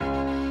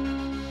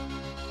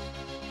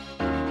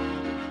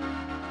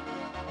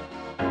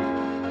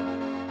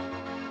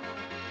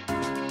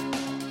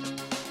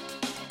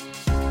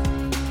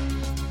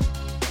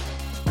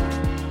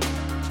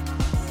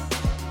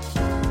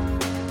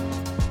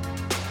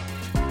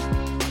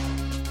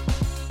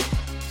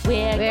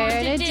We're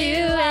going to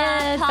do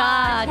a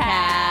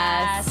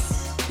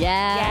podcast.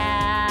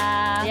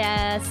 Yeah.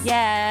 Yeah.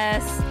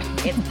 Yes.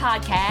 It's a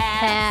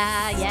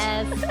podcast.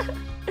 Yes.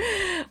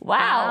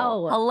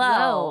 Wow.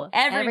 Hello,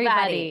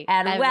 everybody.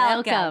 And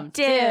welcome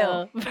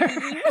to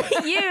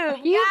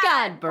You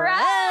Got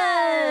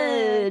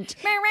Brunch.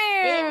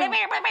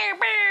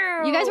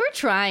 You guys were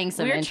trying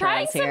some We were intros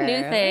trying some here.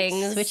 new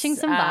things. Switching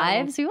some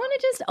vibes. We want to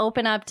just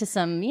open up to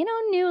some,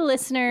 new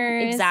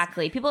listeners.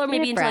 Exactly. People are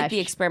maybe Keep it into like fresh. the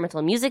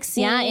experimental music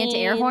scene. Yeah, into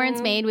air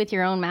horns made with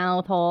your own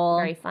mouth hole.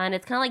 Very fun.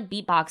 It's kind of like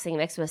beatboxing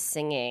mixed with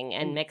singing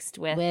and mixed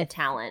with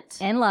talent.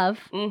 And love.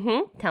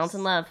 Mm-hmm. Talent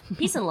and love.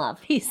 Peace and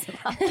love. Peace.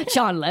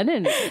 John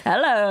Lennon.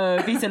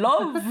 Hello. Peace and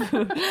love.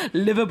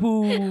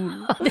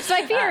 Liverpool. This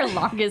might be our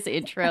longest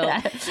intro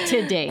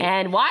to date.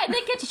 And why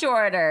think it's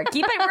shorter?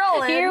 Keep it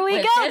rolling. Here we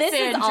with go. This is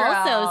intro.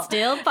 also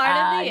still part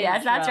of the Yes,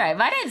 intro. that's right.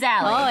 My name's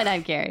Allie. Oh, and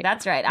I'm Carrie.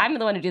 That's right. I'm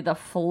the one who did the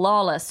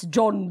flawless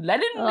John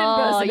Lennon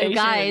impersonation. you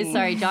guys.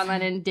 Sorry, John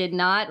Lennon did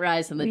not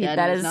rise from the dead.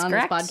 That He's is not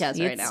correct. on this podcast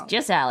right It's now.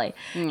 just Allie.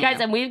 Guys,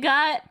 and we've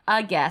got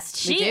a guest.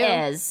 She do.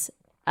 is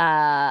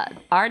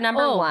our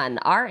number one,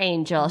 our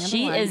angel.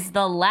 She one. is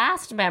the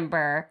last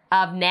member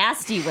of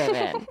Nasty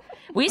Women.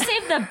 We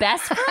saved the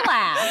best for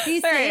last.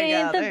 We There you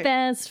saved go, the there.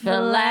 best for For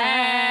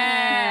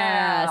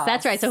last. last.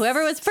 That's right. So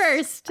whoever was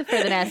first for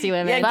the Nasty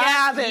Women. Yeah, Fuck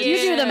Gavin. You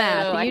do the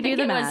math. I You do think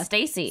the it was math.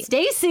 Stacy.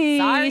 Stacy.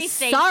 Sorry,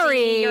 Stacey.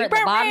 Sorry. You're at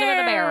the bottom of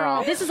the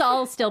barrel. This is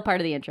all still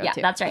part of the intro, Yeah,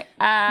 too. that's right.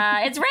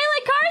 It's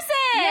Raylan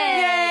Carson.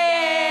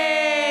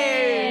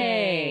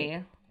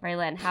 Yay!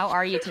 Raylan, how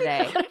are you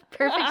today?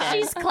 Perfect.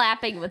 She's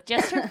clapping with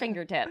just her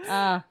fingertips.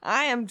 I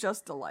am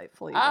just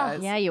delightful, you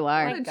guys. Yeah, you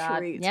are. What a God.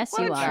 treat. Yes,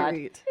 what you a are.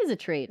 treat. It is a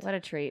treat. What a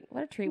treat.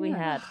 What a treat we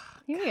had.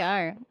 Here we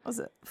are. Was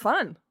it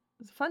fun? It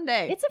was a fun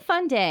day. It's a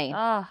fun day.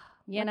 Oh,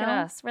 You look know? at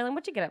us. Raylan,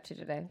 what'd you get up to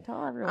today?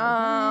 Tell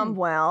everyone.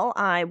 Well,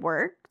 I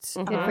worked.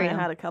 Good for you. I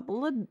had a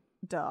couple of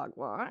dog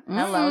walks.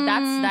 Hello,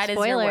 that is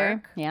your Spoiler.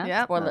 work. Yeah.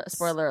 Yep.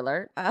 Spoiler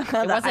alert. It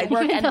It wasn't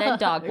work and then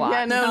dog walk.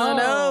 Yeah,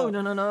 no.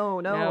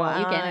 No,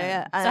 you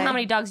can. So how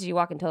many dogs did you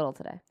walk in total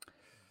today?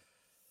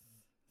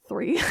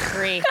 3.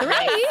 3.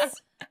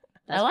 That's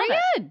I love pretty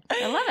it. good.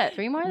 I love it.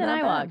 3 more than Not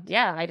I bad. walked.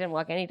 Yeah, I didn't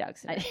walk any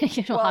dogs I today.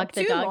 didn't walk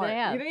the 2 dog more. that I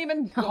have. You didn't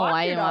even Oh, walk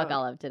I your didn't walk dog.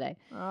 all of today.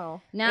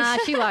 Oh. Nah,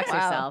 she walks Wow.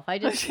 herself. I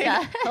just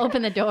Yeah.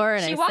 open the door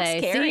and She I walks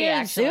say, Carrie, "See you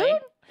actually.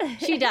 soon?"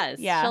 She does.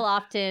 Yeah. She'll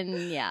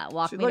often,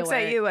 walk She me looks to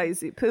work. at you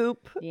as you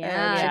poop. Yeah,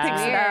 and she yeah.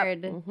 picks it up.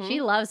 weird. Mhm. She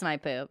loves my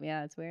poop.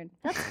 Yeah, it's weird.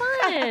 That's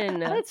fun.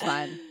 But it's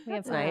fun. We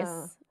have That's fun.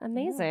 nice.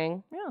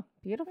 Amazing. Yeah.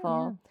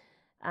 Beautiful.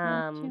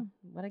 too.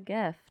 What a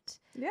gift.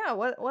 Yeah,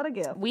 what a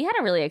gift. We had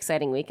a really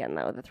exciting weekend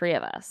though, the 3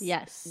 of us.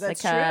 Yes.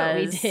 That's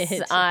because true. We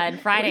did. on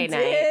Friday We night.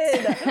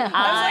 did. I was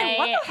like,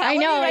 what the hell I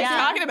know, are you guys yeah.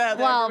 talking about?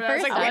 Well, there? I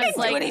was first like, I we was didn't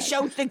like- do any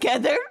shows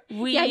together.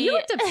 We, Yeah, you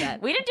looked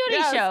upset. We didn't do any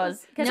Yes.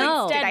 shows. Because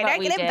No. instead Did I what not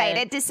we get did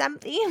invited to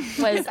something?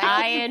 was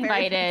I Very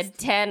invited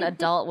 10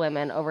 adult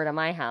women over to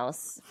my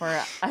house for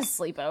a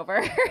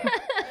sleepover.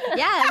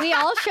 Yeah, we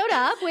all showed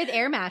up with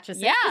air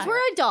mattresses Yeah. because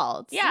we're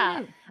adults.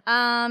 Yeah.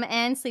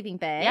 And sleeping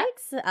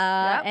bags. Yep.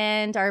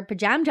 And our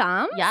pajam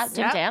joms. Yeah,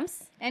 Jim Yep.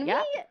 Jams. And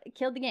Yeah. we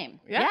killed the game.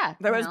 Yeah.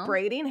 There was No.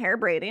 braiding, hair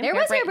braiding. There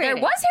was hair There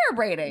braiding. was hair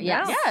braiding.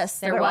 Yes. Yes,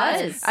 there There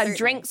was. was.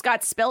 Drinks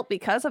got spilt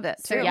because of it,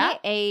 too. Certainly Yeah.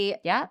 a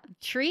Yeah.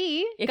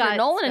 tree If got you're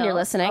Nolan and you're spilled.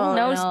 listening, Oh,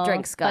 no, no.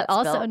 drinks got But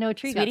also spilled. no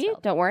tree got Sweetie,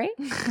 spilled. don't worry.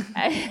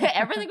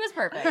 Everything was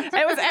perfect.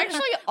 It was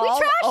actually all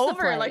trashed the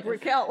over, place. like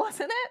Raquel,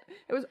 wasn't it?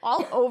 It was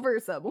all over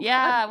someone.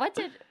 Yeah, what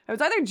did... It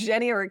was either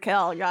Jenny or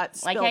Raquel got I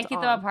spilled can't keep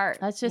them on. apart.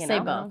 Let's just you say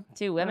know? both.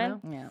 2 women?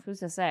 Yeah. Who's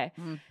to say?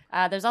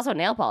 There's also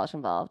nail polish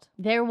involved.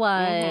 There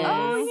was.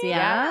 Oh,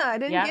 yeah. I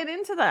didn't Yeah. get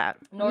into that.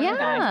 Nor Yeah.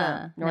 did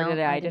I. Nor No, did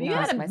I I. I did didn't You not.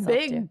 had ask a myself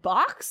big to.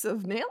 box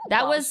of nail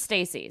That polish. was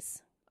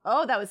Stacy's.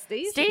 Oh, that was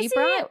Stacey? She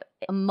brought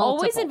multiple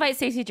Always invite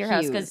Stacey to your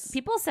house because hues.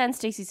 people send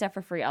Stacey stuff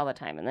for free all the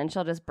time, and then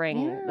she'll just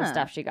bring the Yeah.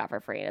 stuff she got for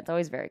free, and it's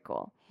always very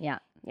cool. Yeah,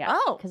 Yeah.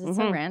 Oh, because it's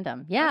so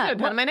random. I Yeah. should have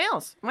done my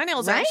nails. My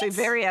nails are Right? actually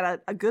very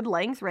at a good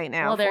length right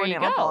now Well, there for you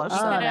nail go. polish. You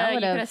Oh, could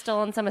that have would've-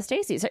 stolen some of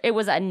Stacy's. It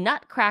was a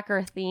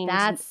Nutcracker themed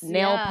That's-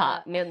 nail yeah.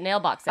 pot, nail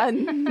box. A set.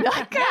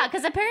 nutcracker. Yeah,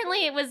 because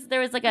apparently there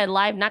was like a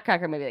live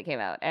Nutcracker movie that came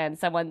out, and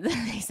someone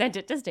they sent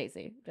it to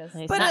Stacy. Just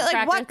But, But like,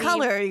 Nutcracker what theme.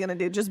 color are you gonna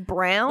do? Just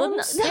brown? Well, no-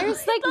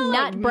 There's like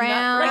nut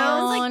brown. Like, it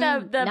was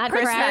like the nut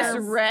Christmas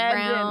brown, red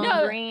brown. and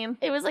No. green.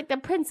 It was like the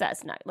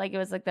princess nut. Like it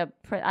was like the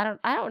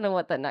I don't know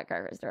what the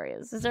Nutcracker story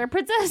is. Is there a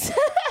princess?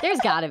 There's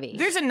gotta be.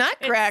 There's a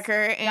nutcracker,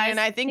 and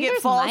I think it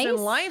there's falls mice. in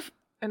life.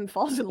 And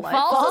falls in life.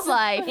 Falls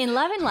life. in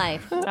love and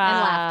life and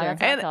Ah, laughter.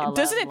 that's all And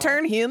doesn't love it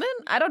turn human?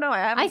 I don't know. I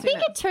haven't I seen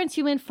think it turns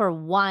human for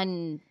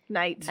one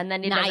night. And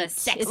then it does a night.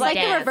 sex It's like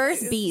the dance.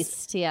 reverse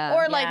beast, yeah,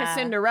 or like Yeah. a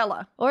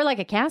Cinderella. or like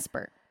a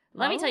Casper.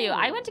 Let me tell you,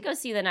 I went to go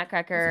see the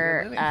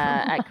Nutcracker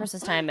at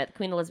Christmas time at the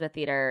Queen Elizabeth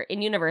Theater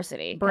in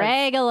University. 'Cause-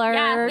 Brag alert!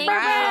 Yeah, thank you.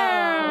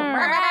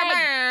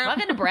 Brag.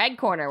 Welcome to Brag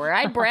Corner, where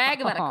I brag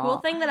about a cool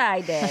thing that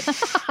I did.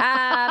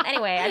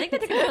 Anyway, I think the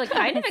tickets were like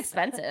kind of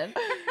expensive.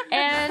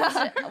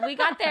 And we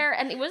got there,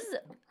 and it was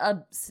a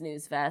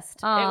snooze fest.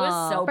 It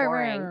was so Aw.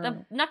 boring.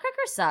 The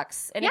Nutcracker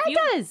sucks. And Yeah, if it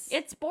does.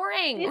 It's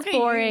boring. It's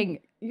boring.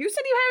 You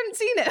said you hadn't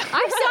seen it.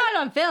 I saw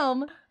it on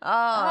film.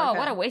 Oh, okay.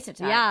 what a waste of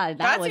time. Yeah,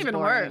 That's was even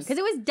boring. worse. Because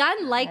it was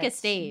done like a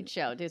stage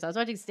show, too. So I was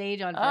watching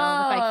stage on film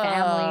with my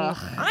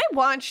family. I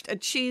watched a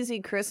cheesy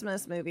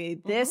Christmas movie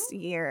this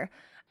year,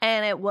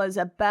 and it was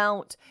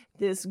about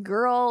this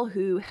girl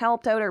who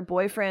helped out her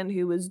boyfriend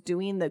who was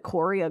doing the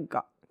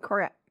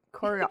choreography.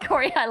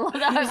 Corey, I love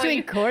that. I was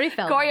doing Corey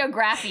Feldman.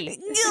 Choreography.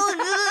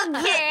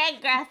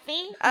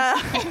 Choreography.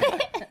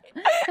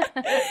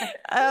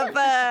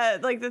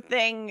 Of like the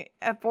thing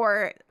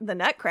for the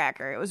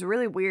Nutcracker. It was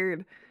really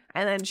weird,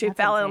 and then she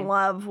fell in insane.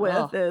 love with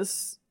Ugh.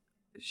 this.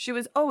 She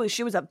was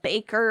a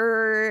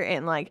baker,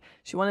 and like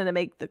she wanted to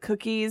make the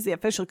cookies, the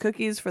official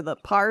cookies for the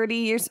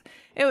party.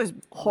 It was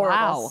horrible.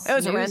 Wow. It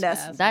was Snooze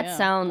horrendous. fest. That Yeah.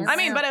 sounds. I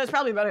mean, but it was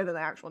probably better than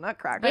the actual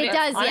Nutcracker. It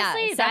does, yeah,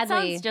 honestly, that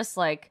sadly. sounds just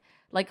like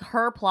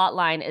her plot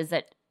line is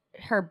that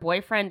her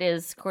boyfriend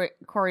is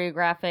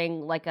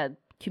choreographing like a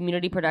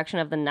community production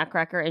of the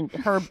Nutcracker, and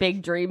her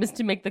big dream is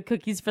to make the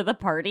cookies for the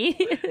party.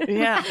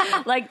 Yeah.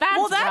 Like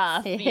that's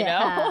rough, you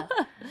know.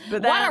 But What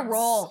a that's-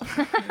 roll!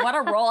 What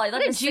a roll! I let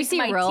What a to sink juicy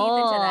my roll.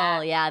 teeth into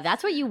that. Yeah,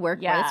 that's what you work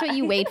Yeah. for. That's what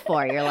you wait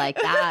for. You're like,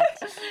 that.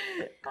 Just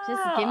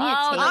give me a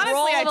Oh, taste. the Honestly,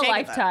 roll I'd of a take it,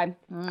 lifetime.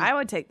 I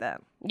would take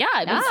that. Yeah,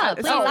 it was, Yeah,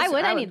 please, I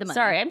would. I need the money.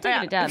 Sorry, I'm taking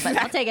Yeah. it down. But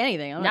I'll take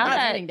anything. I'm now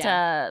not sitting down.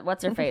 that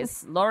what's her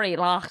face, Lori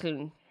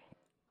Loughlin.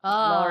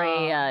 Oh,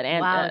 Lori,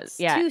 and wow, it's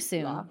yeah. too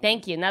soon.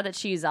 Thank you. Now that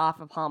she's off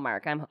of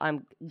Hallmark, I'm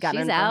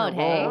gunning She's for her out,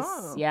 hey? roles.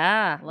 Oh.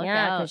 Yeah, Look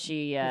yeah, out. because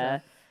she.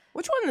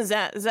 Which one is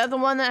that? Is that the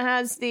one that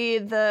has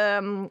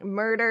the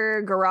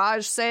murder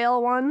garage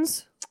sale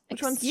ones?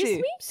 Which one's Excuse she?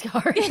 me?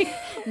 Sorry.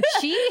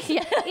 She is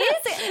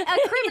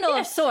a criminal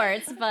of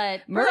sorts,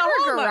 but Murder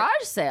Hallmark.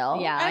 garage sale.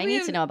 yeah, I Have need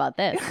you- to know about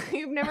this.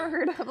 You've never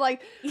heard of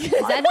like that we're the-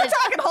 talking is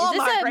this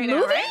Hallmark a right now,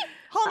 movie? right?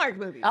 Hallmark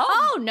movies.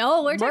 Oh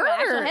no, we're talking about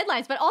Murder. actual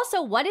headlines, but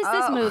also what is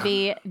this Oh.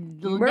 movie?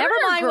 Murder Never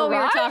mind what we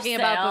were garage talking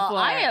about sale. before.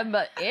 I am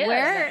in.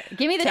 Where?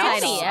 Give me the Tell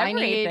title. me I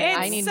need. everything.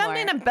 I It's need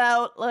something more.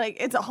 about like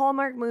it's a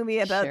Hallmark movie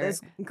about Sure.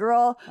 this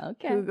girl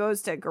Okay. who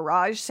goes to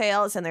garage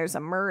sales and there's a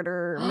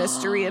murder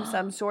mystery of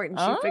some sort and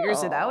she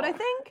figures it out. I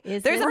think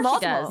Is there's this- a Of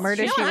course she multiple does.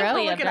 Murder, You know She what? I'm Wrote?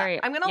 gonna look it Very-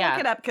 up. I'm gonna yeah. look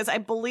it up because I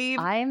believe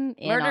I'm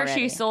in Murder already.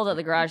 she sold at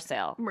the garage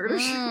sale. murder.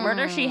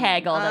 Murder she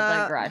haggled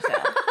at the garage sale.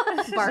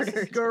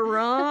 Bartered.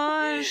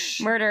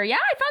 Garage. Murder. Yeah,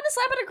 I found this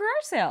lab at a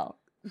garage sale.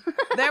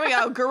 There we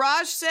go.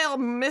 Garage sale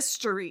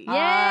mystery. Yay!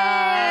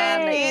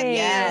 And it is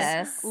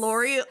Yes.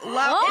 Lori Loughlin.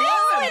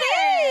 Oh,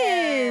 it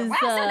is. Wow,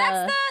 so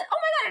that's the. Oh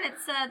my god, and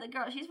it's the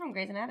girl. She's from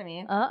Grey's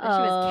Anatomy. Uh-oh. She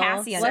was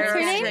Cassie on What's her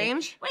Sarah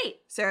name? Strange. Wait,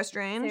 Sarah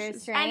Strange. Sarah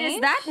Strange. and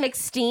is that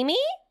McSteamy?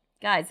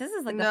 Guys, this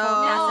is like the No,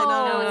 full cast.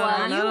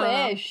 no, you no,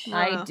 no. wish.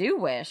 I do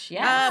wish.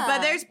 Yeah.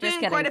 But there's Just been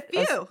kidding. quite a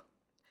few.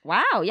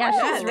 Wow. Yeah,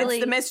 Yeah, she's really.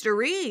 it's the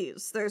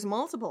mysteries. There's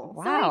multiple.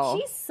 So Wow.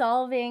 she's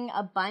solving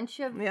a bunch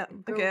of Yeah.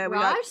 garage Okay, we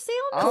got sale.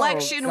 Oh,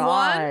 Collection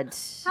God.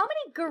 How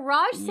many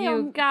garage sale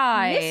You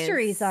guys.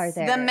 mysteries are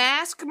there? The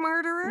Mask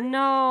Murderer.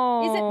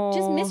 No. Is it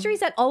just mysteries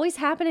that always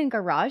happen in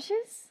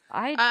garages?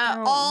 I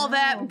don't All know.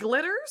 that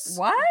glitters.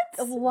 What?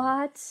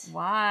 What?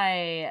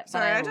 Why?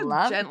 Sorry, But I just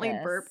love gently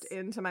this. burped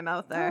into my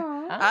mouth there.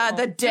 Aw.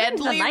 The Turn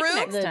Deadly the mic Room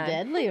next The time.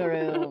 Deadly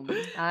Room.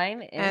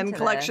 I'm into and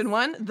Collection this.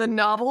 1, The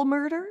Novel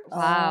Murder.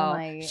 Wow. Oh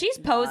my She's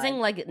God. posing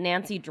like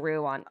Nancy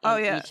Drew on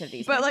each of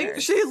these But like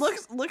pictures. she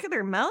look at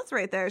her mouth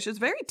right there. She's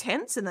very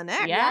tense in the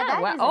neck. Yeah.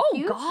 that wow. is a Oh,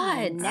 huge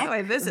God. neck How do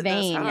I visit this?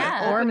 vein How do I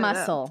Yeah. or open it up?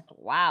 muscle.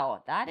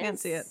 Wow. That is. Can't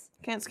see it.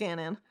 Can't scan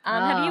in.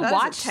 Have you That is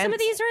watched some of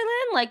intense. these,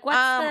 Raylan? Like, what's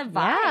the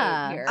vibe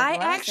yeah. here? I What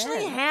is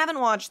actually it?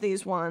 haven't watched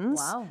these ones.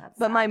 Wow.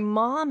 But my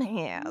mom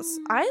has.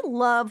 I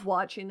love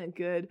watching a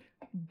good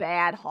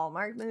bad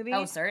Hallmark movie.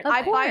 Oh, sir. Of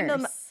I find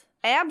them course.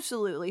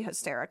 absolutely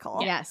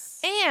hysterical.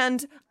 Yes.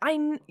 And I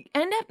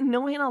end up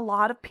knowing a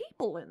lot of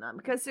people in them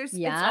because it's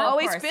Yeah. Oh, of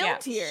always course,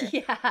 filmed yeah.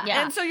 here. Yeah.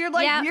 Yeah. And so you're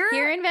like, yeah, you're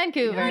here in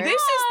Vancouver. this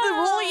is the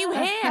role you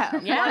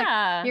have.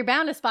 Yeah. You're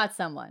bound to spot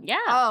someone. yeah.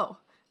 Oh,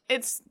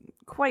 it's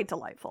quite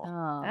delightful.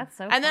 Oh. That's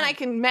so And then fun. I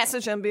can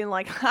message them being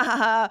like,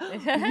 ha ha,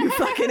 you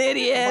fucking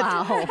idiot.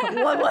 Wow.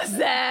 What was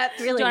that?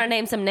 Do you want to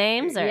name some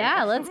names? Or?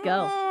 Yeah, let's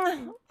go.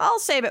 I'll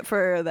save it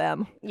for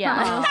them.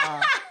 Yeah.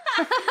 Oh.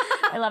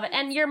 I love it.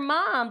 And your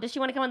mom, does she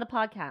want to come on the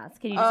podcast?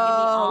 Can you just give me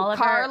all of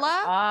Carla?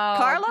 her? Oh.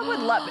 Carla would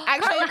love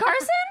actually Carla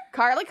Carson?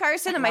 Carly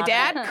Carson and my Love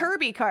dad, it.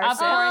 Kirby Of course,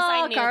 Carson.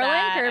 I knew Carla and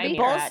that. Kirby. I knew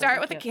Both that. start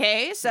with a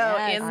K. So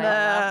Yes. in I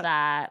love the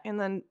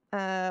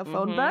that.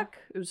 phone Mhm. book,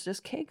 it was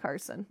just K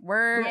Carson.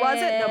 We're Who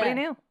was it? Nobody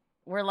knew.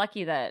 We're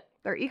lucky that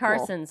They're equal.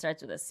 Carson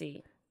starts with a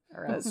C.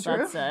 Or else That's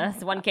true.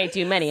 that's 1K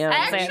too many. You know what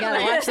I'm saying?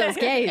 Gotta watch those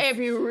Ks. if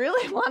you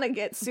really want to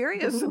get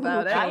serious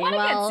about I it, want to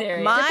Well, get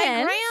serious. my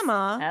Depends.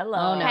 grandma Hello.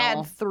 Oh, no.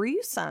 had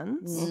 3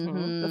 sons.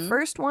 Mhm. The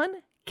first one,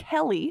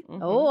 Kelly.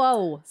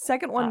 Oh,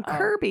 Second one, Uh-oh.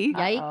 Kirby.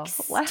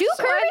 yikes. Last 2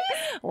 one-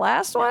 Kirby?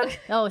 Last one,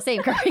 Oh,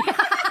 same Kirby.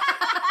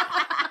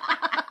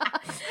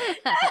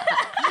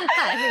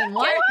 I mean,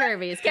 one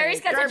Kirby is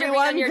Carrie's got such a Kirby ring on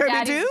one, your Kirby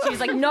dad. two? She's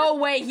like, no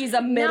way, he's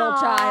a middle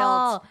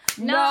child.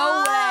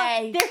 No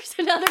way. There's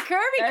another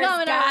Kirby There's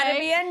coming our gotta way.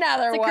 be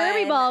another It's a one.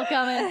 Kirby ball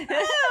coming.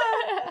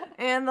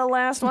 And the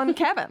last one,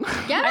 Kevin.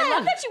 Yeah. I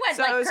love that you went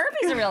So like it's-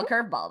 Kirby's a real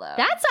curveball though.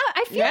 That's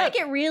I feel Yeah. like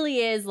it really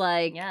is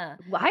like. yeah.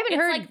 Well, I haven't It's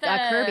heard like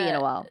the- Kirby in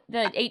a while.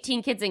 The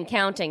 18 kids and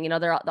counting, you know,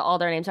 all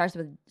their names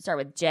start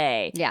with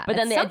J. Yeah, but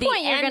then at some at the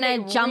point you're end,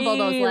 gonna they jumble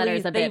those really-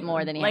 letters a they- bit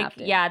more than you like, have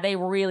to. Yeah, they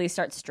really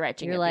start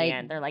stretching You're at like, the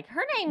end. They're like,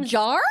 her name's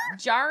Jar?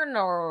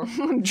 Jarno.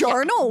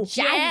 Jarno.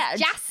 Yeah,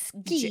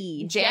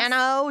 Jasky.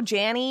 Jano,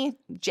 Janny,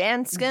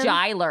 Janskin.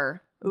 Gyler.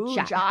 Ooh,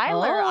 Ja-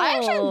 Gyler. I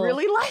actually Oh.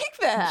 really like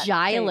that.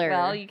 Gyler.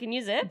 Well, you can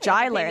use it.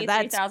 Gyler,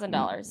 that's-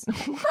 $3,000.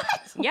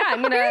 Yeah,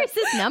 I'm gonna. Where is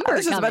this number I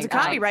was just about to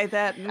coming from? copyright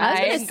that. I was gonna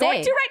I'm going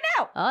say. to right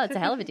now. Oh, it's a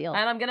hell of a deal.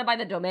 And I'm gonna buy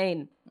the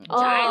domain.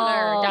 Oh,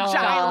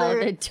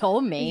 Gyler. the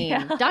domain.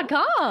 Yeah.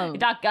 .com.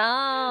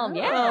 .com.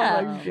 Yeah.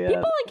 Oh my God.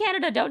 People in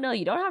Canada don't know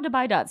you don't have to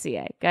buy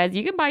 .ca. Guys,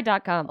 you can buy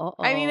 .com.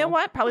 Uh-oh. And you know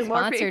what? Probably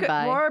Sponsored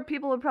by. more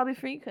people would probably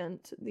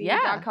frequent the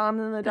Yeah. .com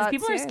than the Because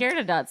people are .ca. scared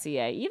of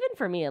 .ca. Even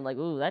for me, I'm like,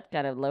 ooh, that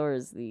kind of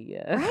lowers the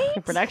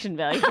production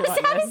value. How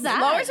does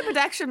that? Lowers the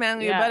production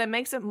value, Yeah. but it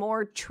makes it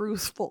more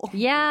truthful.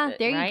 Yeah,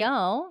 there Right? you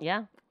go.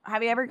 Yeah.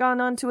 Have you ever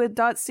gone onto a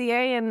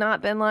 .ca and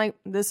not been like,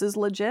 this is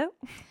legit?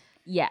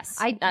 Yes.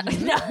 I- no,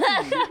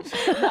 just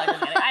kidding.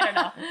 I don't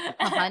know.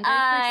 100%.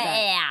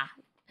 Yeah.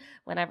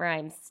 Whenever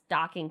I'm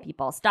stalking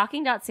people,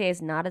 stalking.ca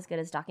is not as good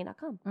as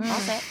stalking.com. I'll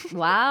say it. I'll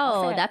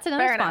Wow, say it. that's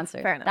another Fair enough.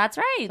 sponsor. Fair enough. That's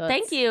right. So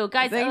Thank it's- you,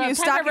 guys. Thank you, time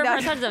for Stocking.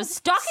 representatives of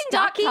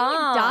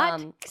stalking.com.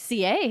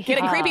 Stocking.ca. Get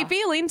a Ah. creepy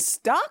feeling,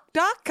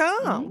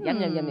 stock.com.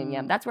 Yum, yum, yum, yum,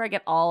 yum. That's where I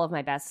get all of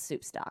my best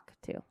soup stock,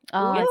 too.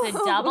 Oh, It's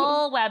a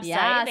double website.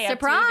 yeah, They have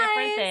surprise. two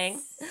different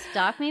things.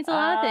 Stock means a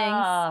lot of things.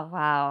 Oh,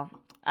 wow.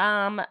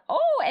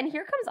 And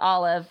here comes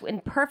Olive in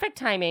perfect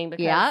timing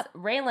because Yep.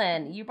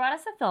 Raylan, you brought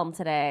us a film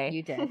today.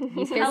 You did. You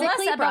Tell us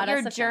physically about brought your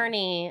us a film.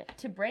 journey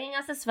to bringing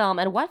us this film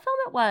and what film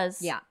it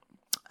was. Yeah.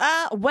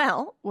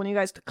 Well, when you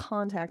guys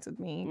contacted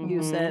me, you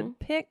Mhm. said,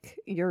 pick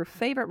your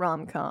favorite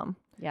rom-com.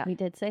 Yeah. We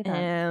did say that.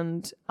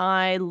 And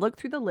I looked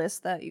through the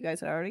list that you guys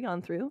had already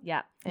gone through,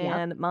 Yeah.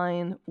 and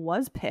mine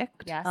was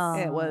picked. Yes.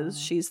 It was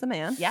She's the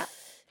Man. Yeah.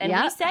 And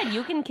Yeah. we said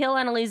you can kill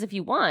Annalise if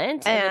you want,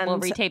 and then we'll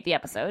And- retape the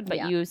episode. But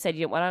Yeah. you said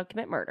you didn't want to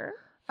commit murder.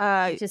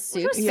 Just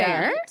Which soup. was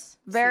yeah. sweet.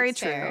 Very Seems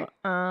true.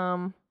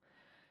 fair.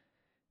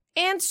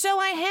 And so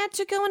I had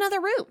to go another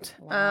route.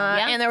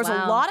 Yeah. And there was a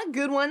Wow. lot of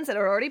good ones that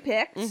are already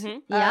picked.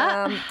 Mhm.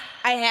 Yeah.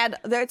 I had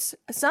there's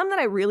some that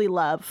I really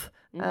love.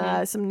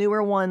 Some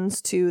newer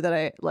ones too that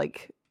I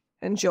like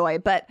enjoy.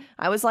 But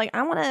I was like,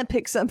 I want to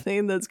pick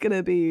something that's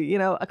gonna be, you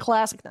know, a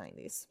classic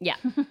 90s. Yeah.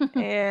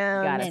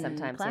 And Got it And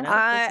sometimes. You classic.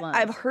 know? This one.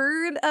 I've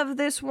heard of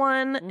this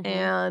one, Mhm.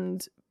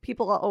 and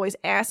people always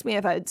ask me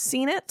if I'd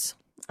seen it.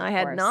 I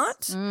had course.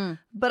 not, Mm.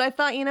 but I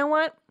thought, you know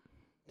what?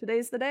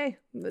 Today's the day.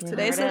 Today's There the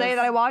it day is.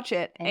 that I watch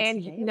it. And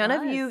And today none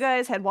of was. you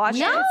guys had watched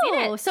it,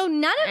 No, so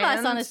none of us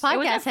on And this It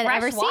was a podcast had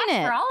fresh ever watch seen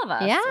it. for all of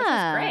us. Yeah. Which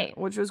was great.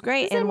 which was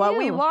great. This is And what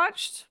we new.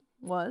 watched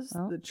was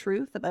Oh. the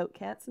truth about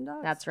cats and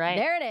dogs. That's right.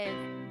 There it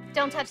is.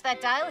 Don't touch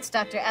that dial. It's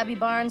Dr. Abby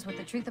Barnes with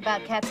the truth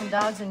about cats and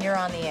dogs, and you're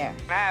on the air.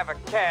 I have a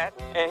cat,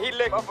 and he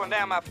licked up and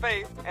down my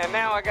face, and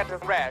now I got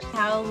this rash.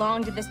 How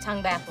long did this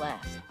tongue bath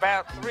last?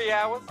 About 3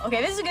 hours.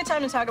 Okay, this is a good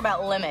time to talk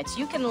about limits.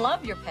 You can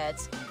love your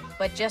pets,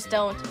 but just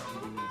don't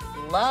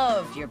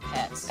love your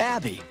pets.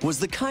 Abby was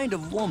the kind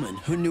of woman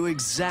who knew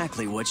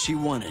exactly what she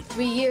wanted.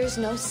 3 years,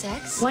 no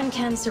sex? One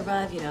can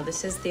survive, you know.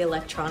 This is the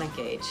electronic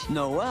age.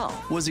 Noelle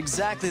was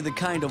exactly the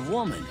kind of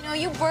woman You know,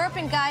 you burp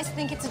and guys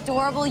think it's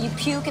adorable, you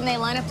puke and they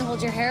line up to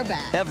hold your hair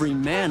back. every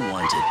man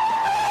wanted.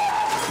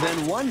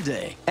 Then one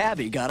day,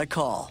 Abby got a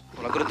call,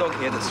 Well, I've got a dog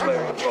here that's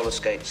swearing at roller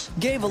skates.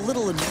 gave a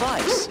little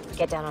advice,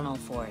 Get down on all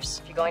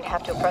fours. You're going to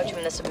have to approach him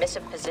in the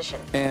submissive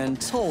position.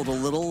 and told a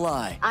little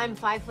lie. I'm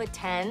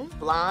 5'10",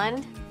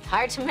 blonde,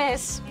 hard to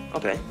miss.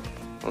 Okay,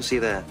 I'll see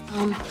you there.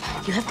 You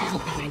have to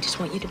help me. I just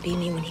want you to be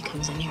me when he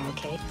comes in here,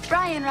 okay?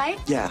 Brian, right?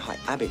 Yeah, hi,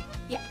 Abby.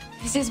 Yeah.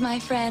 This is my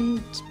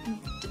friend,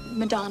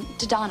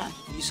 Donna.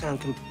 You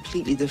sound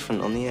completely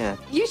different on the air.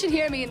 You should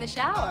hear me in the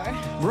shower.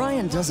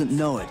 Brian doesn't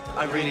know it,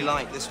 I really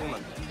like this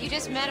woman. You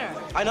just met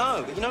her. I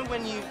know, but you know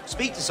when you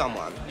speak to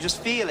someone, you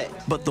just feel it.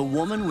 but the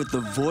woman with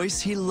the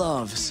voice he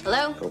loves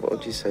Hello? What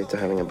would you say to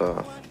having a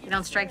bath? You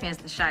don't strike me as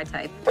the shy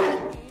type.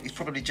 He's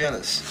probably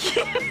jealous.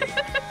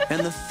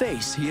 and the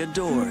face he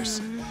adores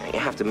You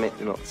have to admit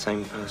you're not the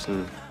same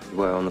person you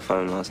were on the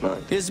phone last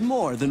night. is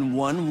more than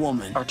one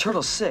woman. Our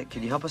turtle's sick.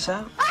 Could you help us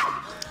out?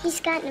 He's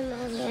got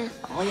pneumonia.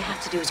 All you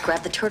have to do is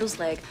grab the turtle's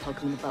leg, poke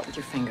him in the butt with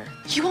your finger.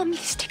 You want me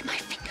to stick my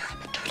finger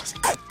up a turtle's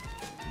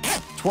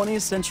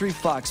 20th Century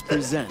Fox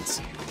presents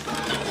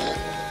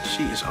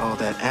She is all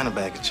that and a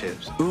bag of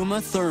chips. Uma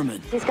Thurman,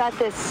 He's got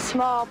this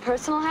small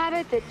personal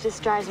habit that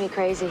just drives me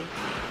crazy.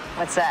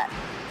 What's that?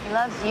 He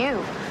loves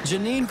you.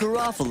 Janine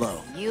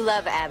Garofalo, You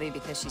love Abby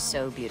because she's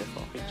so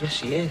beautiful. Yes,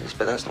 she is,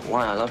 but that's not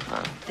why I love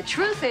her. The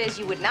truth is,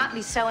 you would not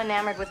be so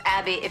enamored with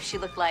Abby if she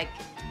looked like...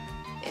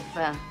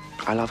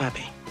 I love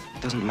Abby.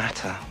 It doesn't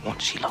matter what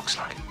she looks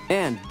like.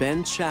 And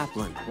Ben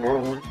Chaplin.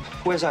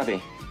 Where's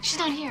Abby? She's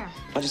not here.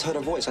 I just heard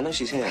her voice. I know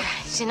she's here.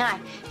 She's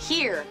not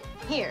here.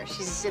 Here.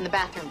 She's in the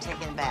bathroom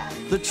taking a bath.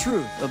 The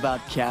truth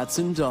about cats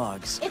and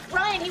dogs. It's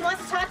Brian. He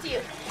wants to talk to you.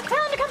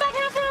 Tell him to come back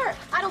in half an hour.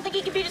 I don't think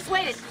he can be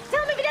dissuaded.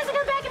 Tell him if he doesn't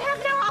come back in half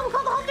an hour, I will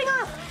call the whole thing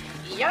off.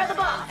 You're the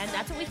boss. And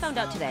that's what we found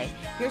out today.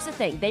 Here's the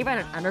thing. They run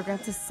an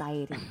underground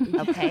society,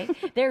 okay?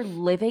 They're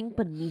living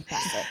beneath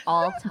us at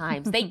all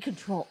times. They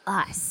control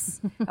us,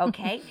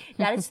 okay?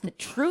 That is the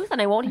truth,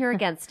 and I won't hear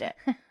against it.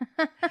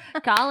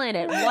 Call in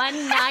at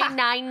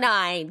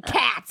 1-999.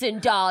 Cats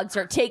and dogs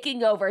are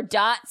taking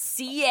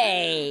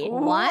over.ca.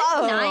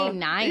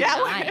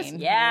 1999.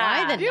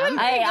 Yeah. Why the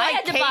number? I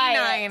had to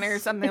buy K9 it. or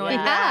something like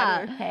Yeah.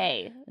 that.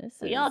 Hey,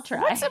 we all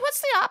try. What's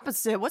the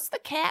opposite? What's the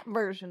cat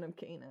version of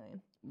K9?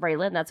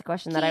 Braylon, that's a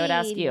question that I would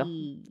ask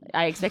you.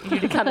 I expected you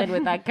to come in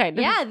with that kind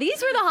of Yeah,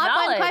 these were the hot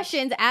button knowledge.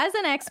 questions as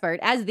an expert,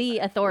 as the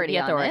authority. The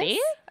on authority?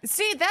 this.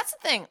 See, that's the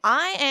thing.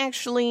 I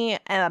actually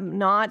am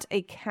not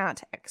a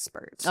cat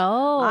expert.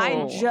 Oh.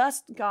 I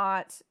just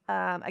got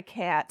a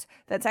cat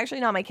that's actually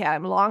not my cat.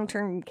 I'm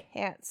long-term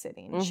cat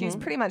sitting. She's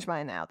pretty much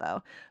mine now,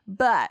 though.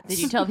 But Did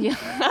you tell the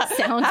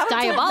Sounds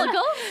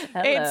diabolical.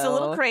 it's a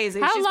little crazy.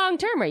 How She's- long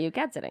term are you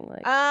cat sitting?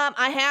 Like,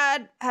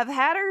 I have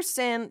had her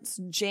since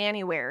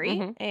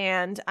January,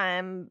 and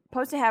I'm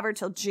supposed to have her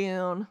till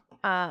June.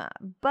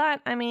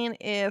 But I mean,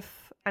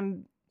 if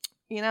I'm,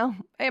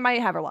 I might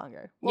have her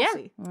longer. We'll Yeah.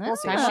 see. We'll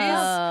see. Oh.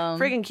 She's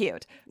freaking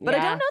cute, but I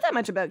Yeah. don't know that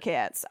much about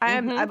cats.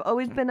 I've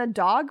always been a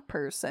dog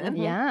person.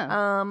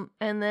 Yeah.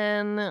 And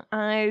then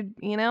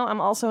I'm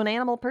also an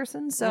animal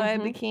person, so I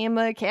became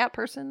a cat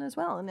person as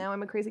well, and now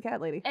I'm a crazy cat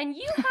lady. and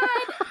you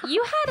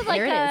had like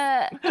There it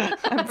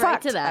a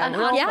Right to that. an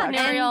Yeah,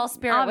 entrepreneurial and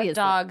spirit obviously. with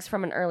dogs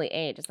from an early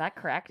age. Is that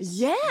correct?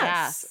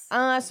 Yes.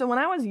 So when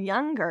I was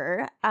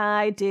younger,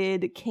 I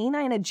did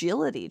canine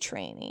agility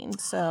training.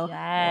 So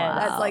Yes.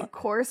 that's like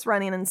course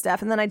running and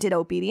stuff. And then I did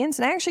obedience,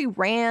 and I actually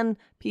ran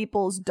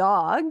people's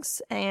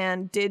dogs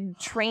and did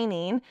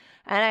training.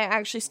 And I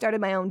actually started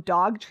my own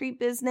dog treat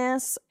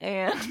business.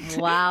 And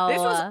Wow. this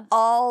was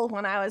all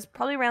when I was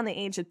probably around the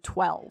age of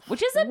 12.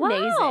 Which is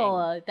amazing.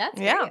 Wow, that's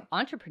Yeah. very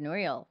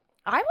entrepreneurial.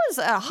 I was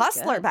a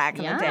hustler back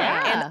in the day,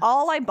 Yeah. and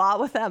all I bought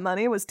with that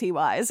money was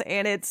TYs,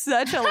 and it's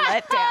such a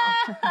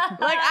letdown.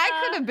 Like,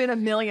 I could have been a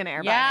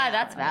millionaire by Yeah, now,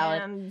 that's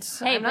valid. and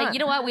Hey, I'm but not. you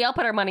know what? We all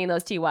put our money in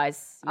those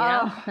TYs. You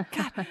know? Oh,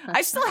 God.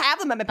 I still have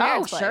them at my Oh,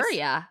 parents' place. sure,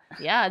 yeah.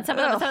 Yeah, and some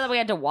of them we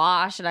had to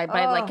wash, and I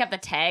like kept the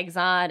tags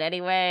on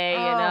anyway, you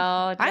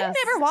know. I just-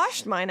 never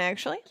washed mine,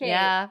 actually.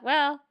 Yeah,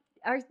 well,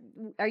 Are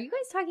you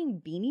guys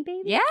talking Beanie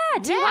Babies? yeah,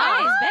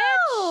 TYs, bitch.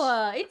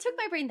 Oh, it took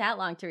my brain that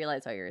long to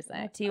realize what you were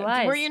saying.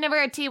 TYs. Were you never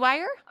a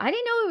TYer? I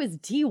didn't know it was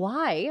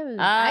TY.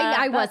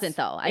 I wasn't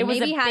though. I It was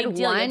maybe a had big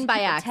deal. You one to by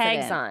keep the accident.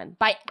 tags on.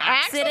 By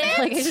accident?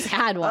 Like I just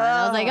had one.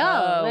 I was like,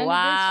 Oh, when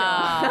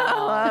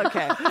wow. Oh,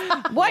 okay.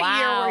 What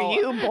Wow. year were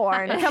you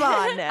born? Come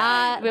on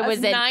now. It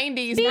was in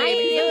 90s, did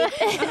baby.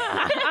 this show?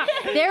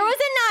 There was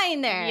a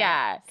 9 there.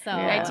 Yeah. So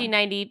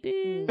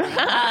 1990.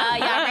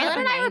 Yeah, Raylan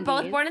and I were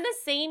both 90s. born in the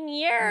same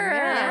year.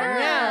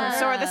 Yeah.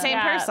 So we're the same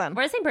Yeah. person.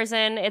 We're the same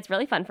person. It's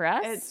really fun for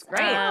us. It's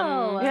great.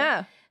 Yeah.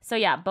 Yeah. So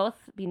yeah, both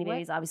Beanie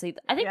Babies, obviously.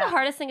 I think Yeah. the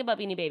hardest thing about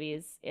Beanie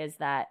Babies is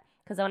that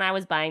because when I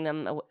was buying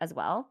them as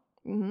well,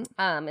 in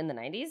the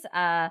 90s,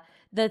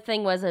 the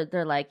thing was that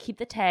they're like keep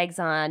the tags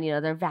on,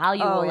 their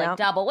value Oh, will yeah. like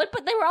double.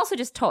 But they were also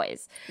just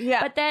toys.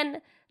 Yeah. But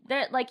then.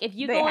 They're like if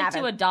you They go haven't.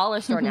 into a dollar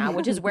store now,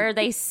 which is where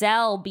they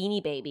sell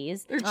Beanie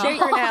Babies, They're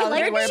cheaper now than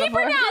they're they were cheaper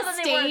before. now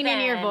than they were Stain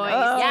in your then. voice.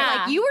 Oh. Yeah.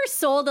 Like you were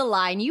sold a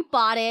line. You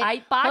bought it.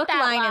 I bought hook, that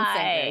line, and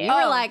lie. sinker.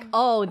 You were like,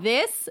 oh,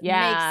 this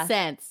Yeah. makes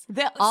sense.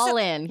 The- All so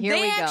in. Here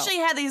they we go. actually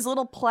had these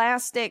little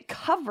plastic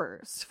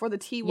covers for the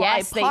TY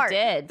Yes, they part.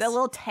 did. The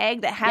little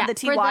tag that had Yeah, the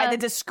for TY, the- the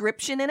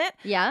description in it.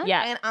 Yeah.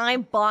 Yeah. And I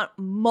bought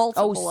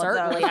multiple Oh, of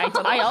certainly.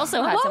 those. I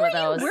also had What some were of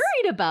those. you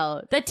worried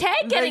about? The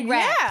tag getting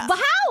wrecked. yeah. But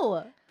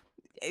how?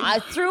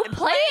 Through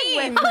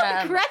playing with How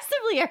them.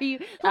 aggressively are you?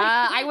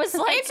 I was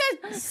like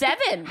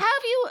 7. Have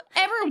you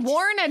ever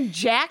worn a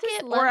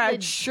jacket love or a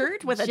the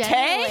shirt with a general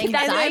tag?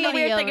 That's the anxiety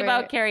weird thing over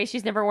about it. Carrie.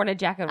 She's never worn a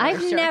jacket. Or a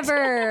I've shirt.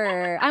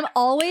 never. I'm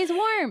always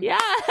warm. Yeah.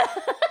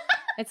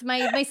 It's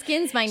my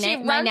skin's my She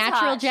my runs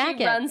natural hot.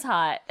 jacket. She runs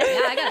hot. Yeah,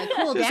 I gotta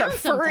cool Just down. a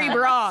furry sometimes.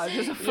 bra.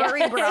 Just a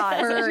furry bra.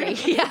 Furry.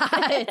 Yeah,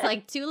 it's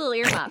like 2 little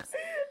earmuffs.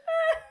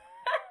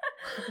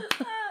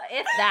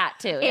 If that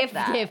too. If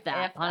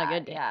that, on a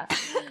good day. Yeah.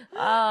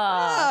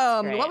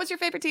 Oh. What was your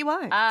favorite TY?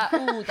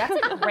 Ooh, that's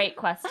a great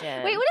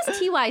question. Wait, what does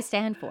TY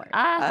stand for?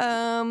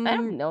 I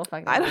don't know if I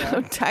can. I don't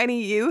know.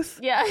 Tiny youth.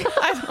 Yeah. Okay,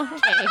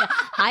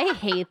 I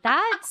hate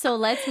that. So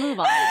let's move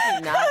on.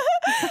 I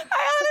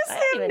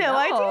honestly have no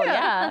idea.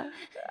 Yeah.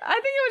 I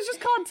think it was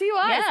just called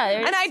TYs.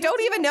 Yeah, and I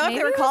don't even know if Maybe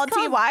they were it was called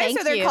called TYs Thank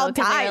or they're You, called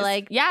 'cause they were ties.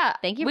 like, Yeah.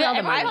 Thank you for all the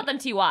I money. call them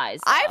TYs.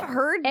 so. I've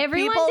heard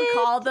Everyone people did?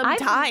 call them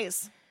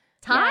ties.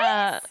 Ties?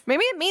 Yeah.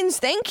 Maybe it means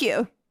thank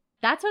you.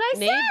 That's what I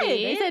said.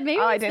 Maybe. I said maybe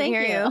Oh, I it's didn't thank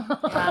hear you.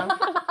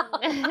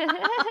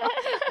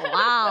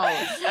 Wow.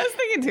 I was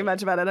thinking too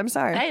much about it. I'm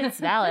sorry. It's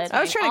valid.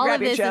 I was trying to All grab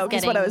of your this is joke.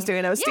 Is what I was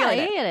doing. I was stealing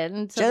yeah, it. you get it.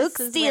 And so Joke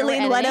this is where we're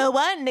stealing editing.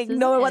 101. This is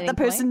Ignore an what the editing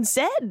point. person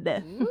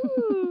said.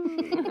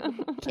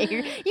 Okay,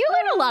 you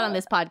learn a lot on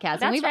this podcast,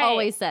 and That's we've right.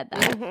 always said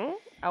that.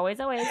 Always.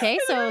 Okay,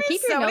 so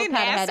keep your so many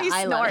notepad ahead. nasty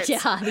I love it.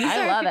 snorts. Yeah, these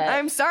I are- love it.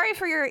 I'm sorry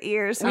for your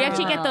ears. We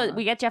actually get those.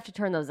 We get you have to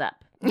turn those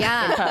up.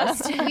 Yeah,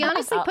 we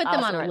honestly put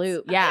them on snorts.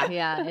 loop. Yeah.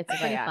 yeah, it's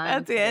very fun.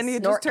 At the end, you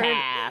just turn.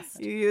 Snortcast.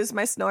 You use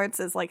my snorts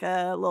as like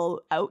a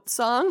little out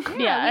song.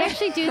 Yeah, we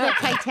actually do the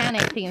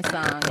Titanic theme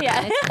song.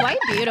 Yeah. It's quite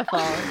beautiful.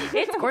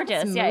 It's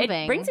gorgeous. It's Yeah, it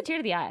moving. brings a tear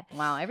to the eye.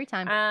 Wow, every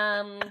time.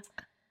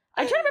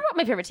 I'm trying to remember what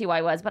my favorite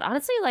TY was, but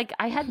honestly, like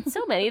I had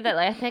so many that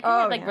like, I think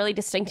I had like really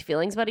distinct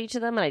feelings about each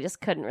of them, and I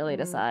just couldn't really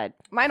decide.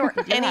 Mine were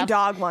any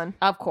dog one.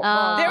 Of course,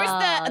 There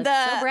was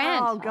the so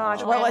brand. oh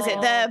gosh, what was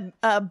it?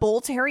 The bull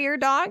terrier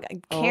dog.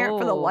 I can't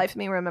for the Oh. life of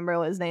me remember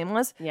what his name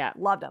was. Yeah.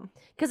 Loved him.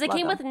 because they Love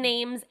came them. with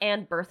names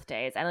and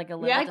birthdays and like a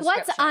little Like,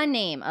 what's description. a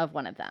name of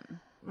one of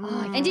them?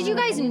 And did you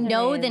guys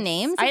know the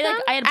names? Of I them?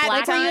 had At the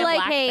Black. time, you like,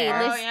 Black hey,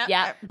 Bear. listen-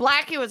 yeah,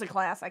 Blackie was a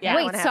class. I can't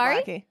Wait, wanna have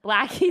sorry?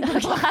 Blackie. Blackie the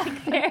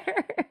Black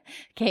Bear.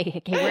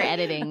 Okay, we're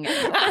editing.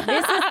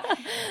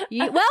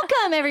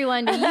 Welcome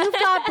everyone to You've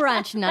Got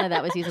Brunch. None of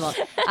that was usable.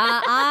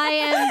 I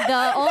am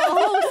the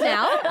host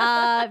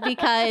now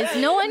because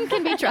no one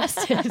can be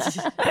trusted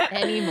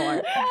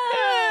anymore.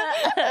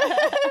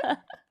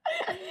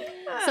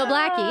 So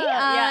Blackie,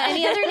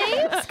 any other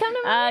names come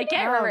to mind? I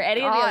can't remember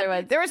any of the other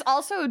ones. There was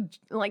also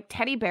like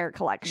teddy bear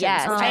collections.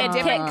 Yes, which I had had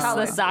different Kicks,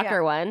 colors. the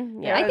soccer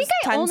one. Yeah, I think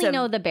I tons only of-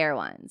 know the bear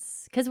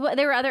ones because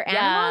there were other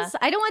animals.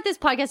 I don't want this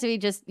podcast to be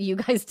just you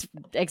guys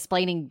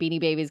explaining Beanie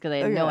Babies because I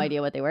have no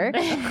idea what they were.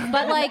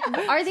 But like,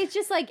 are these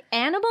just like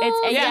animals?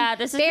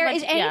 This is bear. too much-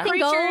 Is anything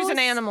Creatures goes? and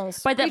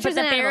animals. But the Creatures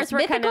and bears animals. were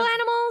mythical kind of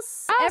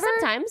animals. Ever?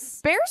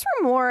 sometimes. Bears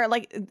were more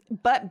like,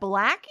 but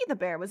Blackie the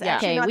bear was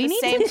actually Okay, not we the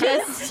need same to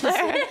type. just.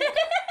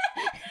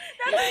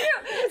 he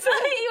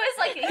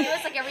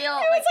was like a real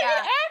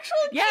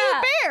Actual cute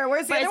bear,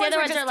 whereas the But other the ones other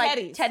were ones just are like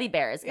teddies. teddy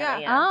bears. Kinda, Yeah.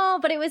 yeah. Oh,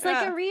 but it was like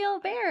Yeah. a real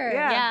bear.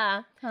 Yeah.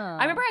 Yeah. Huh.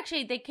 I remember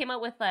actually they came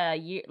out with a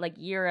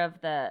year of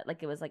the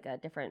like it was like a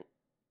different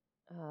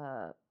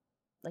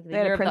like the They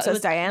had a year of Princess the, it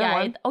was, Diana yeah,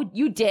 one. Oh,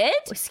 you did?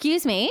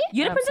 Excuse me.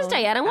 You had a Princess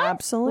Diana one?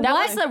 Absolutely. That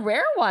was the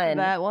rare one.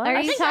 That was. Are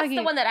I you think that's talking-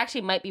 the one that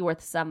actually might be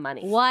worth some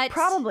money. What?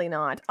 Probably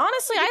not.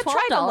 Honestly, I Maybe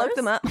tried to look $12?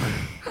 them up.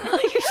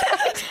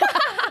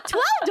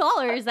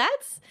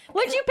 $12.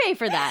 What'd you pay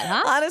for that,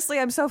 huh? Honestly,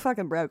 I'm so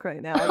fucking broke right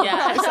now.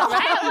 Yeah. Right?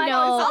 Like,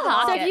 No. it's all So if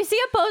pocket. you see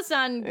a post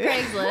on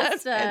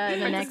Craigslist in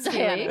the next 2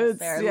 Diana. weeks, It's,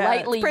 They're yeah,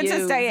 lightly it's Princess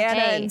used. Diana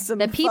Hey, and some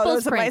the people's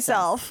photos of princess.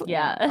 myself.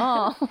 Yeah.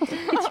 oh,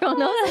 you don't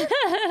know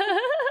that?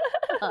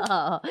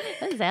 Oh,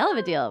 that's a hell of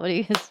a deal. What do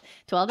you use?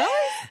 $12? I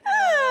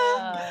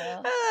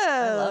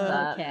love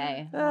that.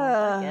 Okay. What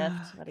a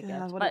gift. What a God,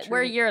 gift. what a But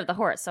we're a treat. year of the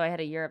horse, so I had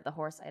a year of the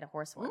horse. I had a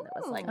horse one that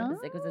was like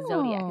it was a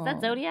zodiac. Is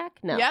that zodiac?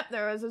 No. Yep,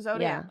 there was a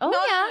zodiac. Oh,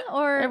 yeah.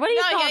 Or Or what do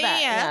you No, call yeah,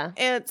 that?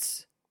 yeah.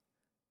 It's.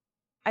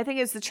 I think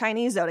it's the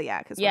Chinese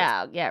zodiac. Is what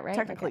Yeah, it's yeah, right.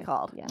 technically Okay.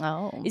 called. Yeah.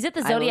 Oh. Is it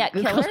the I will Zodiac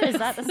Google Killer? this. Is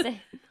that the same?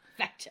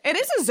 It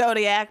is a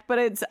zodiac, but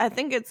it's. I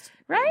think it's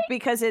Right?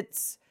 because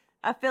it's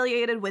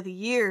affiliated with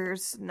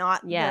years,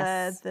 not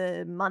Yes.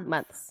 the month.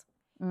 Months.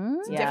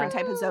 It's a Yeah. different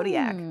type of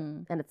zodiac.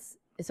 Mm. And it's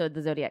so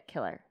the Zodiac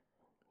Killer.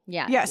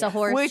 Yeah. Yes, The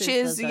horse which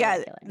is the yeah,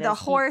 zodiac killer. the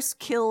horse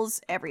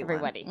kills everyone.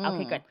 Everybody.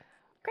 Okay, good.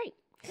 Great.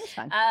 That's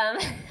fun.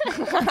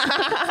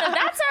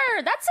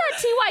 So that's our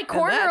TY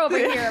corner over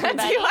here,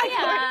 everybody.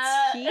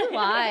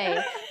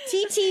 TY.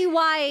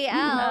 TTYL.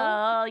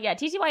 Oh yeah,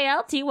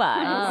 TTYL, TY.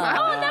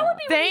 Oh, that would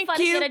be really Thank fun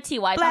to you, get a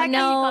TY. Black- podcast. You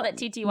called it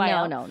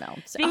TTYL. No.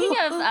 Speaking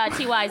of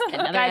TYs,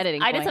 Another guys,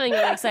 editing I did point. something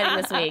really exciting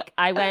this week.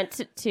 I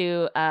went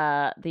to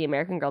the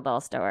American Girl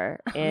doll store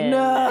in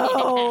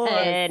No.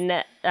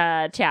 in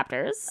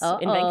Chapters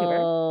in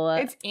Vancouver.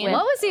 It's in-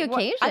 What was the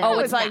occasion? I thought Oh,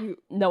 it it's was like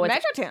No, it's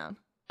Metrotown.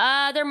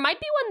 there might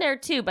be one there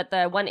too, but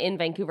the one in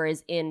Vancouver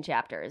is in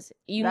Chapters.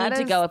 You That need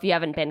to is go if you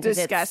haven't been because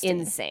it's disgusting.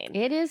 insane.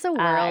 It is a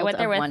world I went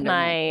there of with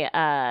wonderment.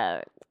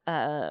 my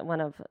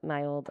one of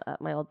my old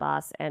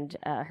boss and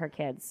her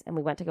kids, and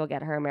we went to go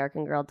get her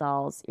American Girl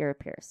doll's ear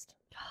pierced.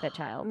 The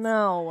child.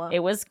 No. It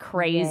was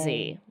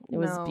crazy. It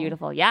was No.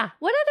 beautiful. Yeah.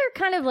 What other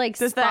kind of like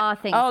Does spa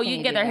that- things? Oh, can you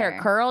can get do their hair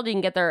there? curled.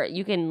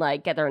 You can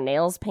like get their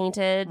nails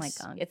painted. Oh my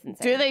God. It's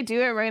insane. Do they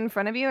do it right in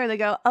front of you, or they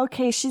go,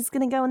 "Okay, she's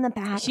gonna go in the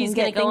back. She's and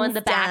gonna get go in things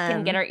the back done."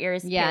 and get her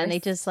ears pierced. Yeah, and they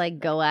just like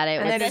go at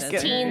it. And with they this just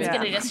get- teen's yeah.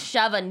 gonna just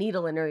shove a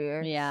needle in her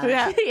ear.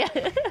 Yeah.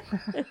 Yeah.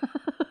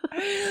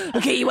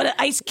 Okay, you want an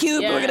ice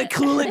cube? Yeah. We're gonna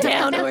cool it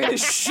down. And we're gonna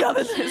shove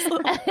it. In this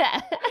little...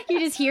 You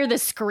just hear the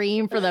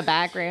scream from the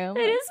back room.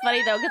 It is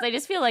funny though because I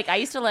just feel like I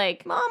used to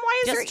like Mom,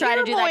 why is just her try to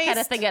ear do that kind of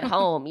moist? thing at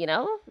home, you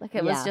know? Like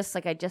it was Yeah. just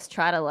like I just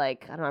try to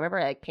like I don't know. I remember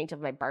I like painted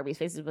my Barbie's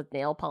faces with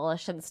nail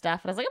polish and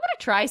stuff, and I was like, I'm gonna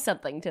try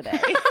something today.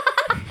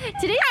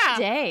 Today's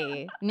the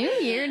day. New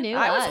year, new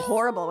I was us.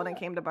 horrible when it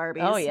came to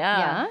Barbies. Oh yeah.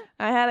 Yeah.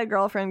 I had a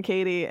girlfriend,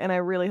 Katie, and I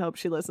really hope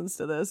she listens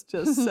to this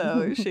just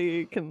so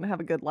she can have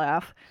a good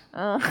laugh.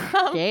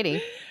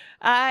 Katie.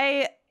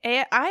 I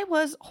I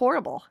was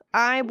horrible.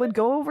 I would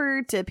go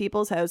over to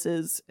people's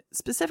houses,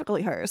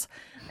 specifically hers,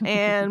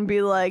 and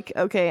be like,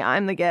 okay,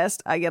 I'm the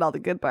guest. I get all the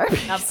good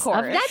Barbies. Of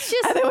course. That's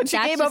just. And then when she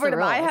that's came just over the to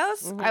my rules.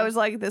 house, I was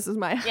like, this is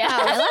my house. Yeah.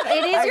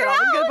 It is I your get all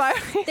the good house.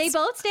 Barbies. They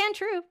both stand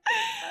true.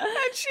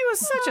 And she was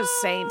such a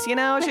saint, you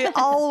know? She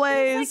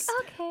always.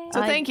 Okay.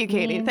 So thank you,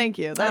 Katie. Thank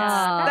you.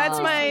 That's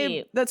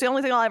sweet. that's the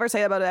only thing I'll ever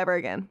say about it ever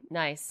again.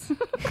 Nice.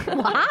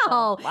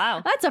 Wow.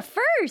 Wow. That's a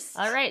first.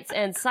 All right.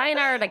 And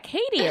sayonara to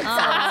Katie, it sounds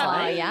Oh,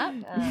 like. yeah.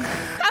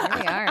 There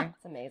we are.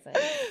 It's amazing.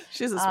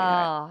 She's a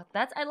sweetheart.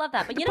 Oh, I love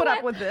that. But you know Put what?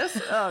 up with this?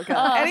 Oh,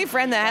 God. Any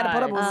friend that had to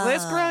put up with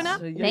this growing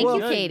up? Thank you,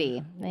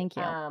 Katie. Thank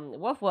you.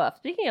 Woof woof.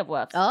 Speaking of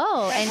woofs.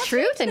 Oh, and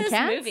Truth and this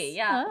Cats. movie,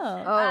 yeah.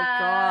 Oh,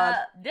 God.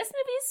 This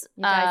movie's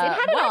You guys, it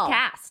had it what all. a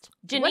cast.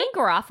 Janine What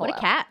Garofalo. what a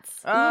cats.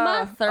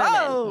 Uma Thurman.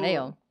 oh.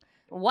 Mayo.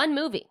 One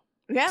movie.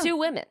 Yeah. 2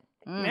 women.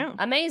 Yeah.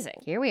 Amazing.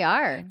 Here we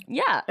are.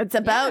 Yeah. It's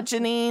about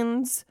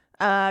Janine's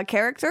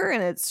character,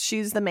 and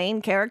she's the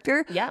main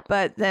character. Yep.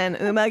 But then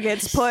Uma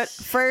gets put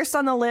first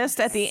on the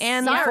list at the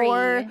end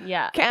for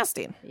Yeah.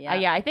 casting.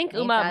 Yeah, I think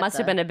Ain't Uma that must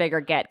have the- been a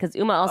bigger get because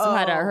Uma also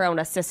had Oh. her own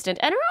assistant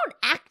and her own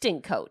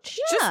acting coach.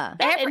 Yeah.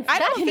 I don't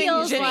that think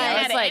feels Janine like-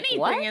 had It's like, anything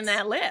what? in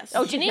that list.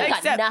 Oh, Janine got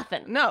Except-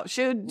 nothing. No,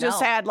 she just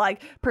No. had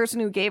like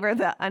person who gave her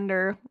the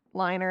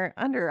underliner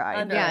under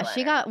eye. Yeah,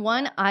 she got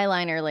one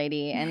eyeliner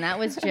lady, and that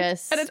was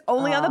just. And it's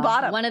only on the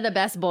bottom. One of the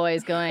best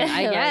boys going,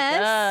 I Like,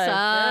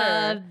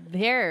 guess. sure.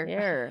 Here.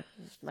 Here.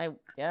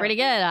 Yeah. Pretty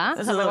good, huh?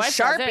 This is a little My wife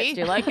does it. Sharpie.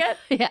 Do you like it?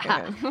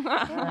 Yeah.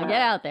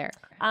 Get out there.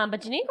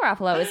 But Janine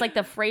Garofalo is like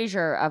the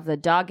Frasier of the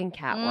dog and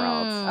cat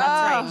world. That's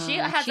Oh. right. She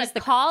has She's a the-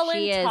 call-in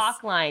she is-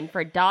 talk line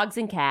for dogs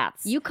and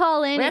cats. You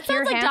call in That if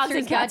your sounds like dogs hamster's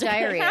and got cats.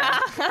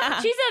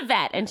 diarrhea. She's a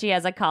vet and she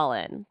has a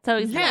call-in. So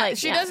he's Yeah, like,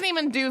 she doesn't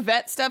even do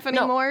vet stuff No.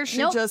 anymore. She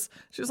Nope. was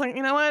like,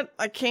 you know what?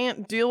 I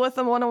can't deal with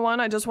them one-on-one.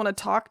 I just want to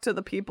talk to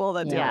the people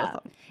that deal Yeah.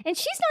 with them. And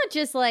she's not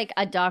just like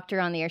a doctor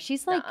on the air.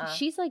 She's like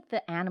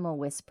the animal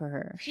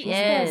whisperer. She She's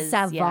is, the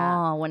savant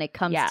yeah. when it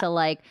comes Yeah. to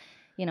like,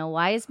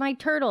 why is my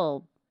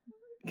turtle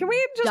Can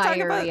we just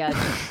diarrhea?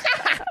 talk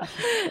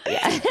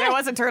about? There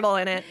was a turtle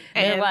in it.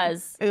 There and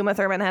was. Uma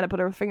Thurman had to put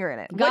her finger in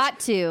it. Got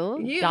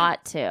to.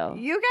 Got to.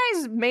 You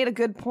guys made a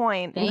good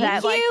point. Thank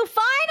that, like, you.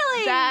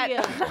 Finally.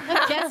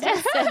 that Guess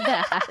who said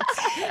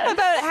that?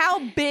 about how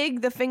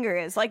big the finger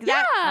is. Like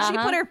that, Yeah. she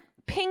Uh-huh. put her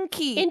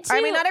pinky. Into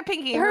I mean, not her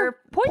pinky. Her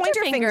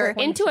pointer finger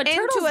into a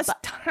turtle's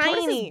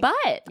tiny, butt.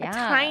 Yeah.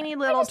 tiny I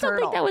little just don't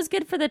turtle. think that was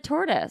good for the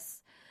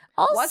tortoise.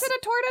 Also, Was it a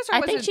tortoise? Or I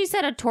was think it... she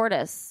said a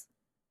tortoise.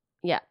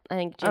 Yeah, I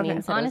think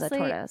Janine said Honestly,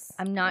 it was a tortoise.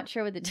 I'm not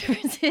sure what the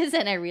difference is,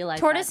 and I realize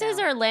Tortoises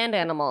that now. are land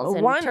animals,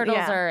 and One- turtles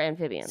yeah. are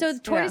amphibians. So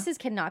tortoises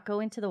cannot go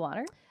into the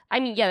water. I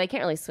mean, yeah, they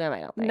can't really swim. I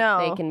don't think.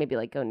 No. They can maybe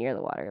like go near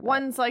the water. But...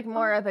 One's like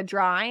more of a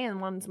dry,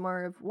 and one's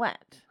more of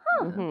wet.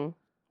 Mhm.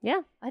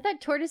 Yeah. I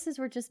thought tortoises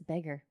were just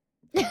bigger.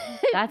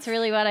 That's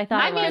really what I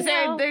thought. I it mean,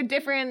 was. they're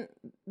different.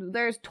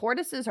 There's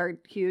tortoises are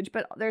huge,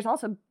 but there's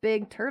also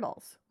big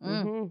turtles.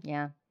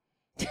 Yeah.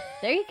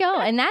 There you go.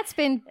 And that's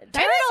been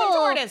Turtle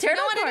tortoise. You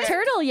know what it is?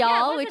 Turtle, Yeah,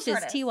 y'all, it was a which is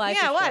tortoise. TY. Yeah,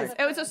 for it was. short.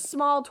 It was a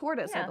small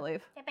tortoise, I Yeah.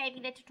 believe. A baby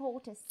little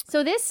tortoise.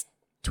 So this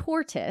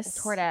tortoise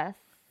Tortoise.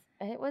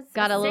 It was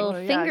got a little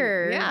yeah,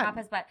 finger yeah. Up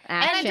his butt.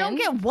 And I don't action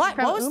get what.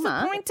 from What was Uma.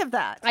 the point of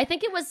that? I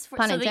think it was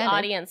Pun so the intended.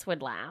 audience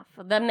would laugh.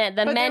 The men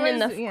there in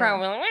the was- yeah. crowd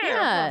were like,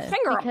 Yeah,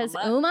 Finger up because the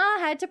butt. Uma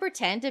had to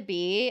pretend to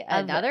be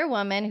another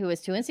woman who was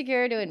too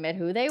insecure to admit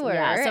who they were,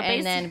 Yeah, so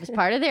and then as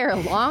part of their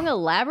long,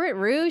 elaborate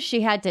ruse,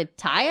 she had to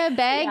tie a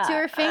bag to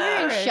her finger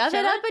and shove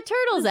it up a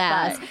turtle's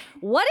ass.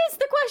 What is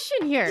the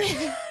question here?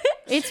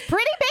 It's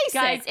pretty basic.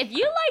 guys, if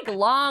you like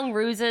long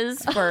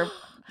ruses for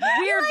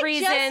weird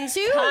reasons, Just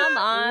two come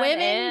on women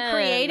in.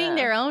 creating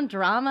their own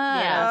drama,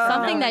 Yeah,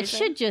 something for no that reason.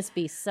 should just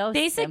be so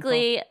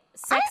Basically,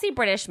 sexy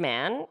British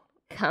man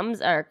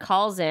comes or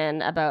calls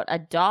in about a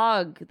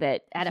dog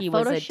that At a he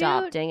was photo shoot?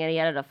 adopting, and he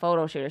had a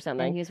photo shoot or simple.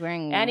 something. And he was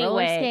wearing Anyway,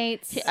 roller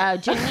skates.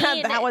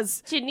 Janine, That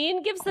was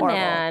Janine gives the horrible.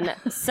 man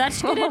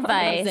such good It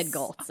advice was a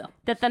goal, so.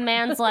 that the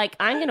man's like,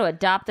 I'm going to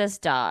adopt this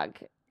dog.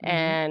 Mm-hmm.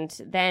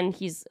 And then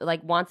he's like,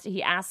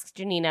 he asks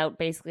Janine out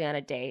basically on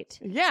a date.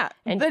 Yeah.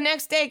 And- the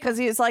next day, because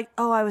he was like,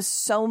 "Oh, I was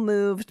so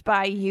moved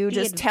by you The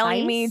just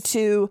telling me advice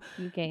to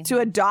you gave to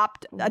him.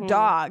 adopt a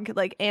dog,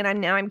 like, and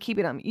I'm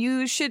keeping him.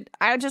 You should.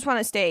 I just want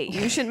to stay.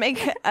 You should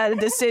make a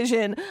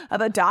decision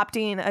of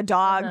adopting a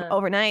dog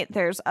overnight.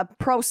 There's a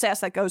process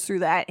that goes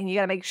through that, and you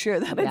got to make sure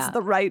that it's Yeah.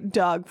 the right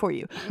dog for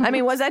you. I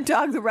mean, was that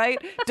dog the right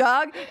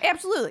dog?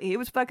 Absolutely, he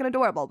was fucking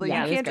adorable. But Yeah, he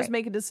you was can't just great.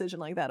 make a decision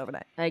like that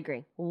overnight. I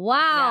agree.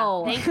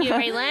 Wow. Thank you,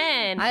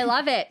 Raylan. I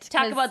love it.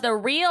 Talk 'cause about the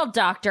real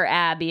Dr.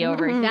 Abby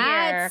over here.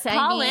 That's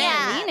Call in.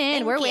 lean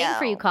in. We're waiting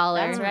for you, caller.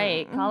 That's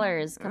right.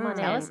 Callers, come on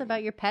Tell in. us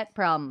about your pet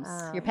problems.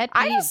 Your pet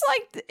peeves. I just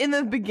liked in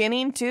the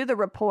beginning too the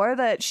rapport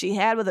that she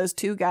had with those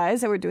two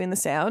guys that were doing the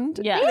sound.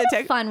 Yeah. in They the had a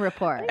tech- fun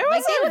report. It Like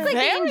was they looked like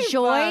they very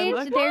enjoyed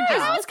fun. their I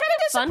job. was kind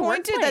of Fun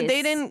disappointed that they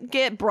workplace. didn't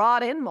get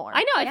brought in more.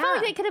 I know. I felt Yeah.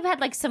 like they could have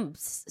had like some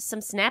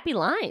snappy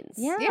lines.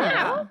 Yeah.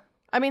 Yeah.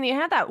 I mean, you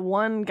had that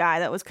one guy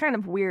that was kind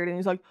of weird, and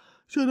he's like,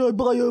 should I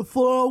buy her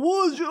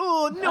flowers?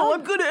 Oh, no,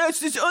 I'm going to ask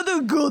this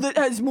other girl that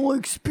has more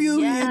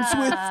experience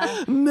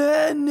with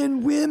men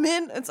and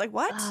women. It's like,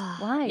 what?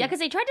 Why? Yeah, because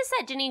they tried to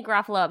set Janine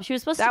Garofalo up. She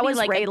was supposed That to be was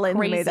like Raylan a who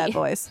crazy... made that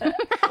voice.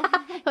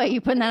 Wait,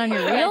 you putting that on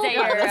your reel? Is that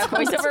your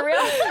voiceover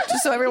reel?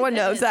 Just so everyone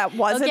knows that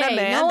wasn't Okay, a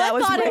man. no that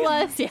one was thought it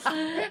Raylan. was.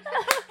 Yeah.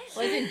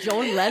 Was it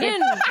Joan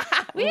Lennon?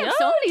 We have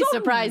so many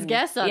surprise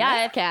guests on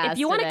this cast. If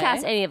you want to today.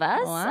 cast any of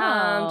us,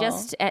 Wow.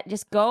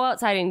 just go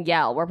outside and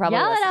yell. We're probably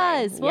Yell listening.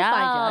 at us. We'll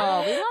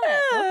find you. We love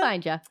it. We'll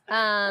find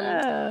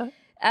you.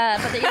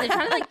 But they're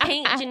trying to like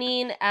paint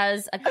Janine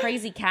as a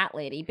crazy cat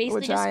lady, basically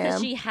Which just I because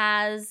am. she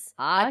has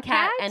A a cat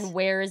cat? and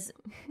wears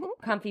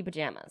comfy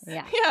pajamas.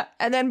 Yeah. Yeah,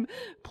 and then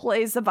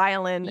plays the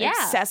violin Yeah.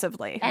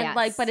 excessively. And Yes.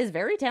 like, but is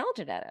very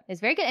talented at it.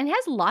 It's very good and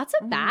has lots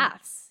of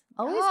baths.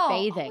 Always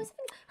bathing.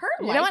 Her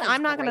You know life what? is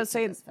I'm not going to great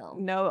say in this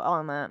film. no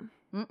on that.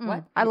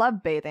 What? I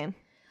love bathing.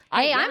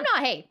 Hey, Yeah. I'm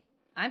not. Hey,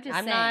 I'm just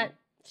I'm saying. not.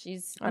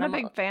 She's. I'm a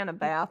big fan of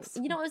baths.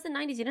 You know, it was the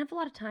 90s. You didn't have a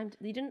lot of time.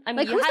 You didn't. I mean,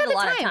 Like, you who's had got a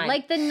lot the of time? time.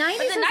 Like, the 90s But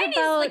the is 90s,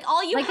 about... like,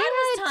 all you like, had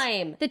they was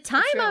time. The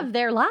time of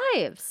their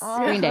lives.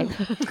 Green Day.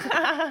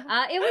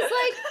 It was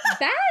like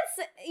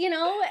baths, you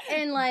know,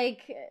 and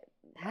like...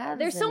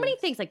 There's so many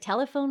things like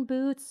telephone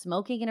booths,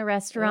 smoking in a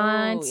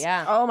restaurant. Ooh,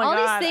 yeah. Oh my All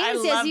God. these I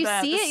things, love as you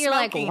that. see The it, you're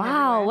like, smoking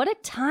wow, everywhere. what a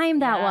time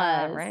that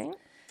Yeah, was.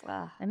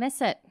 right? I miss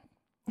it.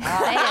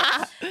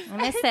 I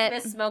miss it.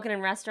 Miss smoking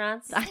in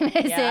restaurants. I miss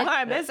Yeah. it.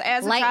 I miss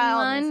as a Lighting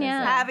child one,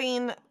 yeah.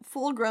 having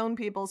full-grown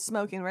people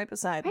smoking right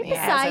beside Right me as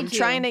beside I'm you.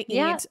 trying to eat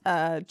Yeah.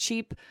 a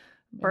cheap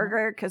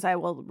burger because I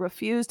will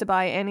refuse to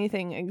buy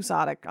anything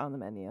exotic on the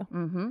menu.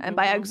 Mm-hmm. And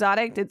by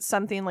exotic, it's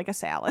something like a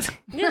salad.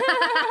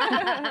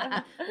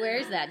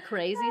 Where's that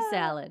crazy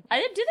salad? I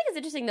do think it's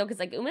interesting though, because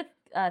like Uma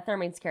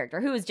Thurman's character,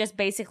 who is just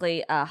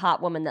basically a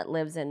hot woman that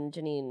lives in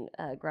Janine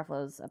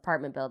Garofalo's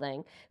apartment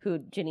building, who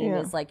Janine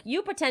is like,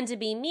 you pretend to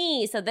be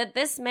me so that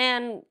this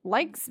man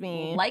Likes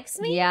me. likes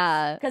me.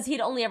 Yeah. Because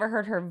he'd only ever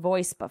heard her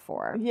voice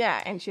before.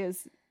 Yeah, and she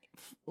has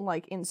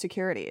like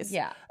insecurities.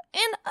 Yeah.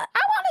 And I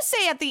want to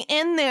say at the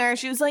end there,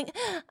 she was like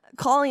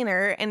calling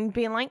her and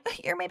being like,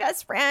 "You're my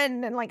best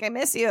friend," and like, "I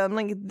miss you." I'm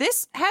like,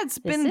 this has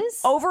been is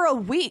over a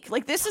week.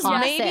 Like, this is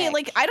maybe toxic.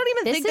 like I don't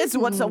even think this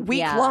was a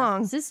week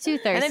long. This is too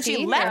thirsty. And then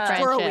she for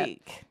left for a friendship.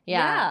 week.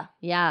 Yeah.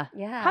 Yeah.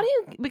 Yeah. How do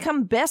you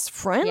become best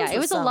friends? Yeah, it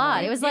with was a lot.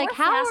 someone? It was They like, were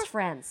how fast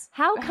friends.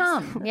 How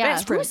come? Yeah.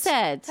 Best Who friends.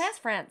 said?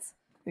 Fast friends.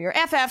 You're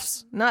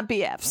FFs, not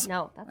BFs.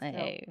 No, that's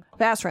Hey,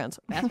 Fast friends.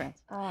 best friends.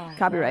 Oh,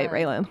 Copyright, yeah.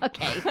 Raylan.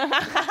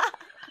 Okay.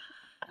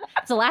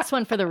 It's the last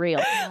one for the reel.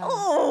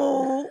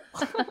 Oh,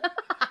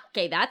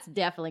 Okay, that's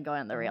definitely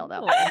going on the reel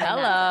though.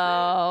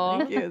 Hello.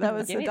 thank you. That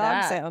was Give the me dog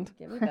that. sound.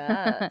 Give me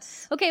that.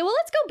 Okay, well,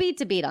 let's go beat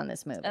to beat on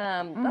this movie.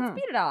 Let's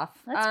beat it off.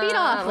 Let's beat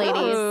off, ladies.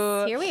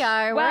 ooh. Here we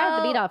are. We're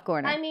at the beat off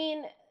corner. I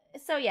mean,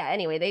 so yeah,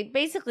 anyway, they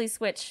basically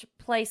switch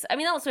place. I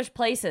mean, they don't switch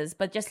places,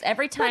 but just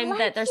every time like,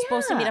 that they're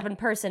supposed to meet yeah. up in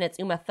person, it's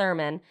Uma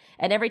Thurman.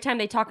 And every time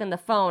they talk on the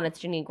phone, it's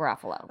Janine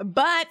Garofalo.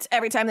 But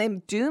every time they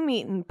do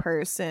meet in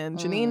person,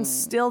 Janine's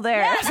still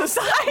there. as a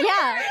side.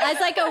 yeah, as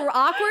like a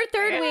awkward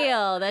third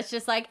wheel. That's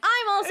just like,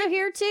 I'm also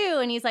here too.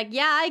 And he's like,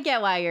 yeah, I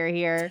get why you're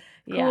here.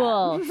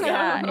 Cool.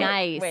 Yeah.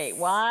 Nice. Wait,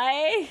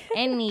 why?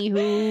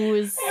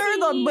 Anywho's.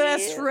 You're the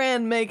best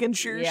friend making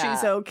sure Yeah.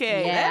 she's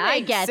okay. Yeah, That I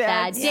makes get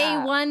that. sense. Day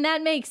one,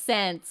 that makes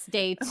sense.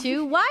 Day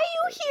two, why are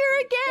you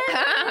here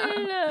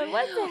again?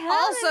 What the hell?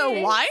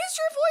 Also, why is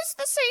your voice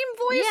the same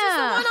voice as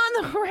the Yeah. one on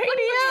the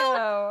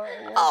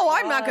radio? Oh,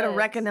 I'm not going to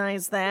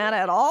recognize that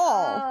at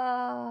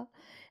all.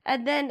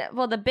 And then,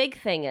 well, the big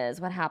thing is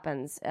what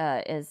happens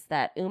is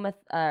that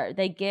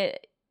they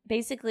get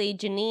basically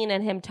Janine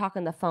and him talk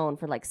on the phone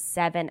for like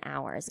 7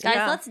 hours. Guys,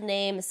 Yeah. let's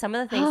name some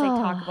of the things they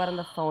talk about on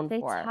the phone They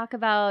for. talk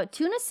about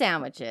tuna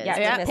sandwiches. Yeah,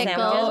 Yeah, tuna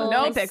pickles. sandwiches.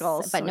 No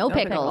pickles. But no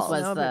pickles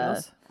was No the...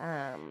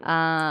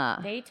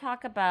 pickles. They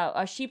talk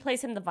about she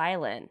plays him the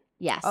violin.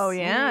 Yes. Oh,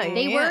 yeah.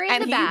 They yeah. were in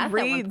and the he bath at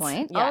one reads.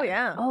 point. Oh,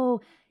 yeah.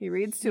 Oh, He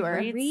reads to her.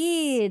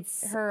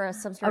 reads Her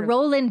some a sort of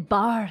Roland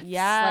Barthes.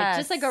 Yes. Like,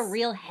 just like a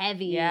real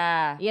heavy.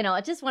 Yeah. You know,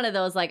 it's just one of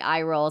those like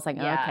eye rolls. Like,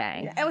 Yeah.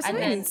 okay. It was And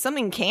something, then-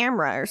 something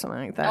camera or something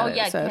like that. Oh it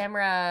yeah, said.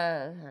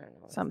 camera. I don't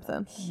know.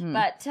 Something.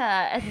 But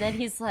and then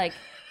he's like,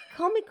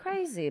 "Call me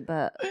crazy,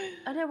 but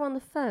I don't want the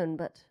phone.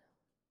 But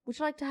would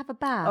you like to have a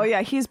bath?" Oh,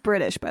 yeah. He's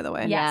British, by the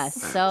way. Yes.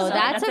 So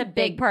that's a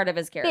big part of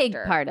his character. big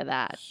part of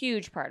that.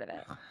 Huge part of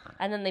it.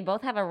 And then they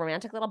both have a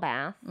romantic little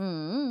bath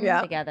Yeah.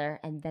 together,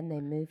 and then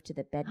they move to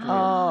the bedroom.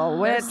 Oh,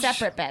 They're which...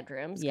 separate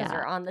bedrooms because Yeah.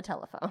 they're on the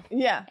telephone.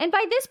 Yeah. And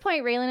by this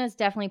point, Raylan has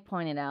definitely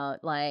pointed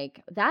out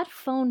like that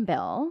phone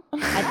bill at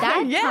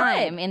that Yeah.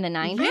 time in the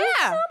 90s.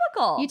 Yeah.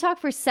 Comical. You talk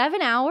for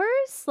 7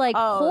 hours? Like,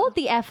 Oh. hold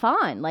the F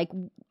on. Like,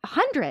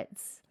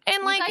 hundreds.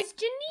 And like, guys,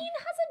 Janine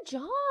has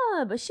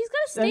a job. She's got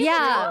to stay. Yeah.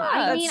 job.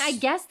 I mean, I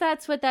guess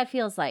that's what that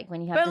feels like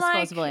when you have But,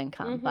 like, disposable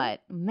income. But,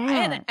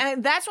 man.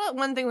 and that's what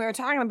one thing we were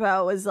talking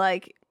about was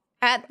like,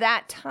 at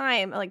that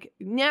time, like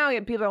now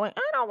people are like,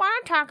 I don't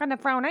want to talk on the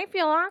phone. I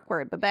feel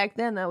awkward. But back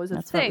then, that was a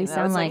That's what thing. we That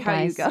sound was like,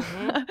 how you guys.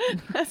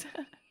 go.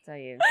 So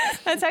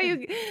That's how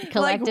you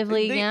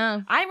Collectively, like,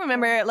 yeah. I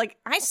remember, like,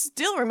 I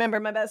still remember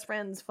my best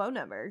friend's phone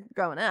number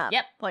growing up.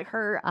 Yep. Like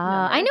her.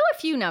 I know a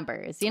few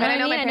numbers. You know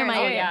And what I I know mean? my I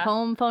know my parents' phone,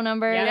 home phone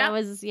number. Yeah. That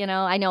was,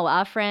 I know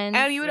a friend.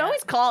 And you would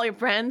always call your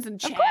friends and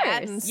chat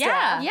and course. stuff.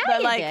 Yeah. Yeah, but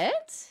you like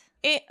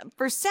did.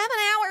 for 7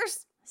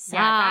 hours,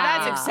 Wow.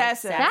 that's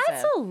excessive.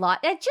 That's a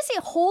lot. Just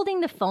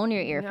holding the phone in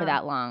your ear for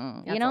that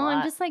long. That's you know, a I'm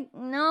lot. just like,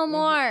 no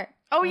more.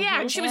 Oh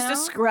yeah, and she was You know?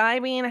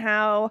 describing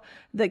how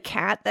the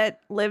cat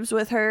that lives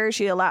with her,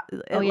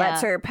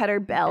 lets her pet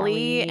her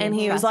belly, and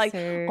he was trusts like,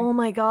 her. "Oh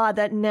my god,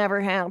 that never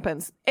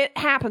happens. It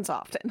happens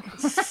often.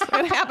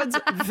 It happens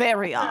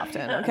very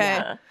often.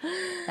 Okay,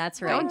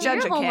 That's right. don't Do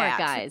judge your a homework, cat,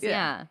 guys.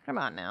 Yeah. Come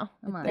on now.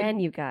 Come on. Then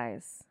you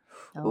guys.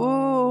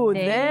 Ooh,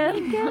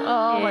 then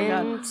oh my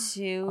god,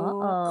 Into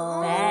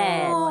Uh-oh.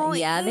 bed.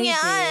 Yeah, they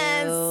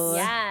yes. do.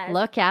 Yes.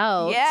 Look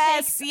out.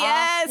 yes, Takes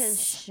off his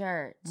yes.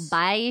 shirt.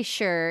 Buy a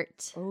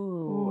shirt.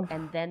 Ooh.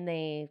 And then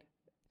they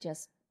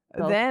just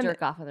both Then-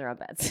 jerk off in their own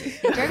beds.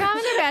 Jerk off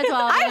in their beds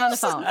while being on the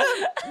phone.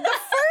 The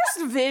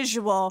first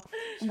visual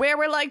where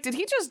we're like, did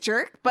he just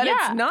jerk? But Yeah.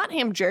 it's not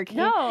him jerking.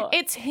 No.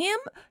 It's him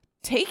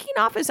taking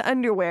off his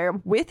underwear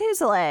with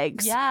his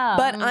legs. Yeah.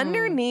 But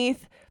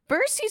underneath,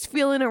 first he's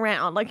feeling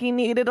around like he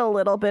needed a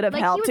little bit of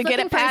Like, help he was to get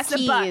looking it for his past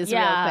the butt. keys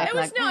Yeah. real It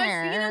quick. was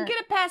get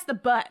it past the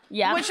butt.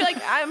 Yeah. Which, like,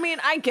 I mean,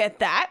 I get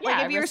that. Yeah, like,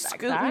 I if you're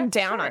respect scooting that.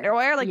 down Sure.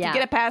 underwear, like, Yeah. to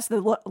get it past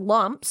the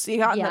lumps you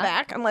got in the Yeah.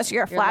 back, unless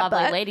you're a Your flat lovely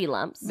butt, lady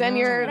lumps. then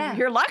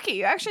you're lucky.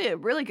 You're actually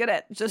really good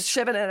at just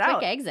shiving it out.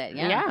 Quick exit.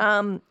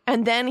 Yeah.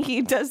 And then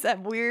he does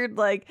that weird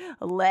like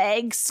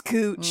leg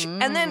scooch, and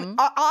Mm-hmm. then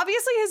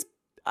obviously his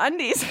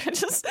undies are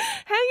just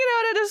hanging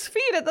out at his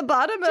feet at the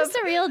bottom Just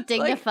of a real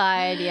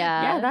dignified,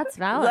 Yeah, that's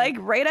valid. like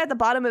right at the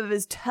bottom of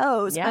his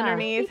toes Yeah.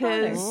 underneath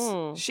his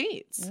Mm.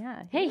 sheets.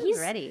 yeah. Hey, he was he's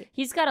ready.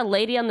 He's got a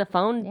lady on the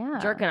phone Yeah.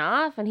 jerking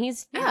off, and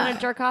he's gonna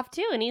jerk off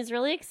too, and he's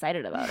really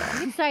excited about it.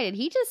 I'm excited.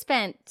 He just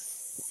spent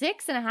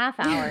 6.5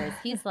 hours.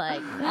 He's like,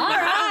 all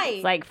right.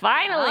 It's like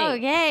finally.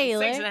 Okay.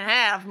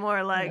 6.5,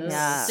 more like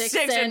Yeah.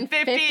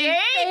 6.58.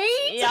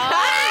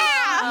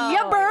 Yeah.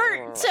 You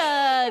burnt.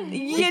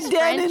 You it's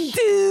done in French.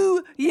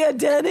 two. You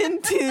done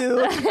in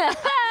two.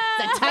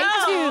 It's a type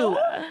 2.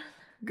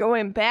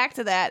 Going back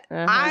to that,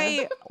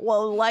 I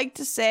will like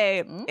to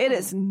say it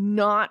is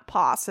not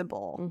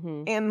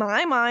possible. In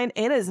my mind,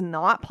 it is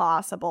not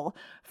possible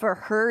for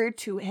her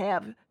to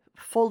have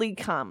fully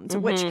come,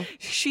 which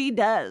she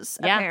does,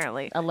 Yeah,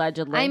 apparently.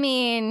 allegedly. I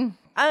mean,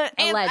 And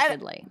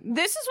allegedly.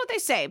 this is what they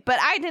say, but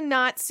I did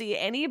not see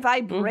any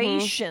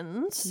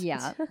vibrations.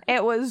 yeah.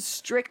 It was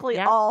strictly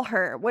Yeah. all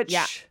her, which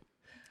Yeah.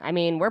 I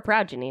mean, we're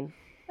proud, Janine.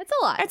 It's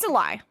a lot. it's a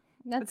lie.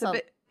 That's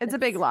It's a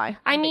big lie.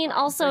 I mean,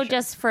 also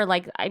just for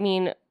like, I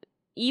mean,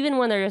 even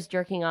when they're just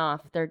jerking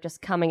off, they're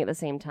just coming at the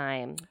same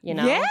time. You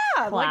know, Yeah,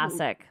 like-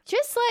 classic,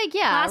 just like,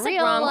 yeah, classic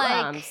real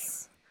rom-coms.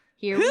 like,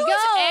 here we Who's go.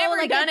 ever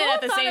like, done they're it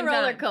at both the on same a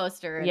roller time?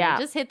 coaster. And Yeah.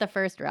 they just hit the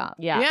first drop.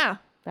 Yeah, Yeah.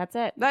 that's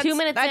it. That's, 2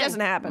 minutes. That in.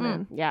 doesn't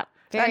happen. Yeah.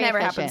 That Very never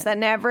efficient. happens. That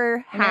never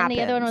And happens. then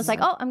the other one was like,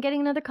 oh, I'm getting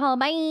another call.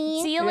 Bye.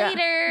 See you Yeah.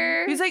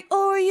 later. He's like,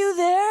 oh, are you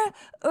there?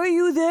 Are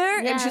you there?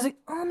 Yeah. And she's like,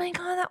 oh my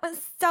God, that was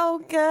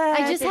so good.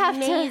 I just have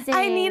to.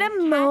 I need a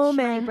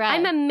moment. breath.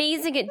 I'm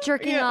amazing at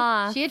jerking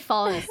off. She had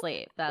fallen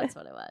asleep. That's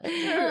what it was.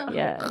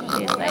 Yeah.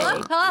 She's like,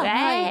 Hello?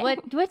 Hi.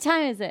 What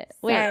time is it?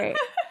 Sorry.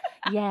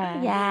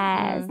 Yeah.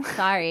 Yes.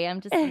 Sorry,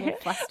 I'm just a little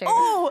flustered.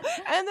 Oh,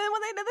 and then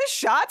when they did the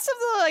shots of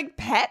the like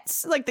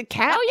pets, like the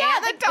cat Oh, yeah,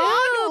 and the the- dog,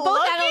 ooh, both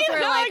looking, animals were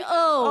they're like,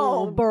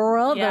 oh,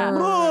 brother. Yeah.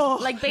 oh,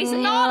 Like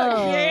basically,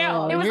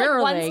 yeah. it was Here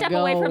like one they step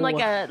away from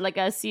go. like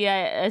a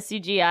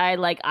CGI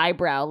like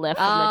eyebrow lift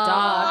from the dog.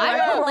 I Like,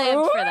 would have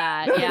lived for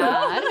that. Yeah,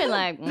 I'd have been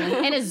like,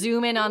 and a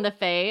zoom in on the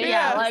face.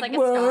 Yeah, Just like, like a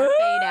what? star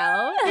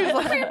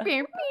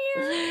fade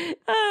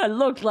out.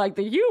 looked like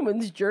the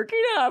humans jerking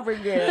off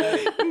again.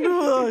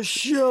 Oh,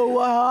 show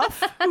off.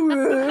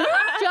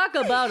 Talk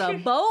about a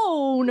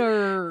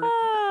boner.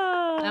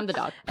 I'm the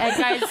dog. And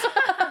guys,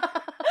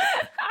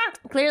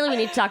 clearly we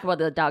need to talk about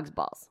the dog's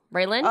balls.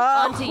 Raylan,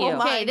 Oh, on to you.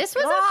 my Okay, this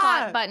was a God.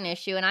 hot button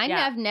issue, and I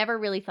Yeah. have never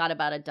really thought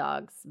about a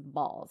dog's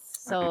balls.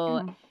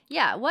 So,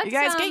 yeah, what's You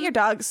guys get your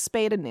dogs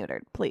spayed and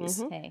neutered,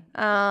 please. Okay,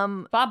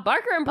 Bob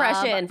Barker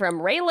impression from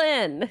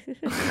Raylan.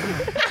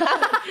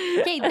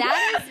 okay,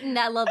 that is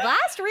the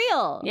last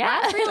reel. Yeah.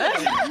 Last reel.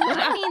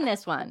 I mean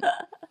this one.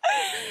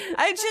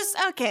 I just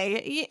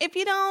if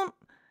you don't,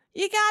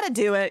 you gotta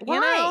do it. You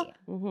Why?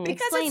 know,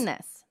 because Explain it's,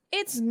 this.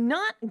 it's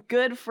not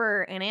good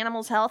for an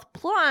animal's health.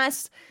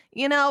 Plus,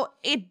 you know,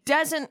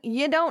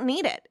 you don't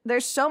need it.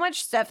 There's so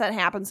much stuff that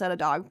happens at a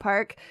dog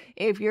park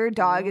if your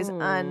dog is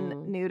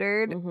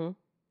unneutered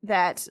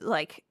that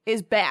like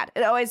is bad.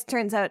 It always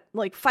turns out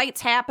like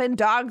fights happen,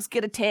 dogs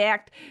get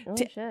attacked,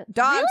 Shit.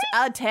 dogs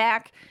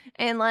attack,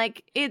 and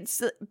like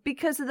it's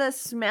because of the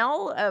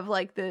smell of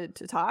like the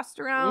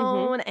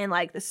testosterone and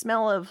like the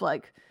smell of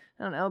like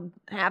don't know,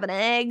 having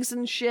eggs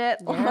and shit.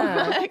 Wow.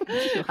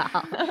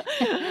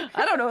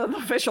 I don't know what the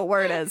official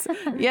word is.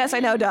 Yes, I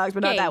know dogs,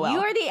 but not that well. You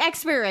are the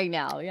expert right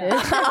now.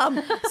 Yeah.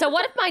 So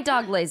what if my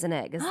dog lays an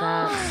egg? Is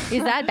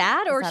that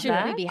bad, or that should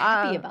bad? we be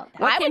happy about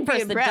that? What I came would be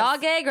first, the impressed.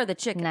 dog egg or the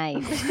chicken?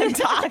 Nice.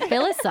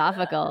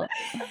 Philosophical.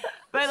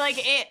 But like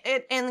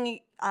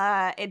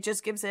it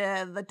just gives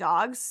the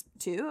dogs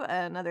too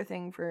another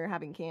thing for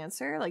having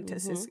cancer, like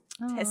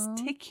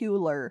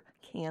testicular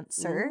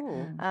cancer.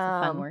 Ooh,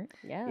 Fun word.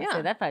 Yeah,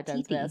 say that 5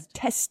 times fast.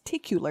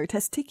 Testicular.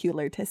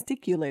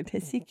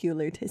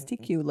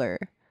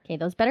 Okay,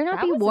 those better not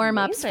That be was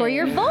warm-ups for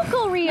your amazing.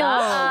 vocal reel.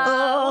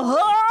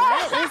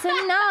 That is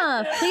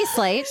enough. Please,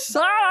 Slate.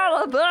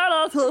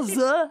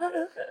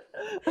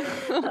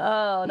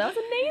 Oh, that was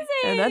amazing.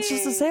 And that's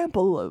just a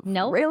sample of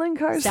railing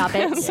cars. Stop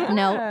it.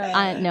 No.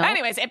 No.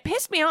 Anyways, it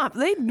pissed me off.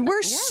 They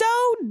were so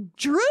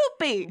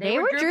droopy. They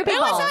were droopy It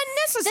balls. was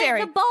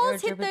unnecessary. The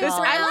balls hit the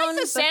ground. I like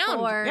the sound.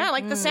 before. Yeah, I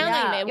like the sound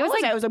that you made. It was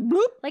like it was a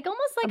bloop. Like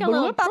almost like a bloop,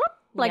 little, bloop,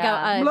 like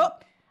bloop.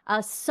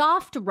 a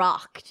soft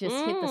rock just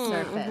hit the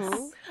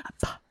surface.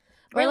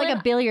 Or like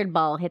a billiard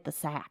ball hit the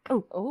sack.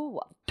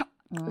 Oh.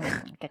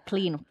 Like a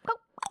clean.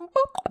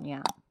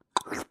 Yeah.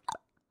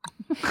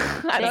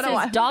 I don't know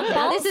why. Dog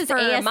balls This is for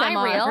ASMR.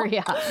 my reel.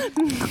 Yeah.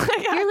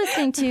 You're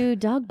listening to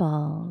Dog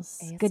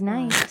Balls. Good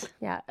night.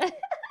 Yeah.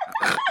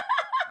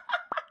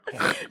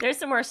 There's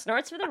some more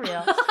snorts for the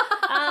reel. Not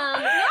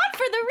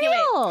for the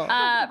real.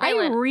 I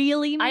Raylan,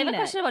 really mean I have a it.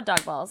 question about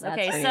dog balls. That's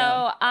Okay, for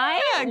so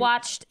I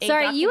watched a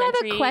Sorry, you have a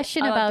documentary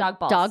question about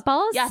dog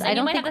balls. Yes, Yes, and I you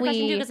don't might have think a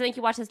question we- too because I think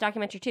you watched this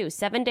documentary too.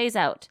 7 Days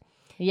Out.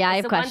 Yeah, I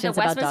have It's the one, questions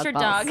the about Westminster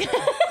dog balls.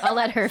 Dog. I'll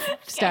let her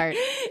start.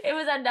 It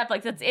was on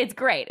Netflix. It's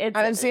great. I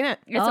haven't seen it.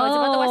 So it's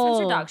about the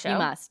Westminster Dog Show. You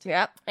must.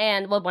 Yep.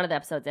 And well, one of the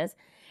episodes is.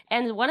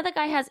 And one of the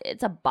guy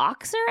it's a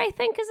boxer, I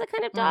think, is a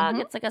kind of dog.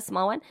 It's like a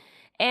small one.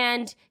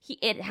 And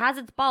it has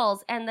its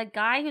balls, and the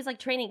guy who's like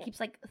training keeps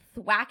like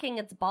thwacking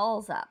its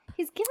balls up.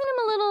 He's giving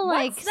him a little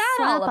What's that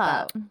all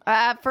slap about?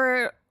 up.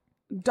 For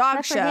dog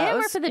Is shows. that for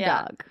him or for the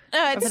dog?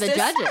 It's Or for the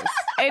just- judges?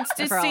 It's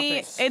to For all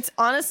see. three. It's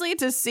honestly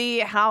to see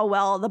how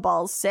well the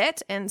balls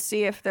sit and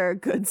see if they're a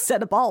good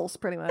set of balls.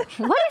 Pretty much.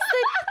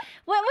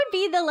 What would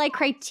be the like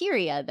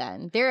criteria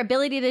then? Their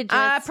ability to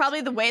just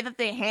Probably the way that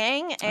they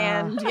hang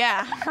and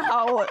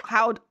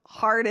how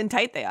hard and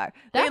tight they are.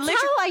 That's They how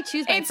I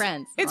choose my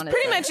friends. It's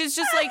honestly. pretty much. It's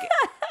just like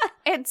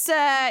it's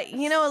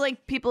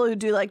like people who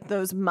do like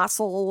those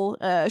muscle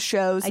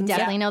shows. I and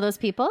definitely know those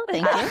people.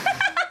 Thank you.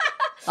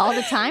 All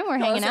the time we're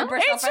hanging out.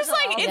 It's just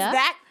like it's Yeah.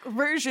 that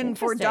version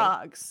for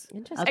dogs.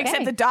 Interesting. Okay.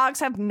 Except the dogs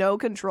have no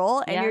control,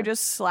 and Yeah. you're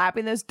just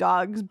slapping those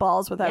dogs'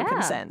 balls without Yeah.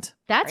 consent.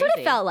 That's what it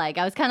Crazy. felt like.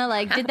 I was kind of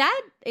like,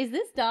 is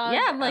this dog?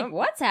 Yeah, I'm like,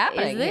 what's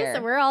happening Is this?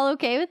 here? We're all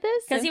okay with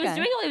this? Because he was Okay.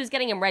 doing he was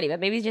getting him ready,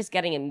 but maybe he's just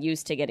getting him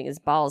used to getting his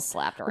balls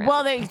slapped around.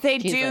 Well, they She's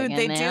do like,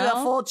 they and do a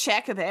now? full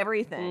check of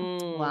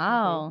everything.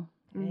 Wow.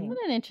 What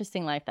an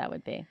interesting life that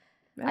would be.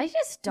 I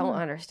just don't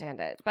understand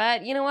it.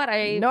 But you know what?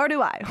 Nor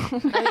do I. I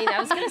mean, I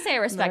was going to say I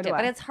respect do it,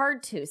 but I. it's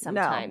hard to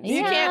sometimes.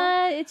 You yeah,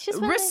 can't it's just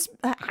how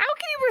can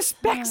you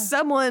respect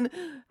someone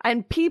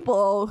and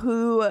people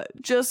who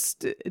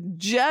just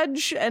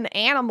judge an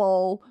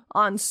animal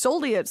on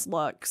solely its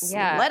looks?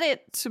 Yeah. Let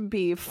it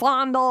be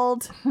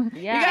fondled.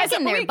 Yeah. You guys,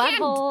 In their we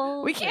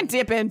butthole. can't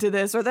dip into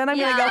this, or then I'm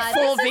Yeah, gonna go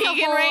full this is a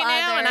vegan whole right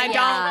now, other- and I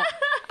yeah.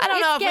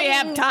 don't know if It's we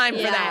have getting- time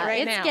for yeah, that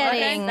right it's now.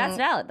 getting- That's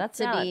valid. That's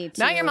to valid.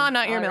 be Not your mom,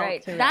 not your All milk.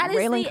 right. That is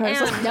Railing the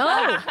cars. end. No,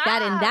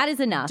 that is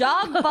enough.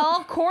 Dog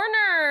ball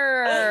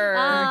corner.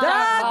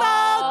 Dog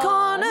ball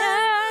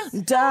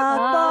corner. Dog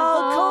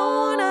ball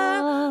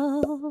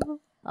corner.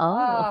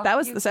 Oh, That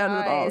was the sound of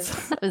the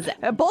balls. that was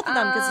it. Both of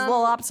them, because it's a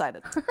little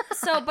lopsided.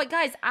 So, but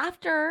guys,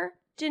 after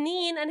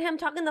Janine and him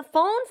talking the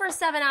phone for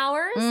 7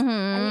 hours, I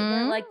mean,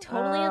 they're like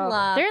totally in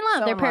love. They're in love.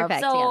 So They're in love.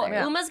 perfect So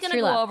together. Uma's gonna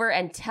True go love. over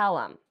and tell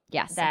him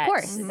Yes, that, of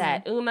course.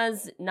 that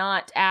Uma's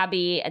not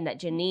Abby and that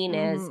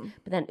Janine is.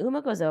 But then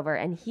Uma goes over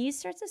and he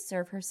starts to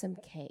serve her some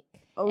cake.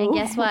 And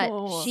guess what?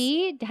 Oh.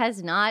 She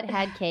has not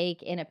had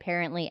cake in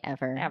apparently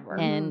ever. Ever.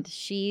 And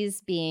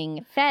she's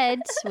being fed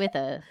with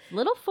a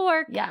little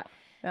fork. Yeah.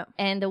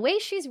 And the way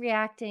she's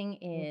reacting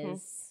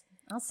is,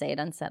 I'll say it,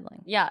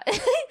 unsettling. Yeah.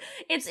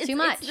 it's too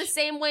much It's the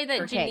same way that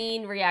for cake.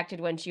 Janine reacted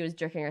when she was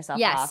jerking herself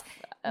Yes. off.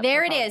 There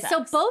for it phone is. So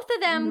sex. both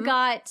of them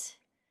got,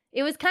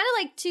 it was kind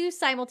of like two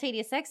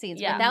simultaneous sex scenes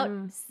Yeah.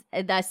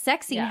 without the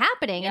sex scene Yeah.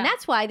 happening. And Yeah.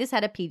 that's why this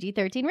had a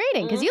PG-13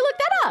 rating, because you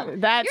looked that up.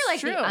 That's You're like,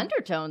 true. the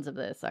undertones of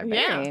this are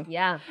Yeah. very...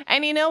 Yeah.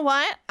 And you know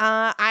what?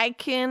 I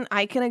can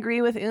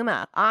agree with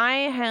Uma. I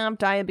have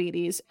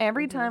diabetes.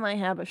 Every time I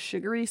have a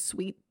sugary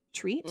sweet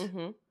treat,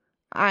 Mm-hmm.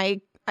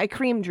 I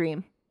cream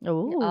dream.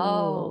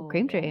 Oh,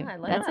 Cream Dream. Yeah, I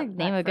like That's that. the name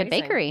That of a good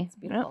phrasing. bakery. It's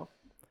beautiful.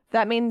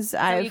 That means Is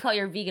that what I've you call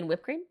your vegan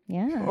whipped cream?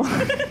 Yeah.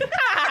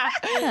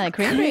 Yeah,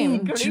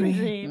 Cream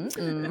Dream.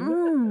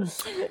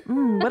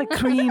 what a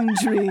cream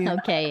dream.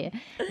 Okay.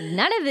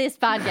 None of this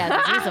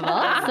podcast is usable.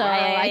 So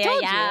I told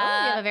you, we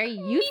have a very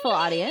youthful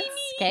audience.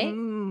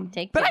 Okay.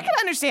 Take But I care. can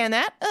understand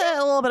that.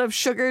 A little bit of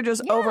sugar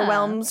just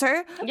overwhelms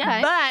her.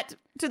 Yeah. But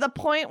to the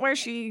point where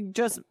she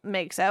just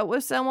makes out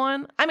with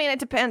someone, I mean, it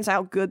depends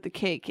how good the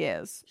cake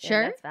is.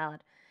 Sure. Yeah, that's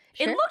valid.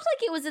 Sure. It looked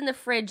like it was in the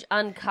fridge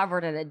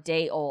uncovered and a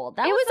day old.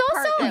 That It was the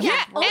part also- that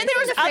Yeah, was and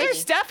there was other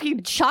stuff he.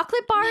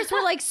 Chocolate bars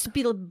were like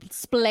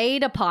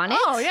splayed upon it.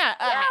 Oh yeah,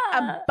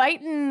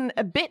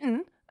 a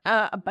bitten.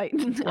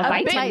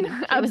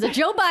 It was a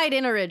Joe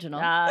Biden original.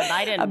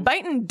 Biden. A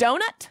biting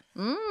donut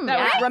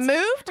that was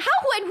removed. How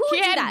would who would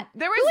He do had- that?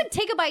 there Who was- would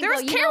take a bite? There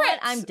and was go, you know what?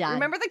 carrots. I'm done.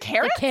 Remember the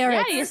carrots?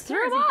 carrots. Yeah, you just threw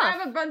them He off.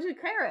 grabbed a bunch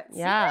of carrots.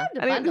 Yeah.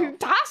 And he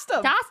tossed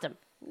them. Tossed him.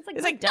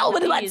 It's like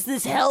nobody likes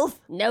this health.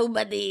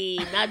 Nobody,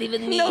 not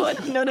even me. No.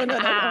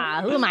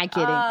 Ah, who am I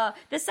kidding?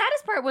 The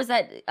saddest part was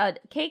that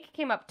cake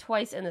came up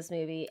twice in this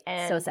movie,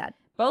 and So sad.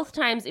 both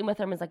times Uma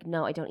Thurman's like,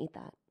 "No, I don't eat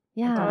that.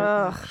 Yeah.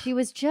 Ugh. She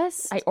was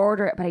just. I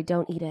order it, but I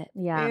don't eat it."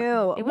 yeah.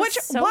 Ew. It was Which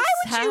so why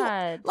would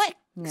sad. you like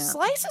Yeah.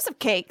 slices of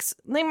cakes?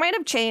 They might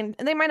have changed.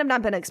 They might have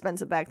not been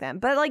expensive back then,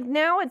 but like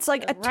now it's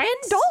like $10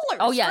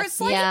 Oh for a yes,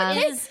 slice Yeah. of a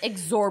it cake. is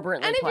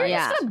exorbitantly And if you're priced.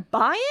 Yeah. just gonna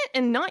buy it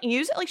and not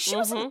use it, like she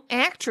was an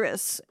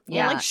actress.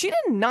 Yeah. Like she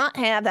did not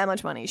have that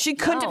much money. She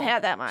couldn't have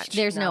had that much.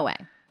 There's no way.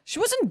 She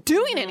wasn't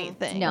doing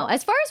anything. No.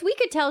 As far as we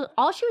could tell,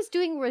 all she was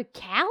doing were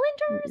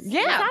calendars.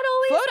 Yeah. Was that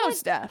always Photo like,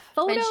 stuff.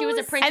 Photos? And she was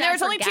a print And ad there was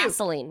for only two.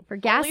 gasoline. for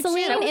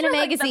gasoline Those in a are,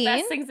 like, the magazine.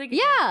 best things they could do.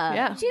 Yeah.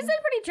 Yeah. She's a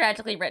pretty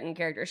tragically written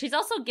character. She's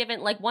also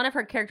given, like, one of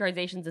her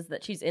characterizations is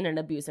that she's in an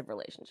abusive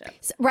relationship.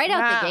 Right out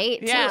Yeah. the gate,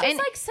 too. Yeah. It's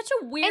like such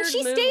a weird and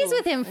she move. stays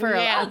with him for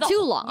Yeah.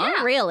 too long,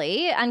 Yeah.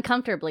 really,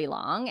 uncomfortably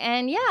long.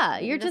 And yeah,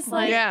 you're just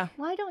like, Yeah.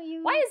 why don't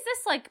you? Why is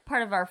this like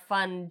part of our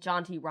fun,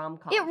 jaunty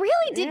rom-com? It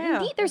really didn't Yeah.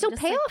 need. There's no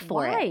Just like, payoff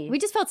for why? it. We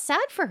just felt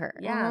sad for her.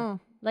 Yeah.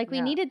 Like we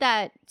Yeah. needed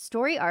that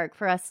story arc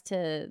for us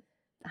to,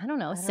 I don't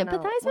know,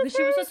 sympathize Well, with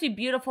she her. was supposed to be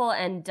beautiful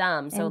and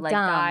dumb. So like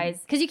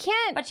guys, because you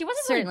can't. but she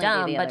wasn't really certainly do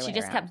dumb. the But other she way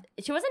just around.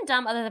 kept. She wasn't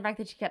dumb, other than the fact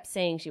that she kept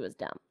saying she was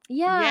dumb.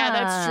 Yeah, Yeah,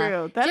 that's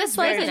true. That just is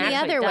like very in the true.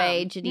 other Actually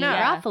way, dumb. Janine No.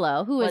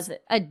 Garofalo, who Was was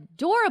it?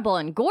 adorable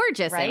and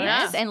gorgeous Right? in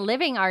this, Yeah. and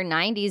living our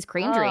 '90s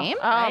cream dream.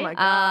 Oh my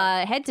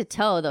god. Head to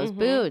toe, those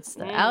boots,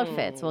 the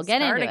outfits. We'll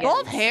get into it. Cardigans.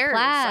 Both hairs. Plaids,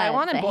 I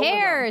wanted the both of them.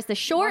 hairs, the I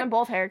short, wanted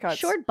both haircuts.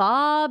 short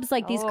bobs,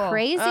 like these Oh.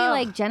 crazy, Ugh.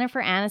 like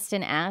Jennifer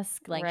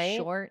Aniston-esque, like Right?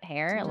 short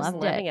hair. I Just loved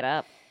living it. it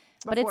up.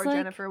 But Before it's like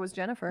Jennifer was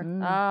Jennifer.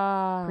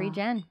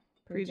 Pre-gen,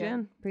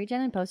 Pre-gen.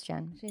 pre-gen, and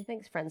post-gen. She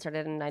thinks Friends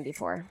started in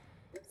 '94.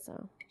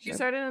 So She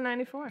started in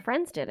 '94.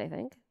 Friends did, I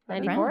think.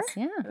 Friends, '94.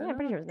 yeah. Yeah, I'm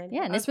pretty sure it was '94.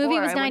 Yeah, and I this movie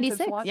four. was I went to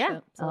 96. watch Yeah.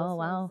 it. So Oh this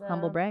wow, was,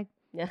 humble brag.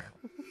 Yeah.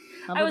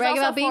 Humble was brag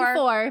also about being four.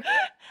 four.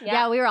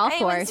 Yeah, we were all I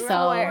four, was so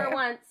four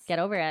once. get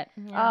over it.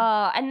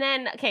 And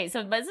then okay,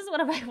 so but this is one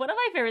of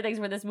my favorite things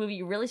where this movie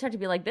you really start to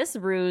be like, this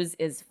ruse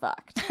is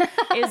fucked.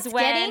 Is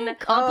when getting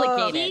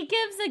complicated. he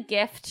gives a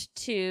gift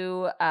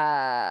to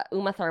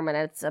Uma Thurman.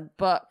 It's a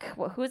book.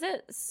 Who is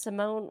it?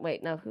 Simone.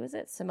 Wait, no. Who is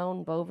it?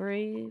 Simone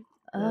Bovary.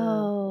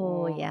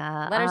 Oh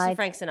yeah, Letters to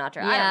Frank Sinatra.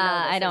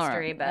 Yeah, I don't know this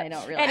history, but I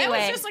don't really. Anyway,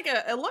 It was just like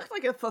it looked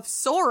like a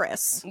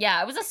thesaurus.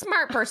 yeah, it was a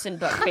smart person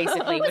book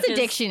basically. It was which a is-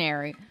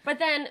 dictionary. But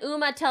then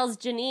Uma tells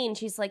Janine,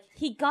 she's like,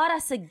 he got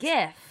us a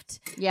gift.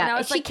 Yeah, And I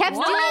was she like, kept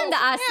what? doing to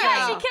us. Yeah,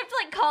 that. she kept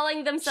like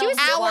calling themselves. She was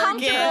so one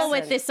comfortable person.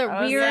 with this I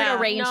was weird like,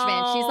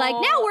 arrangement. She's like,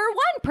 no. now we're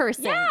one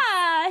person.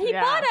 Yeah, he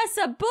Yeah. bought us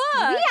a book.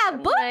 We have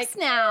I'm books like,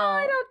 now.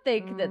 I don't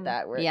think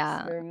that works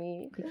Yeah. for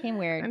me. Became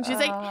weird. And she's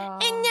like,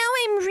 and now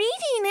I'm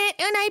reading it,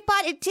 and I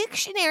bought a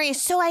dictionary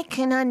so I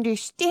can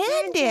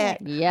understand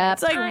it. Yep.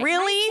 It's like, My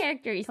really?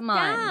 character is Come on.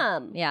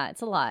 dumb. Yeah,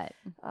 it's a lot.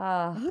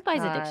 Oh, Who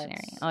buys a God.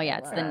 dictionary? Oh yeah,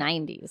 it's the Wow.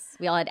 90s.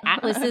 We all had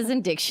atlases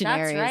and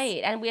dictionaries. That's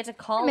right. And we had to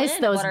call Miss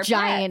in those what our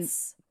giant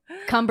pets.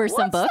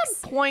 Cumbersome What's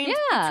books. the point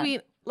Yeah.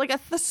 between like a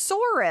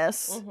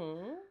thesaurus?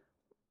 Mm-hmm.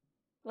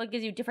 Well, it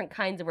gives you different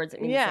kinds of words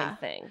that mean Yeah. the same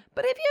thing.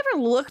 But if you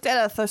ever looked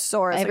at a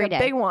thesaurus, Every like a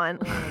day. big one,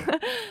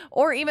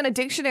 or even a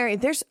dictionary,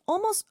 there's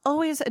almost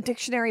always a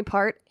dictionary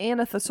part and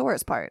a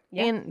thesaurus part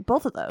in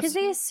both of those. Because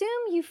they assume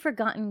you've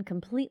forgotten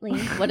completely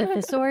what a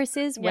thesaurus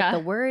is, what Yeah. the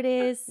word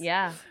is,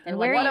 Yeah. and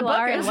Like, where what a you book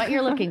are is. and what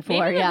you're looking for.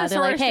 Maybe Yeah, the they're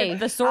like, thesaurus, hey, the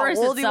thesaurus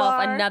how old you itself,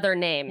 are. another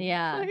name.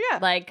 yeah, yeah.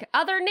 Like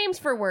other names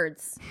for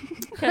words.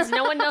 Because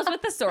no one knows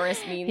what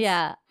thesaurus means.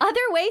 yeah. Other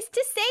ways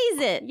to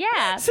say it.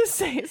 Yeah. To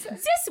say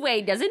This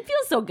way doesn't feel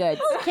so good.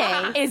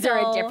 Okay, Is there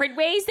a so- different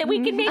ways that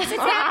we can make this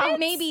happen?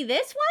 Maybe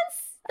this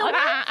one's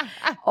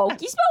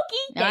Okey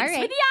smoky. All Thanks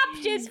right. for the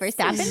options. for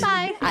stopping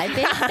by. I've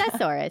been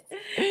thesaurus.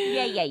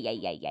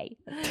 Yay.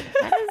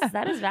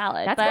 That is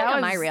valid. That's but back on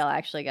was- my reel,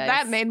 actually, guys.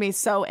 that made me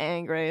so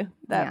angry.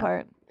 That Yeah.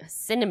 part.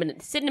 cinnamon.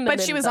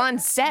 But she was on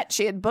set.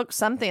 She had booked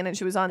something, and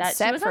she was on That- she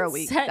set was for on a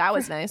week. set That for-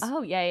 was nice.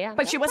 Oh yeah.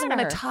 But she Good wasn't for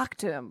going to her. talk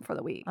to him for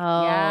the week.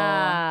 Oh,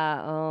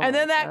 Yeah. Oh, And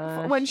then my that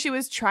gosh. when she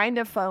was trying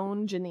to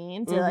phone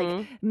Janine to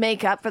like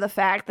make up for the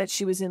fact that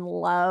she was in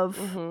love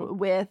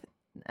with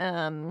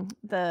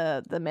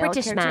the male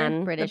British character, man.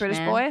 the British British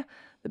man. boy,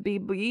 the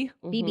BB,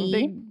 BB.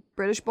 big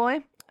British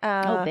boy.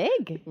 Oh,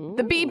 big.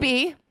 The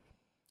BB.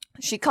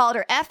 She called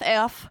her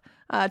FF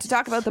to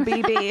talk about the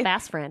BB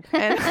fast friend.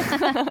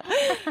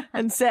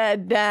 and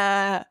said,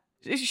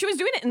 She was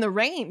doing it in the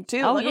rain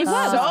too. Oh, Like, it it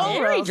was so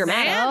very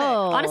dramatic.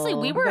 Oh. Honestly,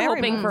 we were Very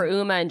hoping much. for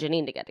Uma and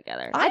Janine to get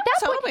together. I At that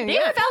was point, hoping, they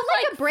yeah. felt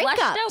like a breakup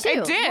fleshed out. too.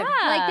 It did. Yeah.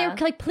 Like they were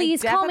like,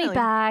 please call me definitely-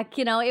 back.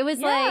 You know, it was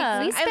Yeah.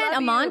 like we I spent a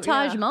love you.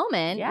 montage Yeah.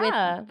 moment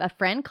Yeah. with a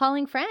friend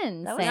calling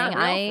friends That was saying,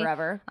 not real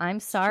forever. I'm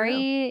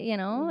sorry, you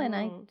know, and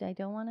I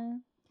don't want to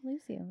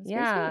lose you. It was very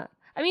Yeah. sweet.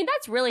 I mean,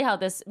 that's really how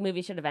this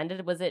movie should have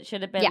ended. Was it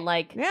should have been Yeah.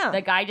 like Yeah. the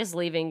guy just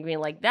leaving, being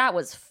like, "That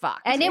was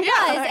fucked," And it Yeah.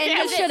 was, and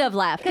Yeah. he should have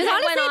left. Because it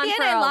honestly, went at on the end,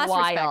 for I a lost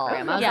respect while. for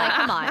him. I was Yeah. like,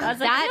 come on. I was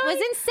like, That you know was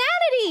what?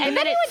 insanity. And If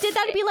then anyone it's- did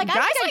that, I'd be like, I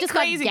Guys think I like just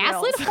crazy got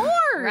gaslit girls.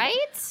 hard. Right?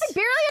 I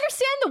barely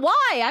understand the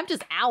why. I'm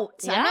just out.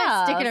 I'm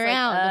not sticking I was like,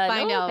 around to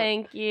find no, out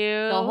thank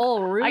you. the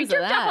whole ruse I of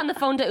jerked that. off on the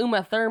phone to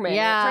Uma Thurman.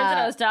 Yeah. It turns out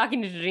I was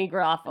talking to Janine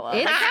Garofalo.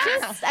 It's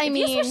just, I if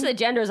mean, you switch the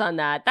genders on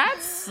that,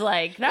 that's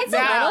like that's It's a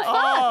little fun.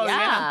 Oh,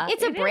 yeah.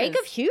 it's a It break is.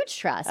 of huge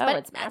trust. Oh, but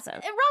it's massive.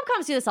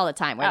 rom-coms do this all the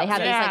time where Oh, they have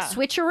yeah. these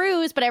like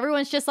switcheroos, but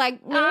everyone's just like,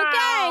 okay.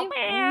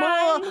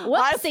 I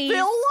Whoopsies.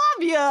 still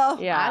love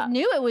you. Yeah. I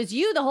knew it was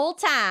you the whole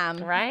time.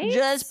 Right?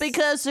 Just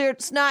because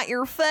it's not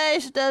your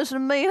face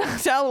doesn't mean I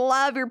don't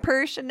love your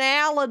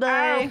personality.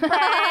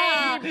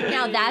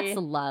 Now that's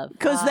love.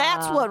 Because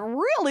that's what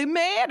really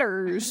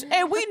matters.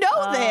 And we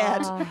know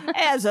that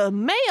as a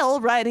male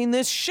writing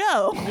this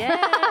show.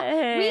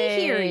 Yeah.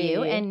 We hear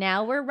you, and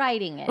now we're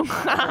writing it.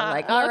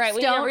 Like, all right,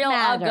 we need a don't real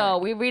matter.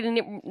 Uggo. We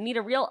really need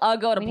a real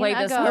Uggo to We play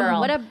need this Uggo. girl.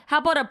 What How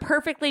about a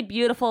perfectly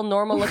beautiful,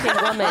 normal-looking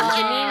woman,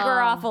 Janine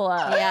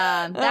Garofalo?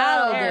 Yeah,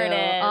 that'll there do. it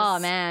is. Oh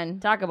man,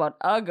 Talk about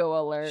Uggo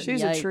alert.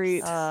 She's Yikes. a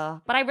treat.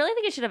 But I really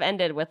think it should have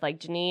ended with like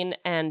Janine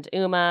and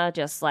Uma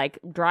just like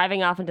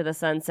driving off into the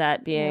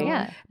sunset, being Yeah,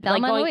 like Thelma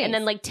and going, Louise. and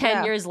then like 10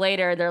 Yeah. years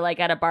later, they're like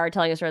at a bar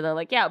telling a story. They're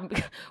like, yeah,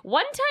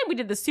 one time we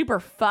did the super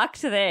fucked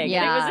thing.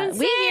 Yeah, and it was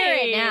we insane. hear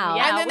it now.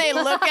 Yeah, And then they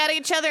look at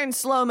each other in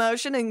slow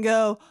motion and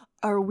go,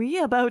 are we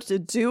about to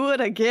do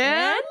it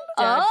again?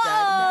 Dun, dun,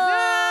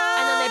 dun.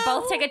 And then they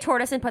both take a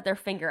tortoise and put their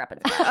finger up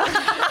its mouth.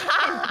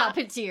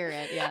 puppeteer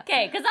it. Yeah.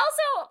 Okay, because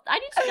also I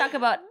need to talk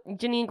about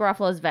Janine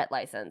Garofalo's vet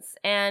license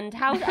and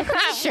how I think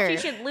Sure. she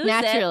should lose it.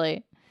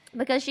 Naturally.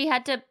 Because she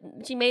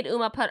made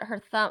Uma put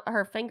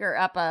her finger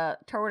up a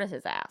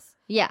tortoise's ass.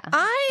 Yeah.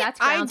 That's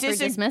grounds for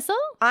dismissal?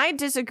 I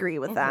disagree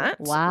with that.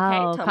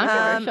 Wow. Okay, tell me.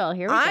 Controversial.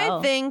 Here we go.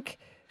 I think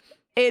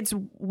it's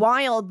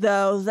wild,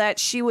 though, that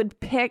she would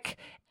pick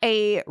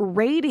a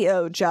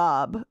radio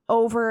job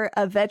over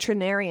a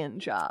veterinarian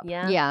job.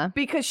 Yeah. Yeah.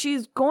 Because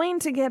she's going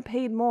to get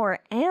paid more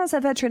as a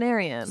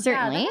veterinarian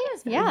Certainly.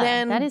 Yeah.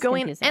 than that is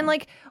going. confusing. And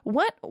like,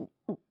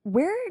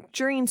 where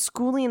during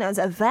schooling as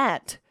a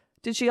vet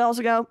did she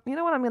also go, you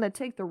know what, I'm going to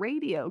take the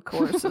radio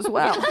course as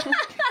well? I'm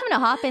going to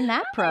hop in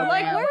that program.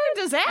 Like, where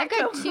does that I've go?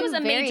 got She two was a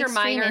very major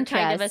extreme minor kind of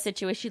a interests.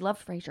 situation. She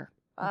loved Frasier.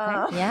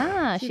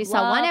 Yeah. She She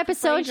saw one loved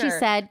episode. She Frasier.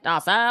 said,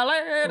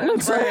 Salad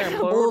and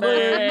scrambled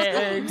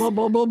eggs.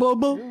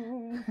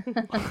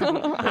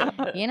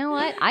 you know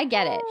what? I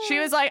get it. She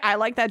was like, I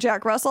like that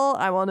Jack Russell.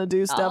 I want to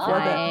do stuff with it.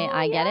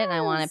 I get it, and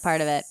I wanted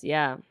part of it.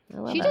 Yeah. I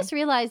love She it. just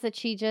realized that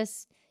she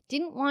just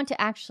didn't want to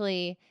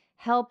actually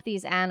help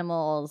these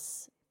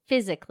animals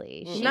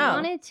physically. She No.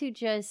 wanted to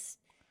just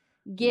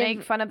give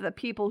Make fun of the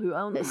people who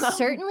own them.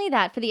 certainly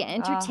that for the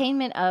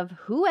entertainment of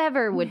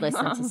whoever would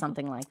listen to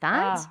something like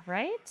that. Ah,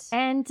 right?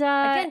 And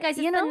Again, guys, it's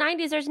you know, the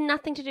 90s. There's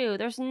nothing to do.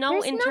 There's no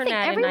there's internet nothing.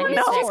 in Everyone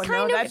 96. was just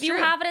kind of If you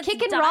have it, it's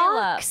kicking dial-up.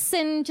 rocks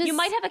and just You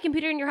might have a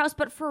computer in your house,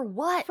 but for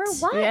what? for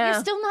what? Yeah. You're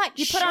still not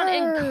You sure. put on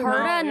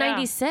Encarta Oh,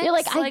 96. You're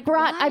like, I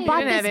bought You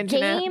didn't have this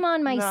internet. game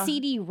on my No.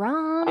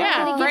 CD-ROM. Yeah,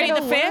 I'm gonna give Freddy it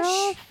the a Fish.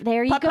 whirl.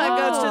 There you Papa go.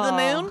 goes to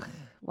the moon.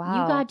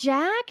 Wow. You got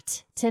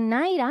jacked?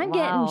 Tonight I'm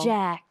Wow. getting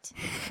jacked.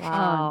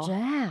 Wow. Oh,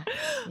 jacked.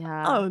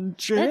 Yeah. Oh,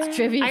 That's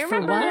trivia I for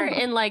remember what?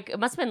 in like it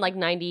must have been like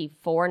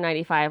 94,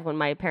 95 when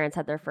my parents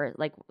had their first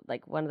like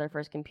one of their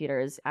first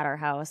computers at our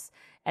house,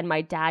 and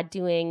my dad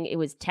doing it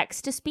was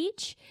text to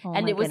speech, Oh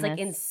and my it was like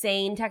goodness.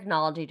 insane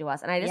technology to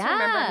us. And I just Yeah.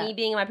 remember me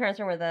being in my parents'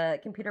 room where the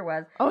computer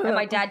was, Oh, and yeah.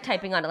 my dad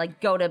typing on it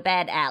like "Go to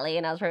bed, Allie,"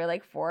 and I was probably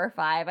like 4 or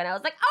 5, and I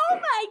was like, "Oh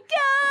my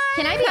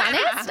god!" Can I be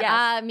honest?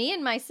 Yes. Me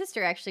and my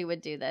sister actually would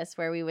do this,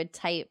 where we would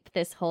type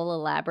this whole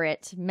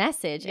elaborate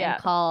message Yeah.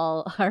 and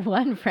call our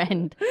one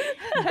friend,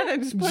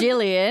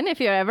 Jillian, if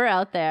you're ever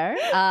out there.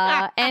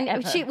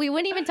 And we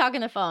wouldn't even talk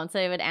on the phone, so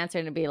they would answer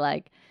and it'd be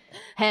like,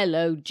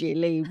 "Hello,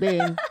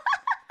 Jillian."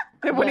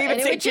 It wouldn't And even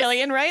it say would just-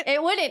 Jillian, right?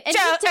 It wouldn't. And,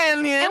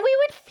 Jillian. and we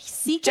would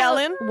seek out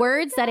Jillian.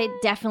 words that it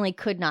definitely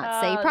could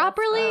not say that's-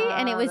 properly.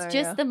 And it was there you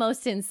just go. the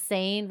most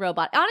insane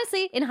robot.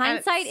 Honestly, in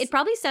hindsight, it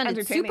probably sounded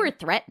entertaining. super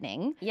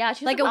threatening. Yeah,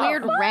 she's Like a "Oh,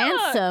 weird fuck."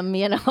 ransom,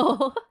 you know.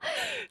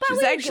 But She's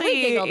we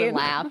actually giggled and in-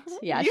 laughed.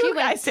 Yeah, You she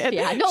guys went. did.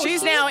 Yeah, no,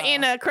 She's now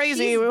in a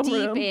crazy she's room.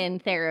 deep in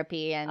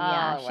therapy, and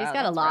yeah, Oh, she's wow, got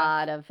a that's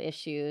lot of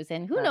issues,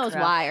 and who That's knows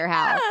rough. why or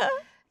how.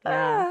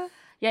 Yeah.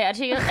 Yeah,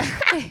 she,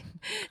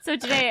 So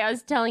today, I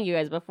was telling you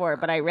guys before,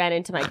 but I ran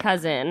into my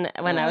cousin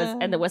when I was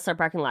in the Whistler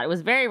parking lot. It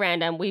was very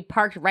random. We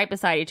parked right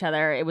beside each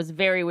other. It was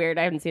very weird.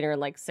 I haven't seen her in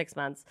like 6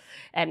 months.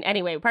 And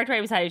anyway, we parked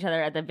right beside each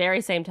other at the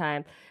very same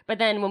time. But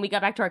then when we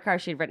got back to our car,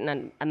 she'd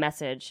written a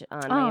message on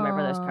me and my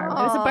brother's car. It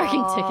was a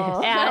parking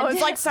ticket. And I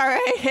was like, sorry,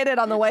 I hit it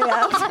on the way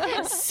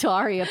out.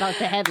 Sorry about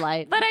the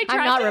headlight. But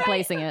I'm not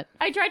replacing it.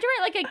 I tried to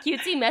write like a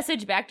cutesy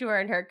message back to her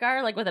in her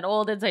car, like with an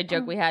old inside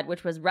joke we had,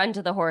 which was "Run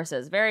to the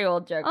horses." Very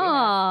old joke.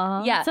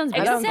 Aw, Yeah, sounds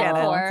except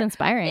beautiful. for It's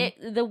inspiring.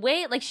 the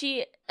way, like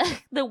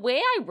the way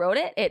I wrote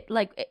it,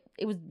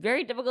 it was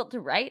very difficult to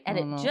write, and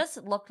it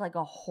just looked like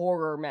a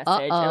horror message.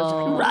 I was just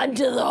like, "Run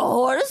to the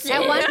horses."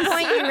 At one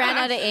point, you ran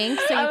out of ink,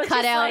 so I you was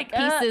cut just out like,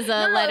 pieces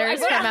of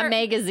letters from a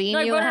magazine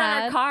I you wrote it on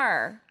had. her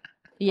car.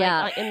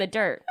 Yeah, like, in the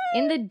dirt.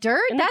 in the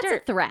dirt. In the That's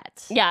dirt. a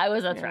threat. Yeah, it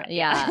was a threat.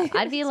 Yeah,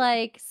 I'd be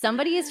like,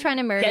 somebody is trying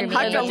to murder Get me.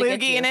 Hucked a to get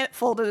loogie you. in it,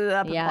 folded it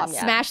up, and Yeah, popped it.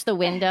 smash the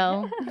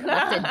window,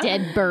 left a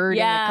dead bird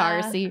in the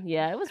car seat.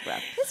 Yeah, it was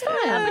rough. It's fun.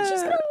 Yeah, but she's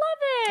gonna love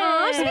it.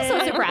 Oh, she's gonna be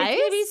so surprised. She's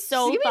gonna be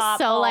so She's gonna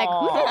be so like,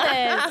 who did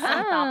this? So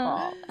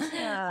Oh.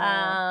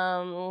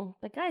 thoughtful.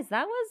 But guys,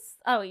 that was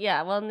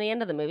well, in the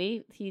end of the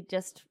movie, he's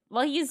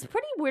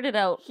pretty weirded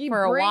out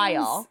for a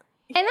while.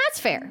 And that's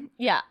fair.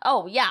 Yeah.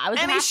 Oh, yeah. I was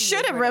And he happy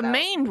should have weirded out.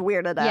 remained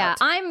weirded out.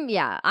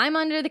 I'm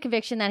under the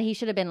conviction that he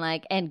should have been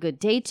like, and good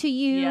day to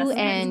you, Yes,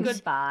 and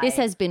goodbye. this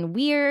has been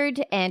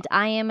weird, and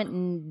I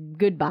am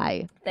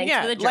goodbye. Thanks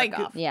Yeah, for the jerk like-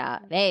 off. Yeah.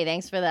 Hey,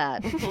 thanks for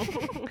that.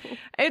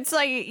 It's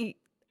like,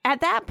 at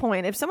that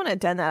point, if someone had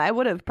done that, I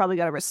would have probably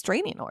got a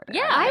restraining order.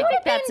 Yeah, I would think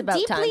have that's been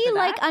about time deeply for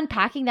like that.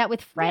 unpacking that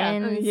with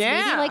friends.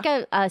 Yeah. Maybe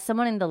like a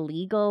someone in the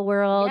legal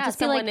world. Yeah, just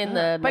be someone like, in the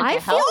I mental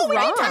feel health we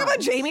didn't wrong. talk about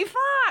Jamie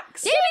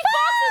Foxx. Jamie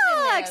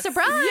Foxx, this.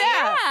 surprise!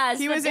 Yeah. Yes,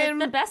 He was in-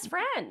 the best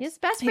friend. His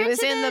best He friend was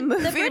to in the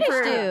movie British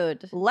for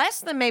dude.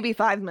 less than maybe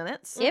 5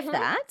 minutes. If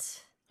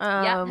that.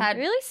 Yeah, had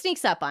Really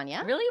sneaks up on you.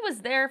 really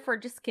was there for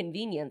just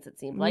convenience. It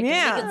seemed like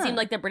Yeah. it seemed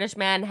like the British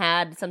man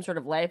had some sort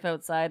of life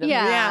outside of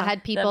Yeah,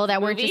 had people the that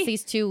weren't movie. just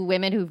these two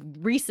women who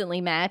recently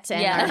met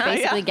and Yeah. are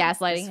basically Yeah.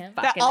 gaslighting him.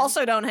 That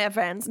also don't have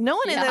friends. No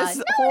one in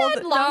this whole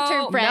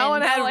long-term friends. No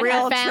one had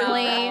real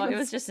family. No, it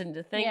was just a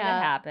thing Yeah.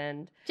 that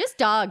happened. Just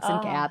dogs and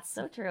Oh, cats.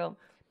 So true.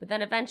 But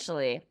then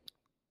eventually,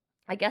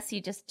 I guess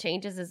he just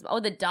changes his. Oh,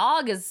 the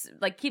dog is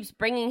like keeps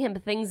bringing him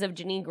things of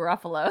Janine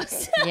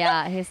Garofalo's.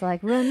 Yeah, he's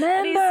like,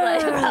 remember, He's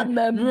like,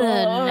 remember.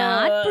 the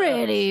not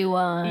pretty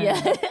one.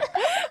 Yeah.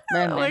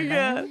 Oh my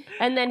God.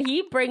 And then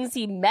he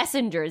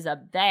messengers a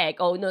bag.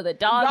 Oh no, the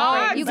dog.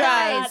 Dog brings You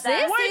that. guys,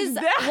 that. this is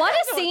what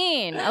a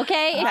scene.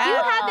 Okay, if you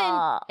That-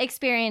 haven't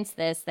experienced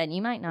this, then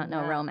you might not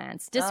know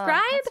romance.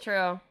 Describe That's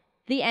true.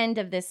 the end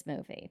of this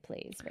movie,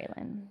 please,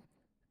 Raylan.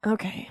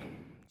 Okay.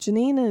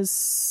 Janine is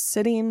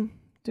sitting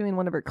doing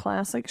one of her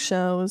classic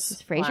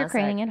shows. Fraser Classic.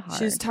 craning it hard.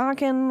 She's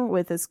talking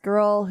with this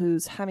girl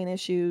who's having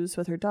issues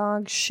with her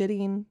dog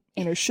shitting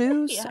in her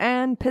shoes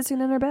and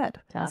pissing in her bed.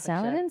 Tossed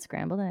salad and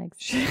scrambled eggs.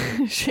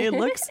 She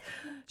looks,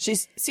 she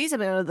sees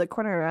him out of the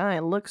corner of her eye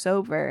and looks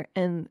over,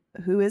 and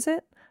who is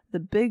it? The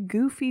big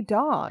goofy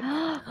dog.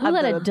 Who of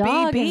let a the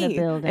dog in the BB.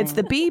 building? It's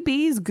the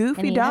BB's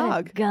goofy And he had a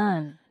dog.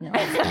 gun. No,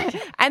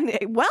 And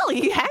well,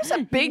 he has a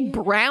big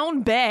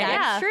brown bag.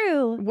 that's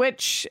true.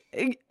 Which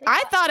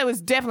I thought it was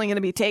definitely going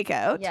to be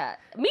takeout. Yeah,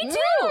 me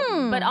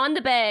too. But on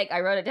the bag, I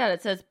wrote it down.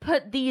 It says,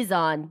 "Put these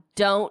on.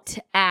 Don't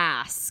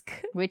ask."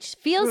 Which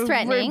feels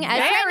threatening, as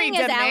very threatening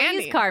as demanding.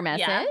 Allie's car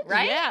message. Yeah,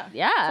 right? Yeah.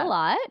 Yeah. That's a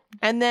lot.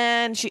 And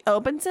then she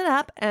opens it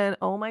up, and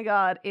oh my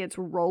God, it's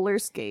roller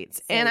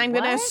skates. And I'm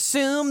going to what?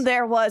 assume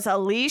there was a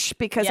leash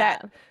because Yeah.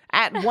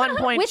 at one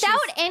point, Without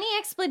she's- any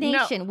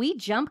explanation, we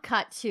jump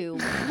cut to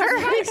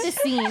the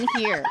scene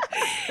here.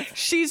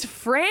 she's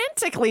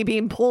frantically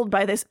being pulled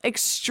by this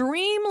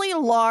extremely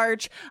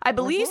large, I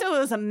believe it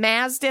was a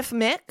Mastiff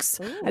mix.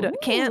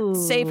 Can't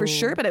say for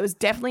sure, but it was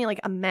definitely like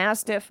a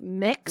Mastiff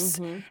mix.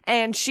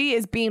 And she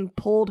is being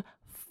pulled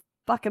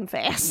fucking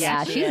fast.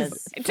 Yeah, She she's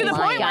is. To the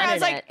point where I was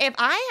Gunning like, if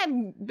I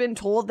had been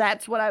told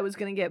that's what I was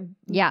going to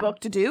get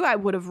booked to do, I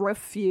would have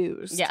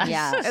refused. Yeah.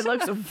 Yeah. It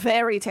looks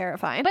very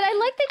terrifying. But I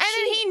like that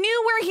and then he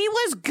knew where he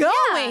was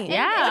going.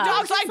 Yeah. The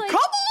dog's like,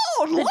 come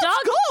on, let's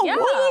dog- go. yeah.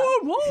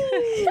 Whoa,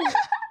 whoa.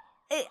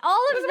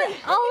 all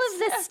of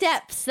the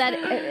steps that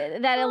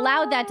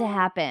allowed that to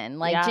happen.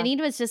 Like Yeah. Janine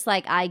was just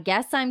like, I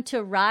guess I'm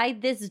to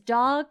ride this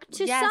dog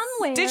to Yes.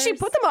 somewhere. Did she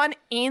put them on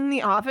in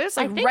the office?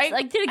 I Like think, right?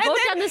 like, did it and go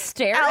then down the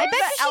stairs? out I bet the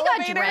she got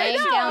elevator? dragged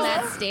No. down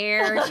that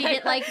stair. She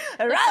hit like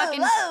the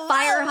fucking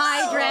fire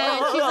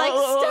hydrant. She's like,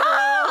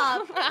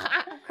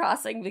 stop!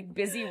 Crossing the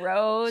busy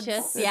roads.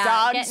 Just The yeah,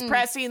 dog's getting-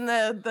 pressing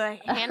the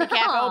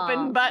handicap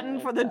open button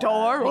for the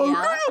door.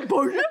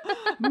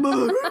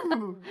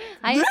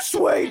 I- This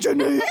way,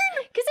 Janine.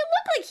 Because it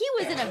looked like he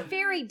was in a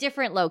very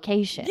different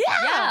location.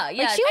 Yeah,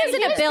 yeah. Like she was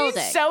in a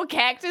building. So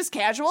cactus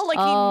casual, like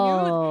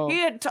Oh. he knew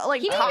he had He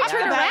didn't talked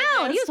turn about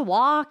around. this. He was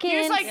walking, He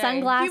was like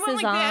sunglasses he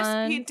went like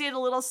on. This. He did a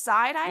little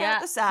side eye Yeah.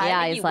 at the side.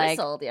 Yeah, He he's like,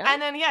 whistled, yeah.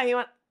 and then he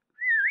went.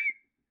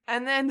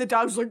 And then the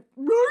dog's like,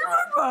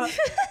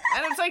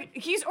 and it's like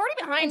he's already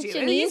behind you.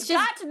 And he's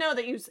got to know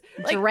that you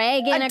like,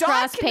 dragging a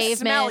across dog can pavement.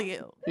 Smell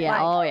you. Yeah.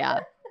 Like, oh yeah.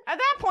 At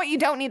that point, you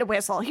don't need a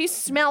whistle. He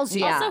smells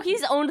you. Yeah. Also,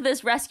 he's owned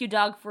this rescue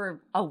dog for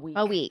a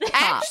week.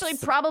 Actually,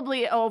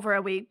 probably over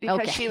a week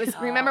because she was.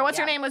 Remember, what's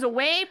her name was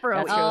away for a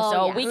week. True.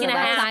 So a week and a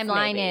half.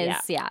 Timeline maybe,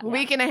 is a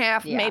week and a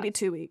half, maybe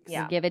 2 weeks.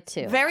 Yeah. Give it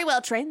 2. Very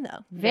well trained though.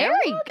 Very.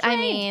 I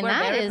mean, We're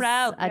that very is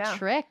proud. a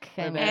trick.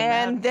 I mean,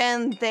 And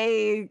then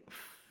they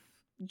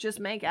just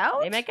make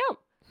out. They make out.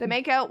 They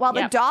make out while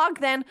the dog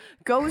then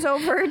goes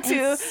over to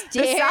the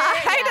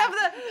side of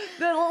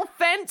the little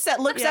fence that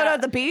looks out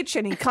at the beach,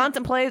 and he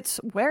contemplates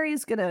where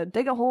he's gonna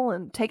dig a hole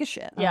and take a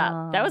shit.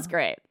 Yeah, that was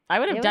great. I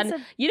would have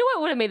done. You know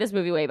what would have made this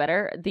movie way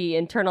better? The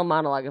internal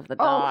monologue of the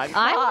dog.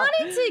 I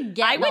wanted to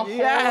get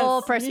the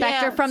whole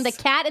perspective from the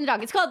cat and the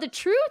dog. It's called The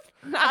Truth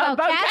About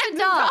Cats and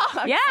Dogs.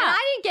 Yeah. And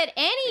I didn't get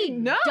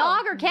any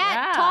dog or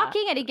cat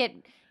talking. I didn't get,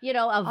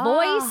 a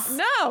voice.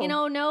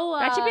 No. No.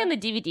 That should be on the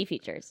DVD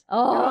features.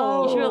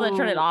 Oh. You should be able to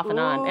turn it off and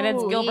on. And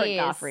it's Gilbert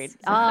Gottfried.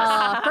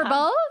 For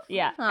both?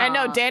 Yeah. And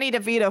no, Danny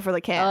DeVito for the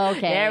cat.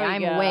 Okay, There we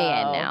I'm go. way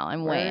in now.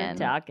 I'm way We're in.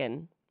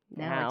 talking.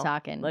 Now we're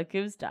talking. Look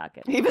who's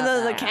talking. Even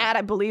though the cat,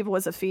 I believe,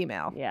 was a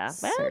female. Yeah.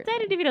 Well,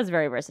 Danny DeVito's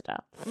very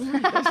versatile. I'm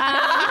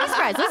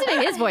surprised. Listen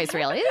to his voice,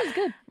 really. It was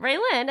good.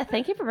 Raylan,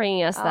 thank you for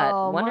bringing us that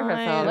wonderful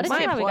film. What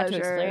What a how we got to pleasure.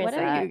 experience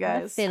What are that. you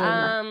guys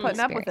Putting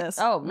up with this?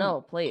 Oh,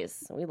 no,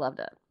 please. We loved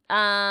it.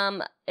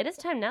 It is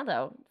time now,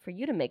 though, for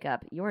you to make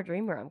up your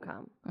dream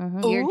rom-com.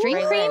 Your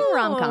dream cream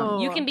rom-com.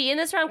 You can be in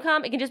this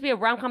rom-com. It can just be a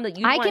rom-com that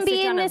you I want can to be sit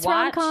in down and this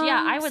watch. rom-com,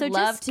 Yeah, I would so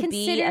love just to be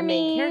consider a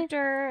main me-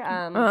 character.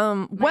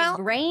 Well,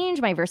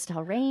 my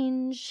versatile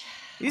range.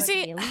 you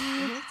see,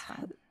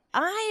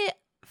 I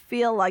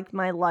feel like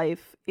my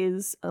life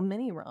is a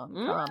mini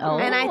rom-com.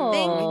 And I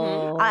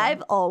think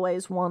I've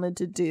always wanted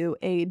to do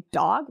a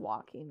dog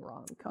walking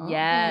rom-com.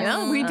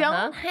 Yes. We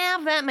don't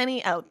have that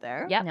many out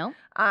there. Yep. No.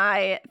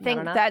 I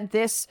think that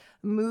this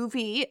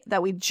movie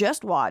that we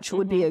just watched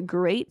would be a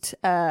great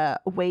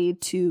way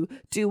to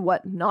do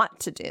what not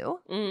to do.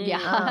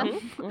 Yeah.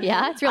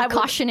 Yeah, it's a real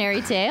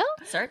cautionary tale.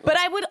 Certainly. But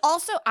I would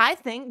also, I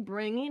think,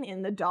 bringing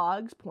in the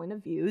dog's point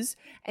of views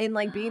and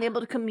like being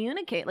able to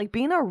communicate, like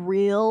being a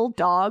real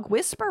dog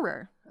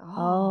whisperer.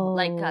 Oh.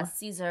 Like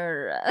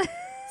Caesar.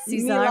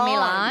 Cesar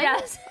Milan.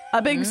 Yes.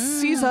 A big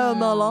Caesar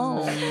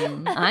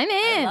Milan. I'm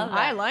in.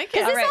 I like it.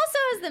 Because this also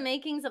has the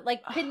makings of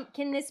like,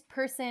 can this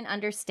person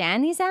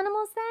understand these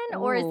animals then,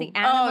 or is the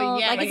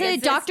animal like is it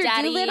a Dr.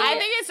 Doolittle? I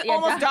think it's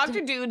almost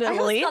Dr. Doolittle. I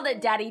almost called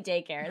it Daddy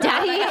Daycare.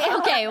 Daddy.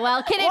 Okay,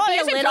 well, can it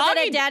be a little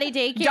bit of Daddy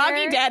Daycare?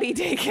 Doggy Daddy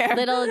Daycare.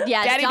 Little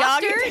Daddy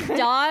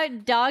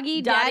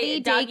Doggy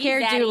Daddy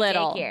Daycare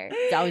Doolittle.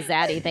 Oh,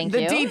 Zaddy, thank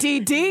you. The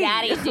DDD.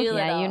 Daddy Doolittle.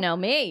 Yeah, you know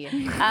me.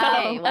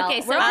 Okay, well,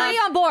 okay, so we're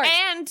we're on board.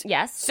 And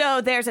yes.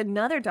 So there's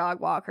another dog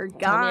walker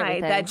guy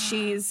everything. that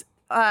she's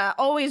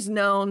always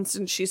known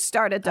since she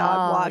started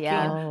dog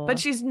walking, but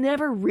she's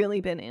never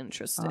really been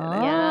interested in. Yeah,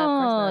 of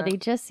course Oh, not. they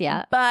just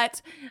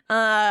But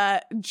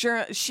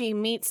she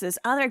meets this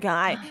other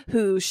guy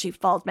who she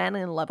falls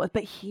madly in love with,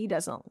 but he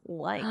doesn't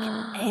like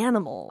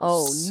animals.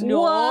 Oh,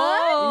 no.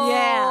 What?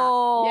 Yeah.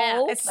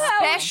 Oh,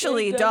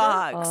 Especially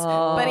dogs.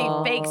 But he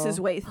fakes his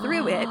way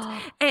through it.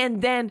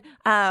 And then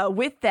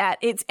with that,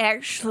 it's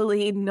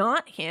actually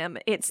not him.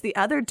 It's the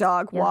other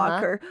dog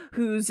walker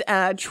who's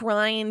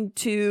trying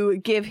to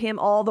give him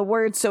all the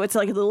words. So it's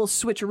like a little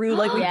switcheroo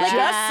like we just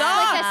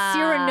saw. like a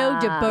Cyrano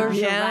de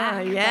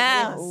Bergerac.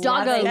 Yeah.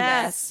 Doggo.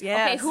 Yes.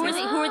 Okay, who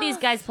are these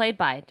guys played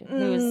by?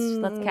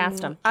 Let's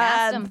cast them.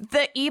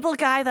 The evil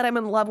guy that I'm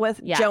in love with,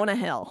 Yeah. Jonah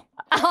Hill.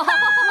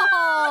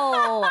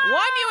 Oh. One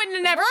you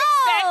would never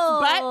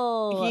expect,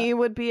 but he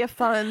would be a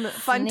fun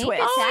Sneak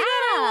twist.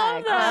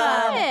 attack.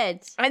 I love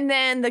it. And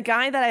then the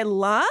guy that I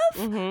love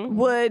Mm-hmm.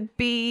 would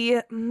be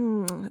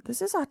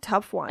this is a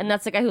tough one. And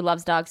that's the guy who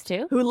loves dogs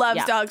too? Who loves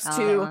Yeah. dogs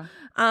too.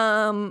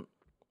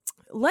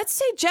 Let's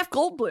say Jeff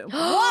Goldblum.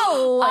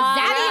 Whoa,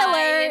 Zaddy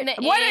alert.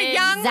 What a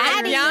young,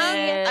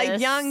 Zaddy. a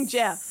young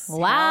Jeff.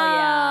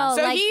 Wow.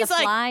 So like he's the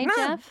like, fly,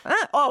 Jeff?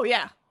 oh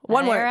yeah,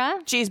 one word, Era?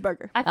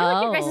 cheeseburger. I feel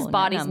like your guys' Oh,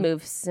 bodies no.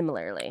 move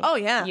similarly. Oh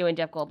yeah, You and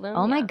Jeff Goldblum?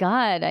 Oh my Yeah.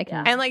 God. I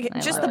can. and like I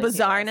just love the it.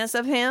 bizarreness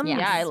of him. Yeah.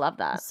 Yeah, I love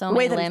that. So the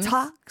way many that limbs. he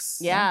talks.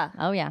 Yeah.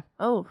 Oh, yeah.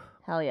 Oh,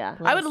 Hell yeah.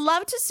 I would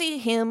love to see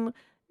him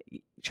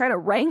try to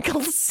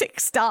wrankle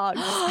 6 dogs.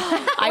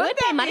 I would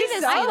pay money to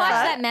see I watched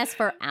that. that mess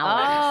for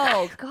hours.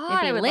 Oh God!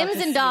 It'd be I would love limbs to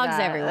and see dogs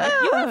that. everywhere.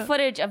 If you have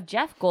footage of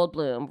Jeff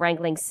Goldblum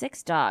wrangling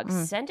 6 dogs,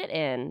 send it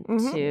in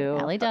to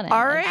Allie Dunn.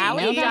 R.A.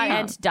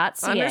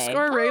 alley.ent.ca.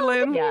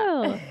 _Raylan.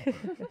 Yeah.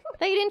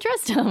 Thought you didn't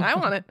trust him. I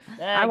want it.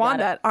 I want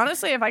that.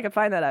 Honestly, if I could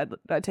find that,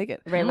 I'd take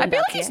it. Raylan I feel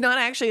like Ducky. he's not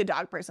actually a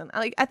dog person.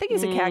 I think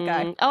he's a cat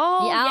guy.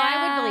 Oh yeah, yeah,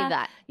 I would believe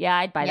that. Yeah,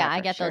 I'd buy that. Yeah, for I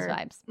get those sure.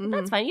 vibes.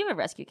 That's fine. You have a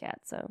rescue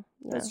cat, so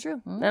That's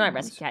true. No, not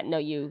rescue cat. No,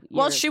 you.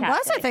 Well, you're she cat was,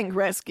 I sitting. think,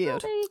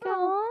 rescued. There you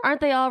go. Aren't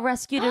they all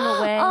rescued in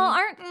a way? Oh,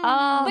 aren't?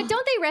 Oh. But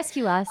don't they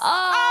rescue us?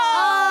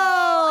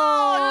 Oh,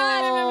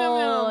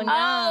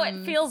 no.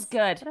 it feels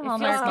good. It feels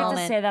Hallmark good to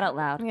moment. say that out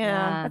loud.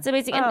 Yeah. That's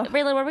amazing. And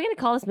Raylan, what are we going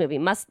to call this movie?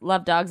 Must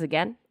Love Dogs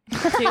Again?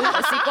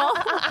 a sequel.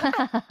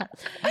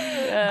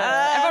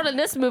 Everyone in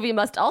this movie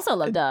must also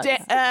love dogs.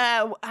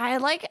 I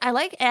like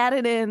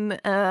added in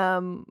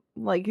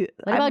like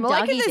What about I'm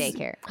liking doggy this-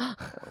 daycare?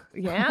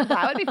 Yeah,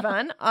 that would be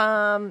fun.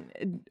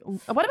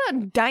 What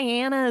about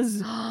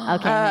Diana's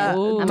Okay,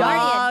 man. I'm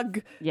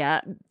dog?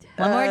 Yeah.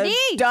 One more D.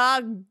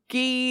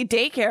 Doggy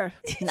daycare.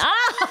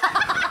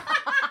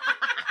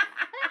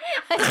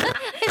 I love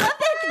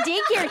that the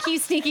daycare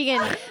keeps sneaking in,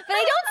 but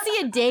I don't see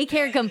a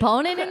daycare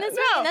component in this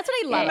movie. That's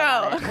what I love.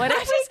 about it. What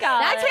else we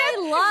got? That's what I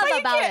But love you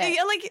about can't-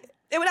 it. Like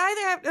it would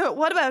either have.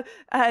 What about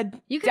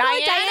You could call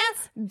it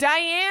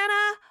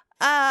Diana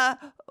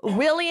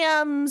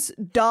Williams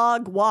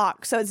dog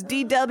walk? So it's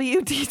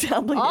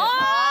DWDW.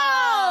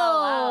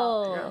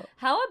 Oh.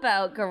 How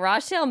about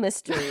Garage Sale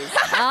Mysteries?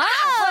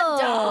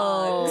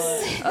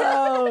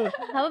 Oh.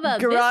 How about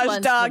Garage this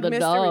one's Dog for the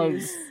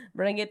Mysteries. dogs?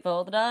 Bring it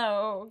for the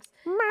dogs.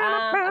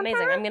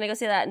 Amazing. I'm gonna go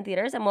see that in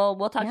theaters, and we'll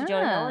talk to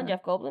Jonah Hill and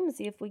Jeff Goldblum and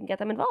see if we can get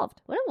them involved.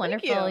 What a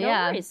wonderful, you. No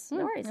yeah. worries.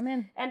 No worries. I'm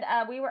in. And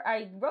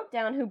I wrote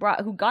down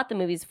who got the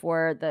movies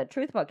for the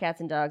Truth About Cats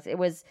and Dogs. It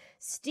was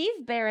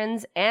Steve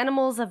Barron's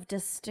Animals of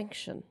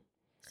Distinction.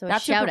 So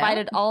That's who shout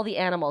provided out. all the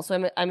animals.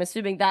 So I'm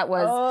assuming that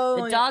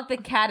was the dog, the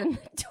cat, and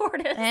the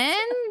tortoise. And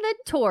the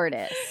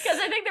tortoise. Because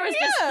I think there was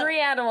just 3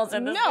 animals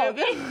in this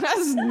movie.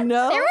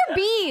 There were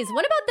bees.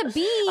 What about the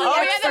bee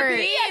expert? The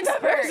bee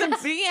expert. The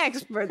bee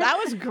expert. That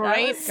was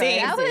great.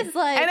 That was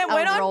like and it a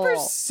went on for roll.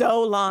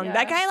 so long. Yeah,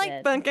 that guy it like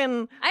did.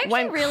 fucking I actually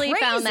went really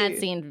found that crazy.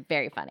 scene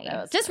very funny.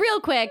 Just real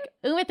quick,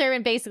 Uma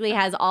Thurman basically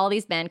has all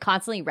these men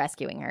constantly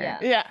rescuing her.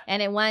 Yeah.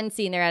 And in one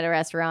scene, they're at a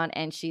restaurant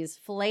and she's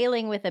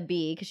flailing with a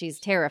bee because she's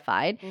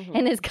terrified.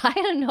 And this guy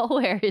out of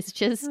nowhere is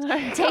just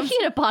taking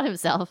it upon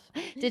himself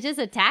to just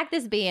attack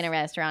this bee in a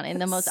restaurant in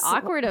the most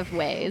awkward of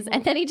ways.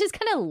 And then he just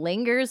kind of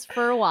lingers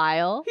for a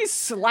while. He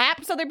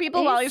slaps other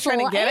people while he's trying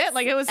to get it.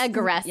 Like it was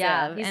aggressive.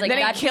 Yeah, he's And like, then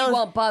he that kills- bee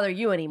won't bother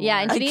you anymore. yeah,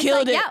 and I Janine's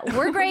killed like, it. yeah,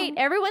 we're great.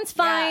 Everyone's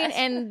fine.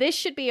 Yeah. And this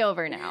should be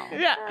over now.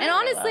 Yeah. And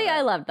honestly,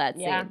 I love that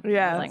scene. Yeah.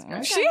 Yeah, I was like,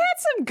 okay. she had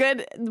some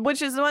good,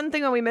 which is one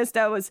thing that we missed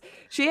out was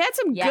she had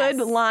some Yes.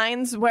 good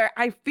lines where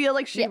I feel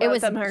like she Yeah, wrote it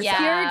was them herself.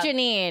 Yeah. pure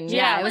Janine.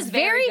 Yeah, it it was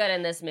very good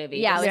in this movie.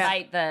 Yeah, it was-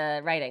 despite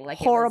the writing, like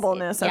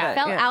Horribleness of Yeah, it.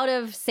 felt yeah. out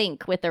of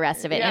sync with the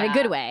rest of it in Yeah. a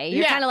good way.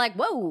 You're Yeah. kind of like,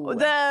 whoa.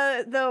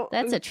 The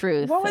That's a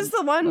truth. What was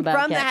the one about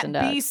from cats that and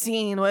bee dogs.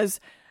 scene was?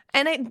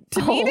 And it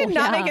to me did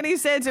not yeah. make any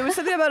sense. It was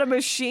something about a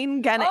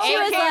machine gun. She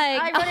was like,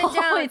 I wrote it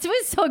down. it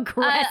was so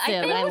aggressive.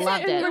 and I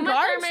loved it.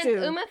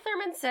 to- Uma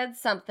Thurman said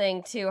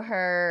something to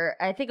her.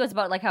 I think it was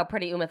about like how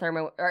pretty Uma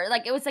Thurman, or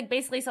like it was like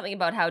basically something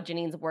about how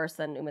Janine's worse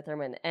than Uma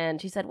Thurman,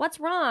 and she said, "What's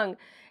wrong?"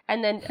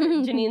 And then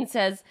Janine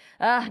says,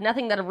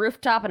 "Nothing that a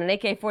rooftop and an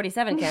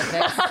AK-47 can't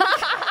fix."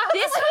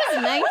 This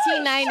was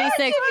 1996.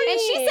 And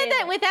she said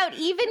that without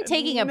even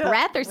taking a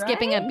breath or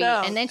skipping a beat.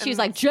 No. And then she was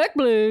like, check,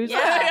 please. Yeah.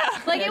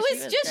 Like, Yeah, it she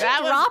was was just, great.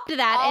 she dropped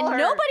that, all and her.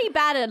 nobody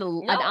batted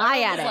an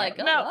eye at it. Like,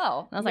 oh, No.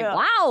 wow. I was like, No.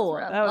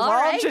 wow. That was all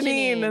right,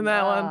 Janine in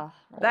that one.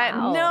 That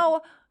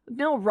wow.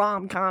 no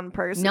rom-com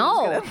person.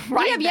 No, is gonna we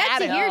write have yet that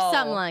to in. hear No.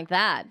 something like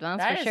that. That's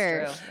That for is sure.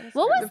 true. That is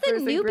What true. was the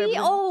Bruce Lee newbie? Griffin.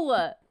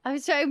 Oh, I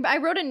was trying. I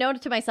wrote a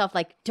note to myself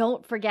like,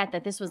 "Don't forget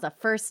that this was the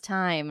first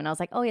time," and I was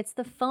like, "Oh, it's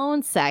the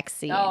phone sex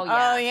scene." Oh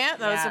yeah. Oh yeah,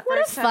 that was the what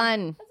a first time.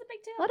 fun! That's a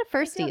big deal. What a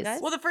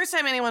firsties! Well, the first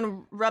time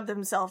anyone rubbed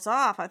themselves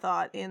off, I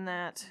thought in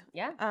that.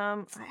 Yeah.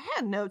 I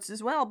had notes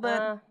as well,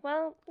 but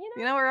Well,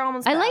 we're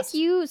almost. I like past.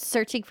 you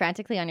searching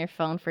frantically on your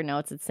phone for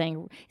notes. It's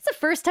saying it's the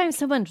first time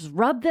someone's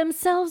rubbed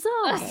themselves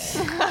off.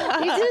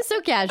 You did it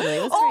so casually.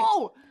 It was great.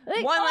 Oh,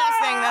 one last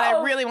thing that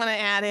I really want to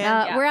add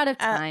in. We're out of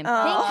time.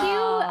 Thank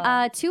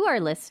you to our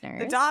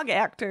listeners. The dog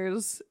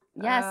actors.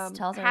 Yes,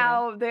 tell us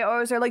how they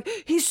always are like,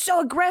 he's so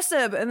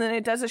aggressive, and then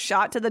it does a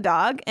shot to the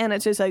dog, and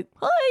it's just like,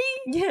 hi,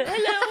 hello,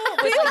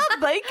 do you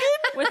love bacon?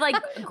 with like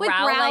With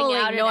growling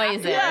out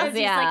noises. Yeah, it's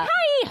just Yeah. like,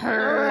 hi,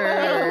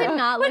 her. You could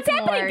not What's look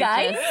happening, more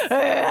guys? just-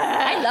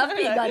 I love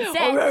being on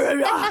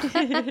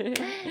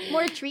set.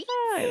 More treats.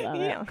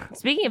 Yeah.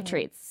 Speaking of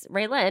treats,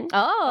 Raylan.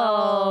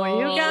 Oh,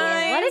 you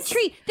guys. What a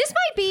treat. This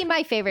might be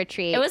my favorite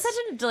treat. It was such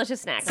a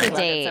delicious snack. I to loved it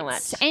date. so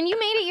much. And you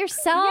made it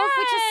yourself,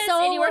 which is Yes,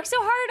 so and you worked so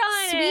hard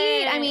on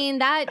sweet. it. I mean,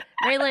 that.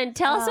 Raylan,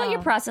 tell us about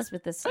your process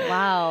with this.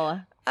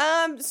 Wow.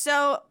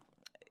 So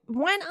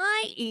when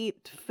I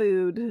eat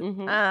food,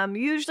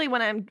 usually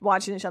when I'm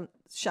watching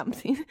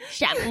something,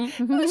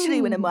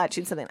 usually when I'm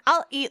watching something,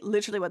 I'll eat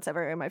literally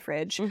whatever in my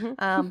fridge.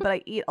 But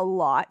I eat a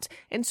lot,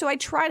 and so I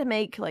try to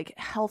make like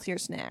healthier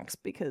snacks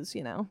because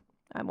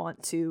I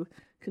want to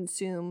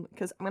consume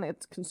because I'm going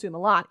to consume a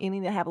lot. You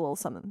need to have a little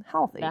something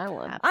healthy.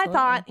 Balance. I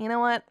thought, you know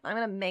what? I'm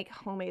going to make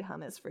homemade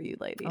hummus for you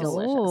ladies.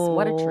 Delicious.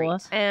 What a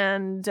treat.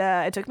 And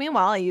it took me a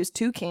while. I used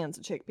 2 cans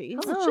of chickpeas.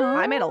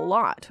 I made a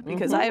lot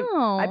because I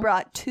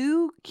brought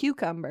 2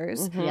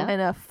 cucumbers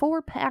and a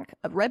 4-pack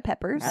of red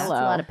peppers. That's a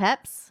lot of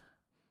peps.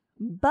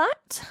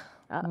 But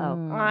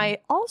Uh-oh. I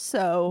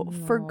also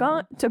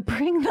forgot to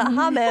bring the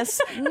hummus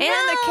and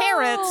the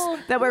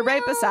carrots that were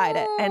right beside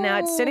it. And now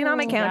it's sitting on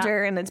my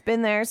counter and it's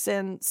been there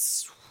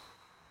since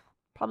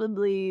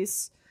probably,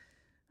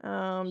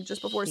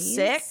 just before She's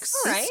 6.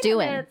 All right, She's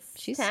stewing. and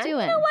it's She's 10.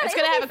 stewing. You know what? It's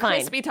It'll gonna have be a fine.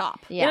 crispy top.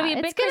 Yeah, It'll be a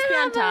it's bit crispy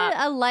gonna on top.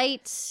 have a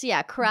light,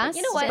 crust.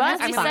 You know what? and As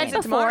that's we fine.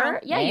 said before,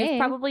 yeah, Hey. you've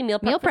probably meal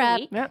prepped Meal for the prep.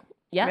 week. Yep.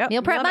 Yeah. Yep.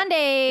 Meal prep Love it.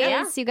 Mondays,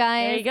 Yeah. you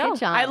guys. There you go. Good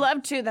job. I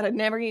love too that I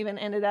never even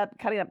ended up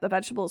cutting up the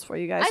vegetables for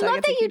you guys. I so love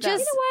get to that you keep that.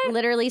 just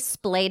literally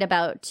splayed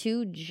about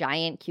 2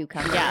 giant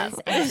cucumbers. Yes.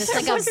 And it's just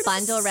like a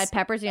bundle of red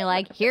peppers, and you're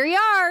like, here you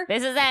are.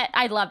 This is it.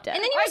 I loved it.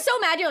 And then you were so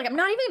mad, you're like, I'm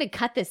not even going to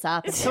cut this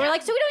up. And so we're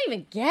like, so we don't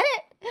even get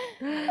it?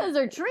 Those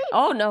are treats.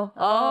 Oh no!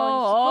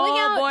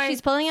 Oh, She's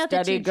pulling out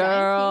the Steady 2 giant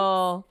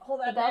girl. Hold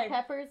cubes. The bell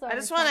peppers are I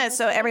just want to,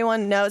 so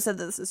everyone knows that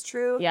this is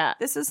true. Yeah.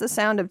 This is the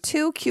sound of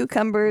 2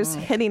 cucumbers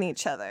hitting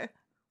each other.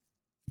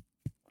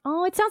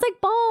 Oh, it sounds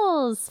like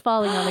balls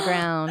falling on the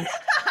ground.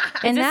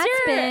 And this that's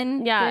your-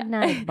 been yeah. good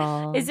night,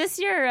 balls. Is this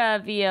your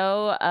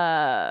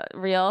VO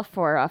reel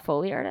for a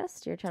Foley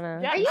artist? You're trying to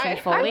Yeah, do some I- Are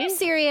Foley? you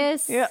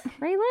serious? Yeah.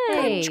 Raylan.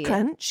 Hey,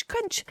 Crunch,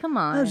 crunch. come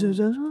on. That's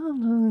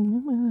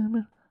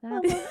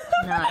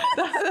not.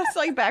 That's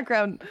like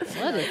background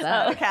What is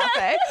that?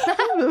 cafe.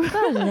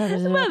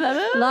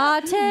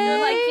 Latte. You're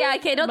like, yeah,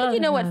 okay, I don't think you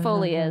know what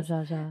Foley is.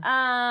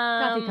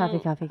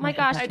 Coffee. My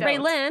gosh, I don't.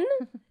 Raylyn,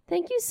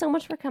 thank you so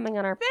much for coming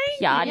on our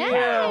you. podcast.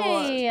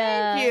 Yay.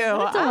 Thank you.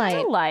 What a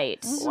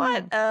delight. Delight.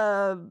 What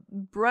a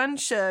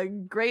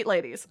brunch, great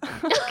ladies.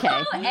 Okay.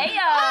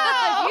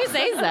 Heyo! If you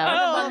say so.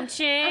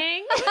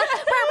 Munching.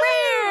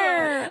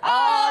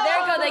 Oh,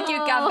 there go the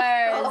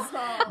cucumbers.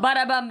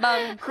 Bada bum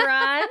bum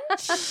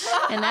crunch.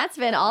 And that's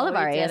been all of We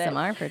our did it.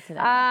 ASMR for today.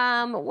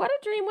 What a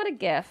dream, what a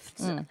gift.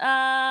 You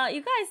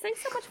guys,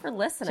 thanks so much for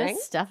listening.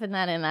 Just stuffing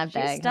that in that She's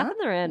bag. stuffing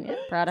her in.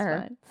 Proud of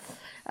her.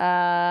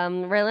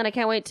 fine. Raylyn, I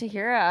can't wait to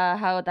hear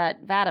how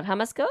that vat of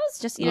hummus goes.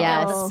 Just eat it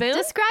Yes. with a spoon.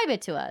 Describe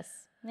it to us.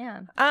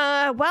 Yeah.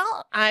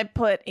 Well, I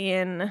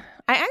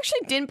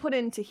actually didn't put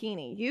in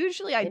tahini.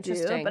 Usually I do,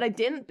 Interesting. but I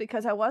didn't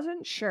because I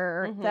wasn't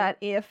sure that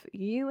if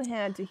you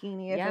had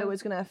tahini, if Yeah. it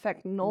was going to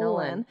affect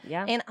Nolan.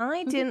 Yeah. And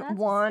I didn't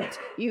want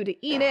you to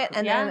eat it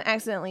and Yeah. then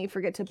accidentally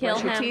forget to Kill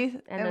brush your him,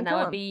 teeth. and then that kill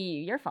would him.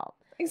 be your fault.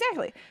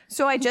 Exactly.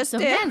 So I just So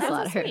did.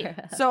 manslaughter.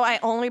 So I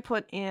only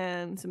put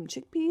in some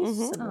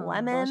chickpeas, some Oh,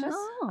 lemon. delicious.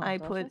 I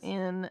put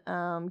in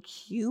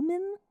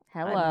cumin.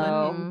 I put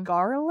Hello. in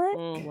garlic.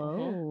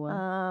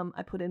 Whoa.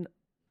 I put in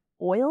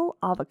oil,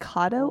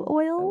 avocado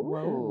oil.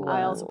 Whoa.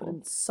 I also put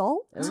in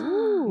salt,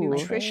 Ooh.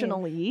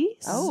 nutritional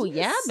yeast. Oh,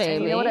 yeah, And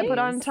baby. you know what I put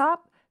on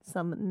top?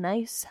 Some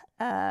nice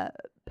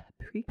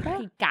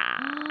paprika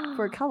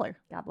for color.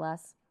 God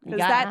bless. You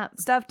Because got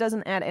that stuff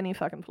doesn't add any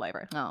fucking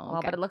flavor. Oh, Oh,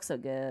 okay. but it looks so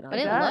good. But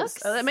it does.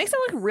 looks- It makes it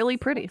look really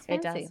pretty. It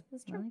Fancy. does.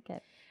 That's I true. like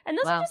it. And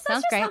those Wow, are just,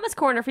 sounds that's just great. Hummus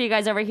Corner for you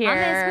guys over here.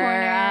 Hummus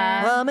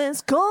Corner.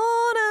 Hummus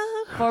corner.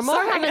 For more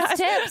Sorry, hummus guys.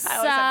 tips, I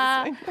always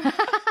have to swing.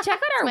 check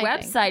out our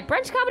That's my website,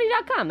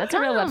 brunchcomedy.com. That's a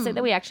real Come. website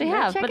that we actually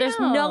Yeah, have, check but it there's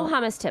no out.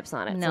 hummus tips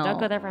on it. So No. don't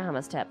go there for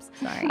hummus tips.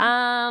 Sorry.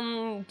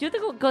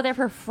 Go there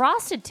for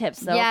frosted tips,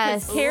 though. 'cause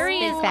Yes. Carrie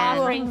Big is fan.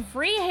 offering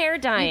free hair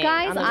dyeing. You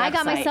guys, on the I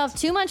got website. myself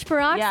too much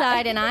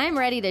peroxide, and I'm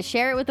ready to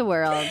share it with the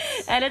world.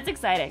 And it's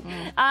exciting.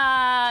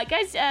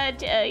 Guys,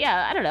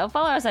 yeah, I don't know.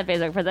 Follow us on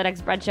Facebook for the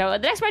next brunch show. The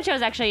next brunch show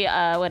is actually,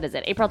 what is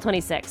it? April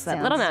 26th at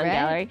Sounds Little Mountain right.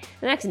 Gallery.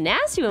 The next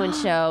Nasty Woman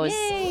show is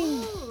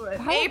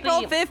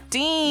April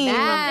 15th.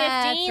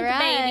 That's 15th, right.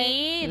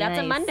 baby. That's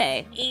a Nice.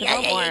 Monday.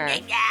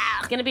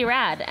 It's going to be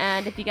rad.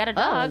 And if you got a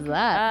What dog, was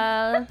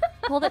that?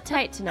 hold it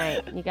tight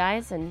tonight, you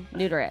guys, and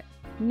neuter it.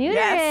 Neuter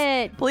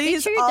Yes. it. Please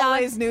Make sure your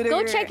always dogs, neuter Go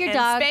your- check your and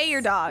dogs. spay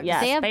your dogs.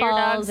 Yeah, They have spay your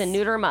dogs balls. and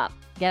neuter them up.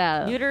 Get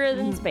out. Neuter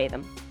and spay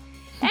them.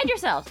 And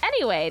yourselves.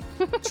 Anyway,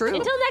 True.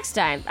 until next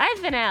time,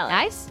 I've been Alex.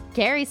 Nice.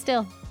 Carrie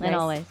still. And Nice.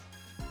 always.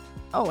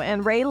 Oh,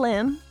 and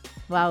Raylan.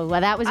 Wow,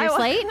 well, that was your I-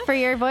 slate for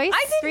your voice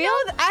I didn't reel?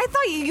 know. I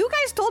thought you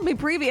guys told me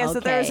previous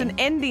that there's Okay. an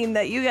ending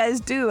that you guys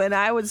do, and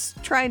I was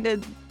trying to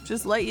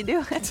just let you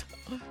do it.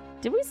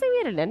 Did we say we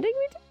had an ending?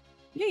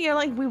 Yeah, you're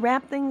like we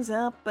wrap things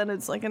up, and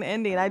it's like an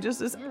ending. Damn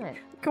it.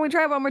 Can we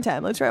try it one more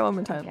time? Let's try it one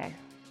more time. Okay.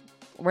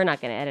 We're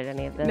not going to edit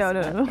any of this. No.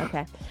 but-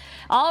 Okay.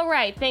 All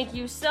right. Thank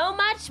you so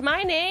much.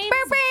 My name's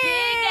Big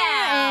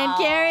Al. And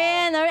Carrie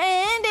and the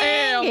ending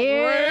And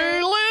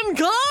here. Raylan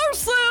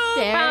Carson.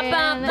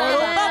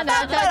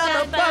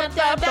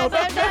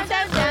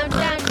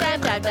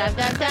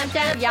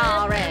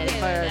 Y'all ready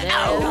for this?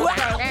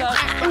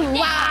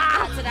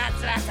 Wow.